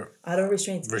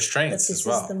restraints. But restraints this as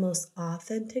well. is the most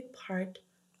authentic part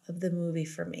of the movie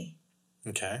for me.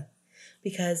 Okay.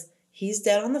 Because he's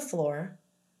dead on the floor,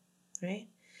 right?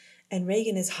 And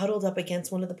Regan is huddled up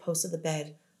against one of the posts of the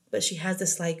bed, but she has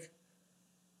this like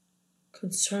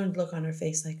concerned look on her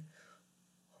face, like,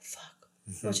 oh fuck,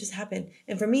 what just happened?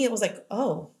 And for me, it was like,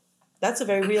 oh, that's a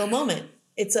very real moment.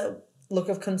 It's a look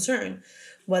of concern.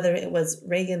 Whether it was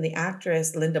Regan, the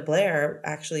actress, Linda Blair,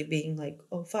 actually being like,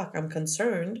 oh fuck, I'm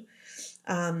concerned,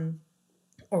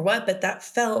 or what, but that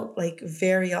felt like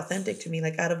very authentic to me.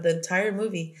 Like out of the entire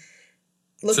movie,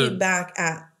 looking back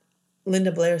at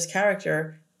Linda Blair's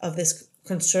character of this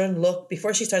concerned look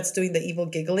before she starts doing the evil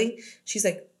giggling, she's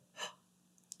like, oh,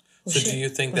 so shit, do you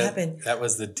think that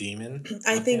was the demon?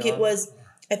 I think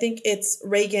it's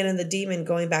Regan and the demon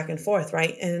going back and forth,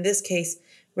 right? And in this case,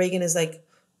 Regan is like,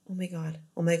 oh my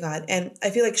God. And I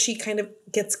feel like she kind of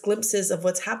gets glimpses of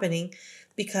what's happening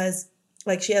because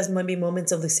like she has maybe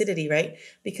moments of lucidity, right?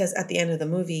 Because at the end of the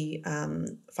movie,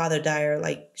 Father Dyer,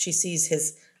 like she sees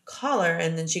his collar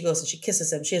and then she goes and she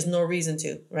kisses him. She has no reason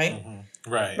to, right?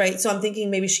 Mm-hmm. Right. Right. So I'm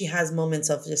thinking maybe she has moments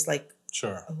of just like,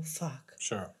 sure. Oh, fuck.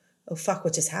 Sure. Oh, fuck,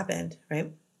 what just happened,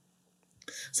 right?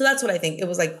 So that's what I think. It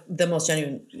was like the most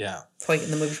genuine point in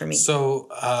the movie for me. So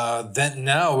then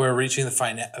now we're reaching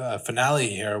the finale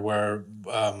here where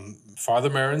Father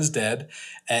Marin's dead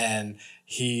and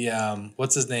he,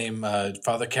 what's his name?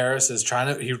 Father Karras is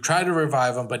he tried to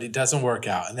revive him, but it doesn't work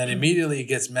out. And then immediately he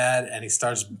gets mad and he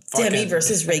starts fucking. Demi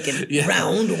versus Regan,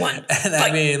 round one. And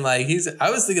fight. I mean, like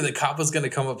I was thinking the cop was going to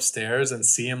come upstairs and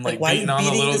see him like beating on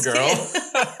the little girl.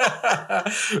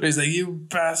 He's like, you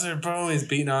bastard, bro. He's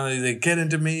beating on her. He's like, get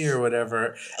into me or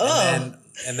whatever. Oh.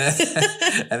 And then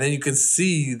and then you can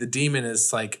see the demon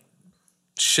is like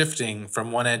shifting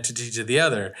from one entity to the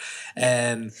other,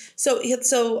 and so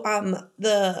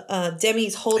the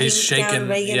Demi's holding down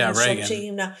Regan,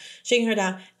 and shaking her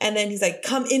down, and then he's like,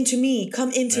 come into me,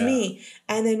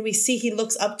 and then we see he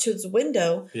looks up to his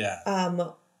window,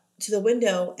 to the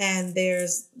window, and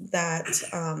there's that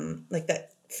like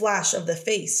that flash of the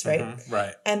face, right? Mm-hmm,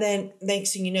 right. And then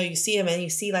next thing you know, you see him and you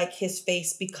see like his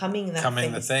face becoming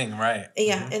the thing, right?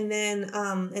 Yeah,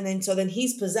 mm-hmm. and then so then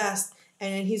he's possessed.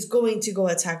 And then he's going to go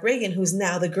attack Regan, who's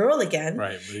now the girl again.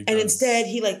 Right. And instead,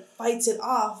 he like fights it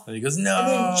off. And he goes, no. And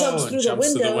then jumps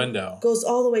through the window. Goes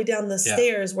all the way down the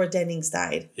stairs where Dennings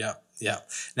died. Yeah. Yeah.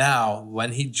 Now,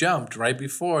 when he jumped right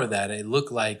before that, it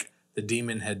looked like the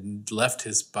demon had left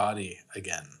his body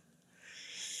again.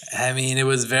 I mean, it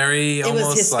was very almost like. It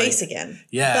was his face again.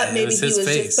 Yeah, but maybe it was his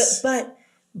face.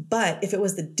 But if it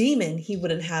was the demon, he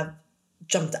wouldn't have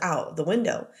jumped out the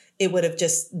window. It would have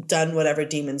just done whatever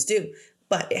demons do.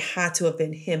 But it had to have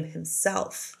been him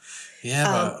himself.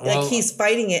 Yeah. Like he's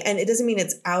fighting it. And it doesn't mean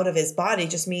it's out of his body. It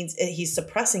just means he's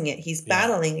suppressing it. He's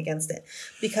battling against it.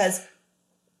 Because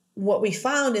what we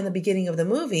found in the beginning of the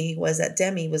movie was that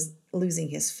Demi was losing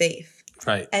his faith.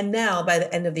 Right. And now by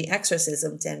the end of the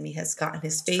exorcism, Demi has gotten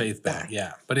his faith back.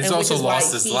 Yeah. But he's also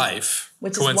lost his life,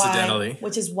 coincidentally.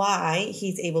 Which is why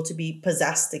he's able to be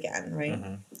possessed again, right?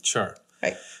 Mm-hmm. Sure.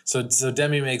 Right. So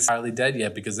Demi makes hardly dead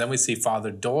yet because then we see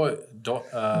Father Doyle.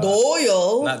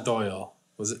 Not Doyle.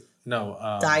 Was it? No.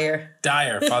 Dyer.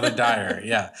 Father Dyer.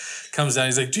 Yeah. Comes down.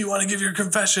 He's like, do you want to give your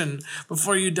confession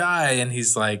before you die? And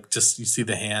he's like, just, you see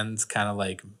the hands kind of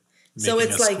like making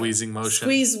a squeezing motion.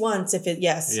 Squeeze once if it,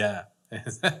 yes. Yeah.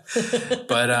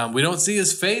 But we don't see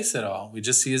his face at all. We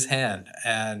just see his hand.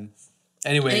 And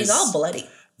anyways. And he's all bloody.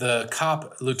 The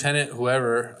cop, lieutenant,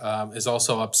 whoever, is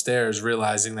also upstairs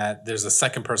realizing that there's a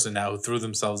second person now who threw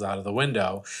themselves out of the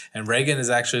window. And Regan is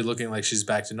actually looking like she's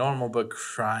back to normal, but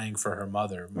crying for her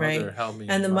mother. Mother, help me.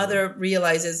 And the mother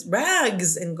realizes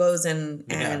Rags and goes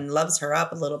and loves her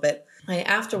up a little bit.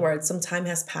 Afterwards, some time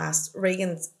has passed.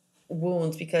 Regan's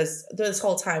wounds, because this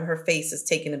whole time her face is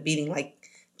taking a beating like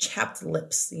chapped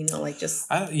lips, like just.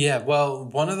 Well,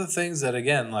 one of the things that,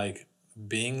 again, like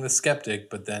being the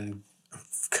skeptic, but then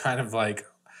kind of like,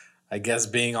 I guess,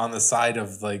 being on the side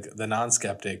of like the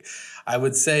non-skeptic, I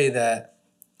would say that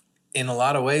in a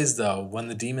lot of ways, though, when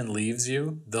the demon leaves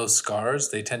you, those scars,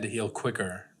 they tend to heal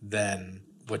quicker than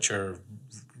what you're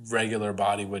regular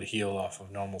body would heal off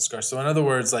of normal scars. So in other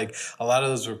words, like a lot of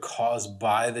those were caused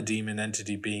by the demon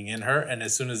entity being in her, and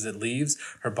as soon as it leaves,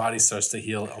 her body starts to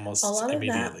heal almost A lot of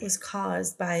immediately. that was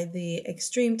caused by the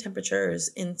extreme temperatures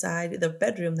inside the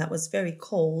bedroom that was very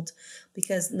cold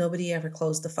because nobody ever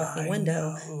closed the fucking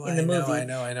window in the movie. I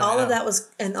know. All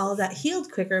of that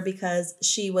healed quicker because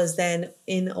she was then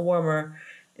in a warmer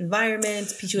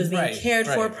environment. She was being cared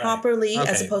for properly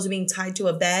as opposed to being tied to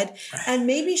a bed. And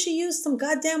maybe she used some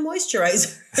goddamn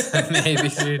moisturizer.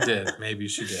 Maybe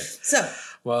she did. So,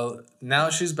 well, now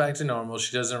she's back to normal.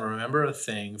 She doesn't remember a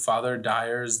thing. Father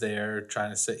Dyer's there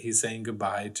trying to say, he's saying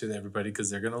goodbye to everybody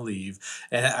because they're going to leave.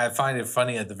 And I find it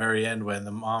funny at the very end when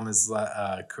the mom is,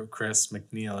 Chris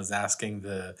McNeil is asking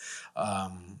the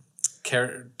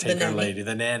caretaker lady,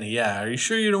 the nanny, yeah, are you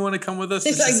sure you don't want to come with us?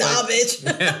 She's like, nah, bitch.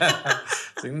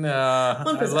 It's like, no,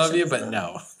 I love you, but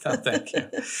no, thank you.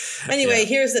 Anyway,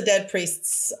 here's the dead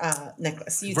priest's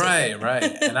necklace. Right.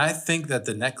 And I think that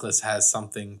the necklace has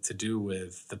something to do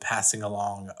with the passing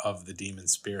along of the demon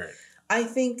spirit. I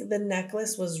think the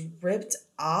necklace was ripped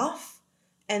off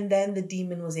and then the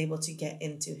demon was able to get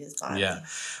into his body. Yeah.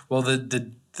 Well,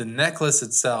 the necklace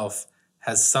itself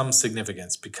has some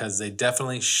significance because they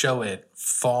definitely show it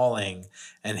falling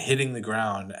and hitting the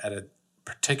ground at a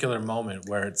particular moment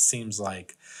where it seems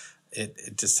like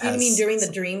it just has... You mean during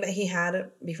the dream that he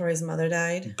had before his mother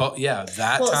died? But yeah,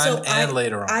 time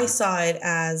later on. I saw it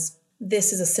as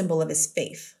this is a symbol of his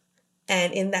faith.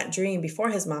 And in that dream, before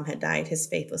his mom had died, his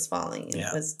faith was falling.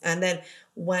 And then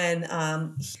when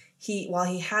while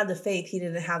he had the faith, he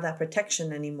didn't have that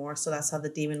protection anymore. So that's how the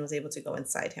demon was able to go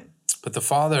inside him. But the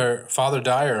Father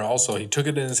Dyer also, he took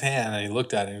it in his hand and he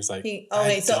looked at it and he was like,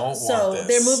 so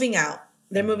they're moving out.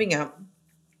 They're moving out.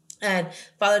 And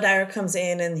Father Dyer comes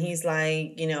in and he's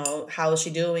like, how is she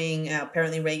doing?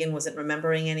 Apparently Reagan wasn't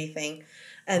remembering anything.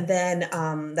 And then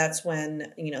that's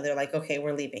when, they're like, okay,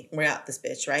 we're leaving. We're out this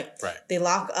bitch, right? Right. They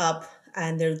lock up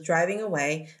and they're driving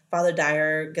away. Father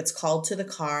Dyer gets called to the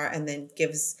car and then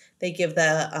they give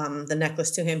the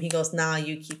necklace to him. He goes, nah,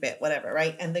 you keep it, whatever,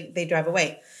 right? And they drive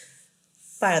away.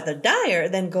 Father Dyer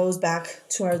then goes back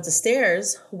towards the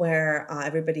stairs where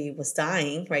everybody was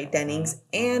dying, right? Dennings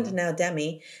and now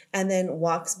Demi, and then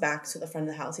walks back to the front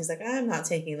of the house. He's like, I'm not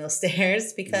taking those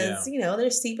stairs because,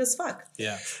 they're steep as fuck.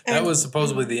 Yeah. That was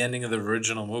supposedly the ending of the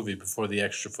original movie before the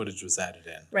extra footage was added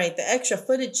in. Right. The extra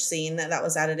footage scene that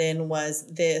was added in was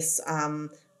this...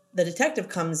 the detective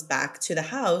comes back to the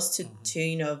house to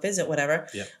visit whatever,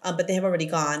 but they have already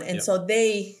gone. And so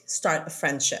they start a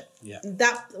friendship. Yeah.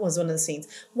 That was one of the scenes.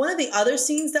 One of the other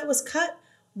scenes that was cut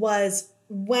was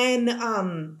when...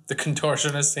 the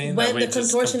contortionist scene? When the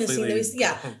contortionist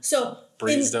scene. So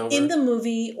in the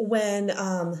movie, when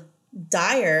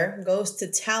Dyer goes to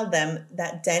tell them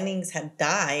that Dennings had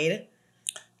died...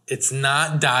 It's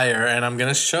not Dyer, and I'm going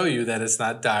to show you that it's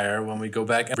not Dyer when we go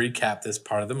back and recap this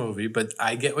part of the movie, but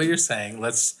I get what you're saying.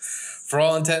 For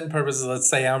all intent and purposes, let's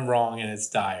say I'm wrong and it's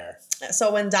Dyer.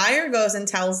 So when Dyer goes and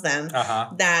tells them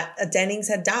that Dennings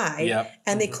had died,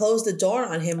 and they close the door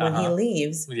on him when he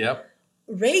leaves,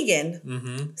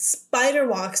 Reagan spider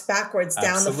walks backwards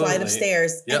down the flight of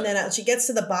stairs, and then she gets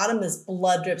to the bottom, this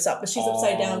blood drips up, but she's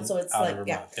upside down, so it's like,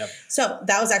 So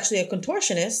that was actually a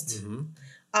contortionist.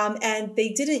 And they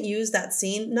didn't use that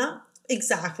scene, not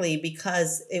exactly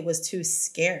because it was too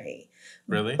scary.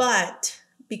 Really? But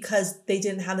because they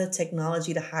didn't have the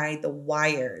technology to hide the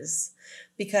wires.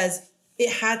 Because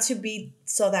it had to be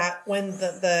so that when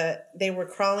they were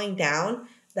crawling down,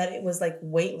 that it was like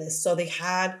weightless. So they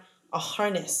had a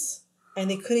harness and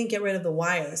they couldn't get rid of the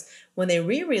wires. When they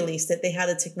re-released it, they had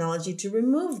the technology to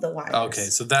remove the wires. Okay,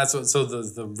 so that's what. So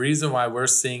the reason why we're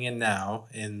seeing it now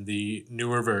in the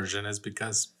newer version is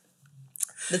because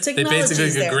the technology they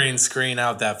basically could green screen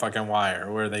out that fucking wire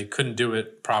where they couldn't do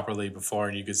it properly before,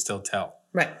 and you could still tell.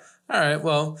 Right. All right.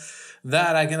 Well,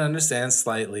 that I can understand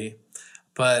slightly,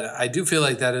 but I do feel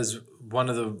like that is one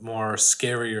of the more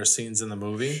scarier scenes in the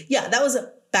movie. Yeah, that was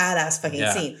a badass fucking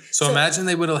scene. So imagine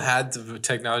they would have had the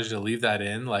technology to leave that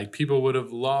in. Like, people would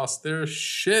have lost their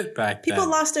shit back then. People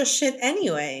lost their shit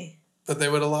anyway. But they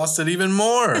would have lost it even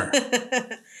more.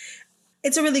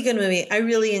 It's a really good movie. I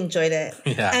really enjoyed it.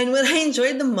 Yeah. And what I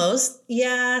enjoyed the most,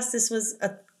 yes, this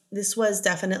was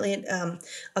definitely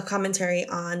a commentary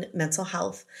on mental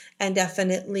health, and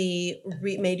definitely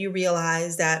made you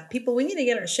realize that we need to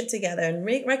get our shit together and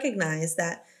recognize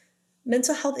that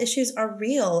mental health issues are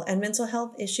real and mental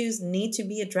health issues need to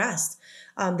be addressed.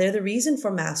 They're the reason for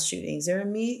mass shootings. There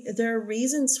are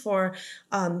reasons for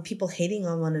people hating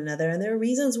on one another. And there are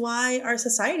reasons why our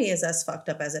society is as fucked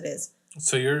up as it is.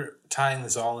 So you're tying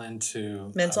this all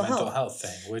into Mental a mental health. health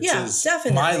thing, which Yeah, is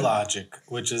definitely. my logic,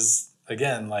 which is,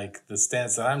 again, like the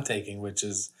stance that I'm taking, which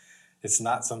is it's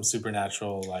not some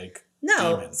supernatural, like,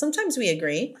 No, demon. sometimes we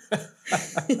agree.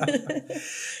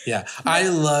 Yeah, I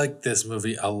like this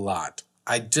movie a lot.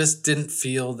 I just didn't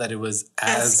feel that it was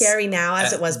As scary now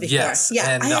as it was before. Yes, Yeah,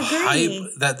 and I the agree.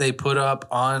 hype that they put up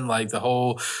on, like, the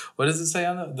whole, what does it say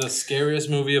on the scariest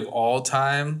movie of all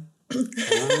time?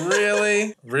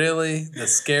 Really? Really? The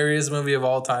scariest movie of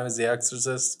all time is The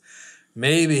Exorcist?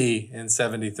 Maybe in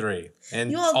 73.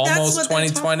 And Well, almost that's what they're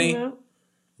 2020? talking about.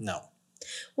 No.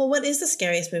 Well, what is the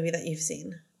scariest movie that you've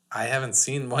seen? I haven't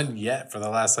seen one yet for the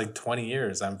last, like, 20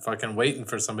 years. I'm fucking waiting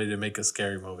for somebody to make a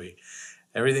scary movie.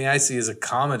 Everything I see is a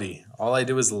comedy. All I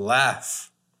do is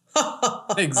laugh.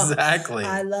 Exactly.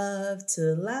 I love to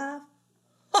laugh.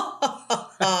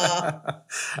 I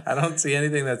don't see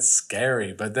anything that's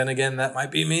scary, but then again, that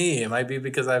might be me. It might be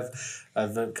because I've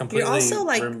completely You're also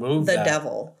like removed the that.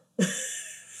 devil.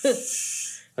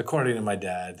 According to my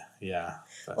dad, yeah.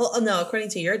 But Well, no, according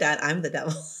to your dad, I'm the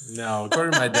devil. no,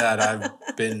 according to my dad,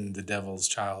 I've been the devil's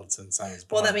child since I was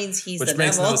born. Well, that means he's the which devil.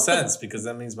 makes no sense because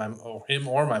that means him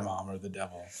or my mom are the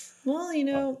devil. Well, you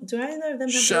know, do either of them have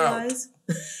blue Shout. eyes?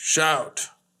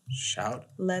 Shout.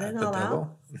 Let at it the all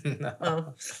devil. No.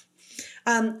 out.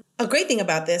 Oh. A great thing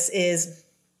about this is,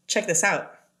 check this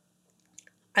out.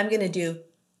 I'm going to do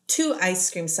 2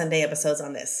 Ice Cream Sunday episodes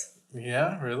on this.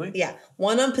 Yeah, really? Yeah.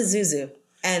 One on Pazuzu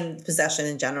and possession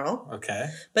in general. Okay.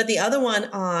 But the other one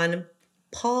on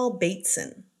Paul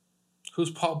Bateson,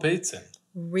 Who's Paul Bateson?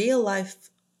 real life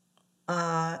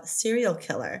serial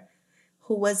killer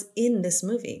who was in this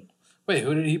movie. Wait,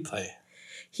 who did he play?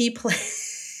 He played...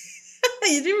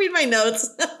 You didn't read my notes.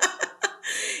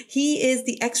 He is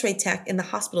the x-ray tech in the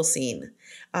hospital scene.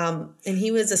 And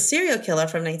he was a serial killer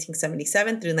from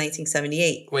 1977 through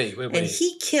 1978. Wait. And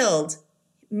he killed,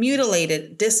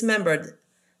 mutilated, dismembered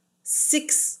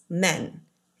 6 men.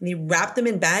 And he wrapped them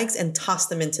in bags and tossed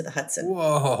them into the Hudson.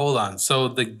 Whoa, hold on. So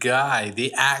the guy,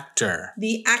 the actor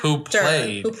who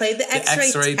played the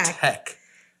x-ray tech.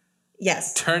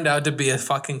 Yes. turned out to be a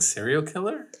fucking serial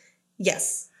killer?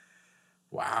 Yes.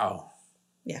 Wow.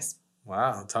 Yes.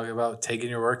 Wow. Talk about taking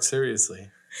your work seriously.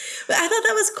 But I thought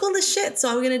that was cool as shit. So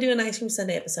I'm going to do an Ice Cream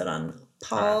Sunday episode on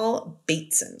Paul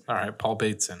Bateson. All right, Paul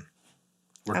Bateson.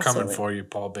 We're Absolutely. coming for you,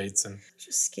 Paul Bateson. It's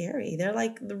just scary. They're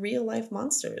like the real life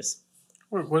monsters.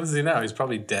 What is he now? He's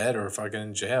probably dead or fucking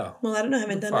in jail. Well, I don't know. I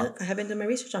haven't Fuck. done my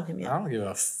research on him I yet. don't give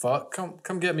a fuck.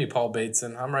 Come get me, Paul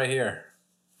Bateson. I'm right here.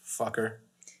 Fucker.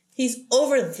 He's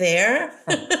over there.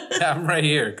 Yeah, I'm right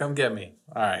here. Come get me.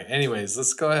 All right. Anyways,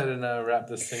 let's go ahead and wrap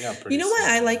this thing up. You know what?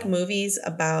 soon. I like movies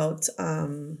about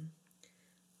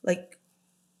like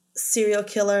serial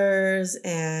killers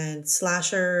and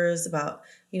slashers, about,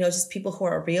 just people who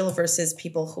are real versus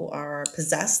people who are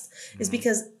possessed, is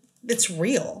because it's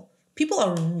real. People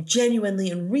are genuinely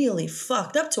and really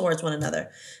fucked up towards one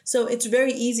another. So it's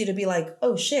very easy to be like,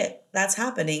 oh shit, that's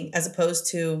happening, as opposed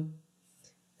to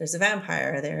there's a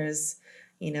vampire, there's,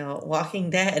 Walking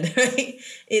Dead, right?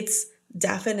 It's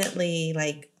definitely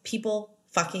like people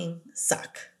fucking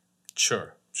suck.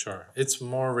 Sure. It's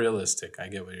more realistic. I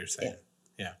get what you're saying.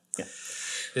 Yeah. Yeah.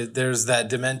 There's that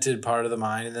demented part of the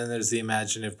mind, and then there's the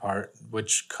imaginative part,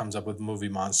 which comes up with movie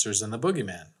monsters and the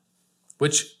boogeyman,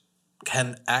 which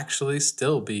can actually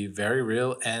still be very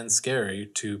real and scary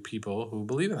to people who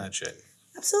believe in that shit.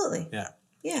 Absolutely. Yeah.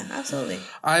 Yeah, absolutely.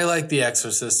 I like The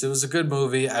Exorcist. It was a good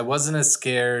movie. I wasn't as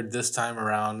scared this time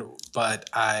around,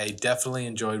 but I definitely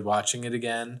enjoyed watching it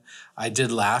again. I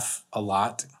did laugh a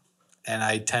lot, and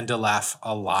I tend to laugh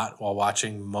a lot while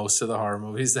watching most of the horror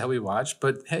movies that we watch.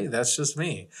 But hey, that's just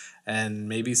me. And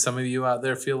maybe some of you out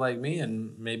there feel like me,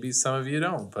 and maybe some of you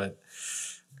don't. But,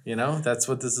 that's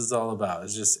what this is all about.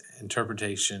 It's just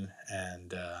interpretation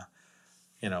and,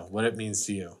 what it means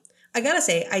to you. I gotta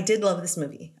say, I did love this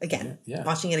movie again. Yeah.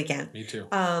 Watching it again. Me too.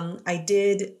 I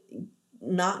did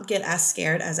not get as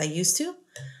scared as I used to.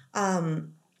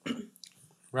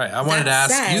 Right. I wanted to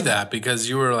That ask you said- that because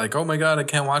you were like, oh my God, I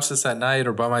can't watch this at night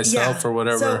or by myself or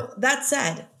whatever. So that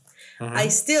said, I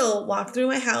still walked through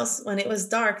my house when it was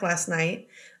dark last night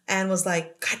and was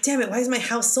like, God damn it, why is my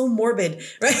house so morbid?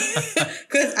 Right?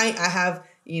 Because I have,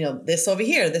 this over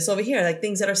here, like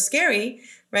things that are scary,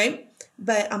 right?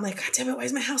 But I'm like, God damn it, why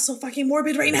is my house so fucking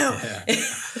morbid right now? Yeah.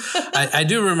 I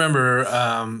do remember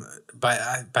by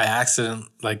accident,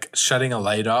 like shutting a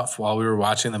light off while we were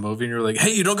watching the movie, and you were like,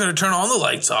 hey, you don't got to turn all the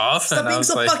lights off. Stop and being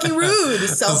so fucking rude,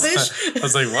 selfish. I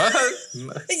was like, what?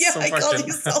 Yeah, So I called fucking-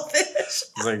 you selfish.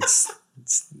 I was like,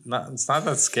 It's not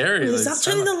that scary. Like, Stop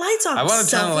turning the lights off. I want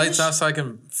to turn the lights selfish. off so I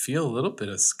can feel a little bit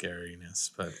of scariness,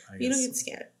 but I guess You don't get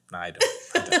scared. No, I don't.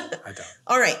 I don't.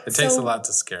 All right. It takes a lot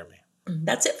to scare me.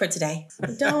 That's it for today.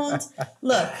 Don't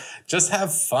look. Just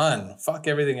have fun. Fuck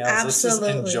everything else. Absolutely.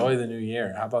 Let's just enjoy the new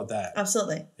year. How about that?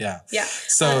 Absolutely. Yeah. Yeah.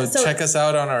 So check us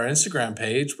out on our Instagram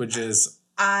page, which is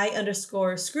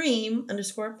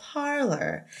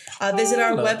I_scream_parlor. Visit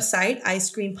our website,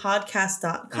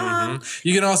 icecreampodcast.com.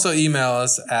 You can also email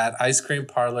us at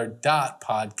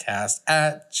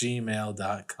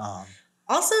icecreamparlor.podcast@gmail.com.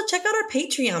 Also, check out our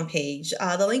Patreon page.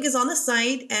 The link is on the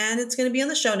site, and it's going to be on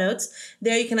the show notes.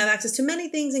 There you can have access to many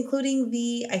things, including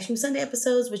the Ice Cream Sunday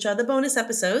episodes, which are the bonus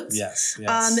episodes. Yes.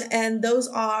 And those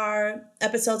are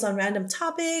episodes on random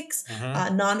topics,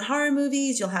 non-horror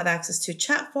movies. You'll have access to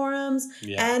chat forums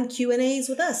and Q&As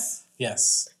with us.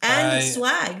 Yes. And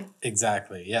swag.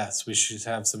 Exactly. Yes. We should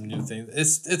have some new things.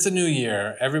 It's a new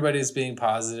year. Everybody's being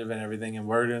positive and everything, and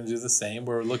we're going to do the same.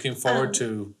 We're looking forward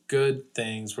to good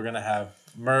things. We're going to have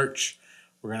merch.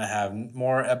 We're going to have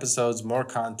more episodes, more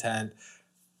content.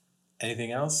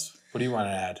 Anything else? What do you want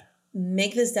to add?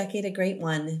 Make this decade a great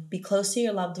one. Be close to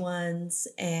your loved ones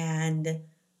and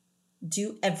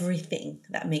do everything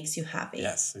that makes you happy.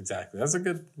 Yes, exactly. That's a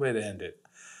good way to end it.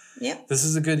 Yep. This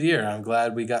is a good year. I'm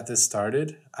glad we got this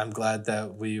started. I'm glad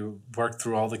that we worked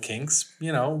through all the kinks.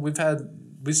 You know, we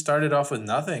started off with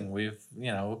nothing. We've,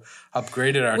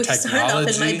 upgraded our technology. We started off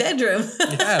in my bedroom.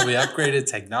 Yeah, we upgraded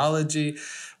technology.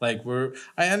 Like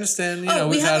I understand, we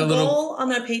we've have had a a little goal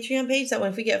on our Patreon page that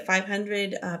if we get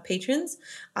 500 patrons,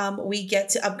 we get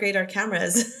to upgrade our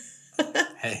cameras.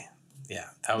 Hey. Yeah,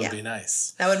 that would be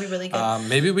nice. That would be really good.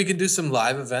 Maybe we can do some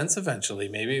live events eventually.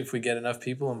 Maybe if we get enough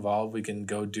people involved, we can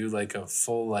go do like a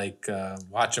full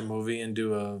watch a movie and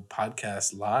do a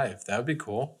podcast live. That would be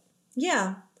cool.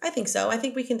 Yeah, I think so. I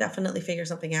think we can definitely figure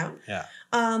something out. Yeah.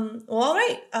 Well, all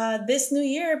right. This new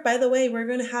year, by the way, we're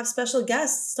going to have special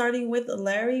guests, starting with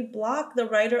Larry Block, the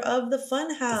writer of The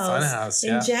Funhouse.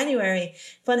 In January.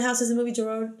 Funhouse is a movie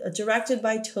directed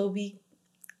by Toby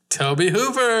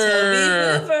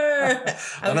Hooper.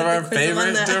 One of our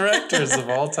favorite directors of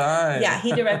all time. Yeah,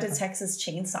 he directed Texas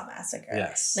Chainsaw Massacre.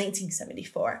 Yes.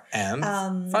 1974. And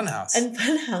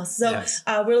Funhouse. So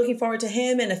we're looking forward to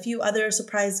him and a few other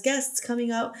surprise guests coming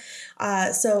up.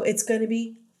 So it's going to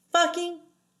be fucking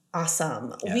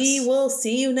awesome. Yes. We will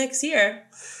see you next year.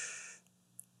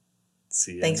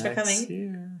 See you Thanks next for coming.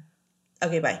 Year.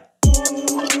 Okay, bye.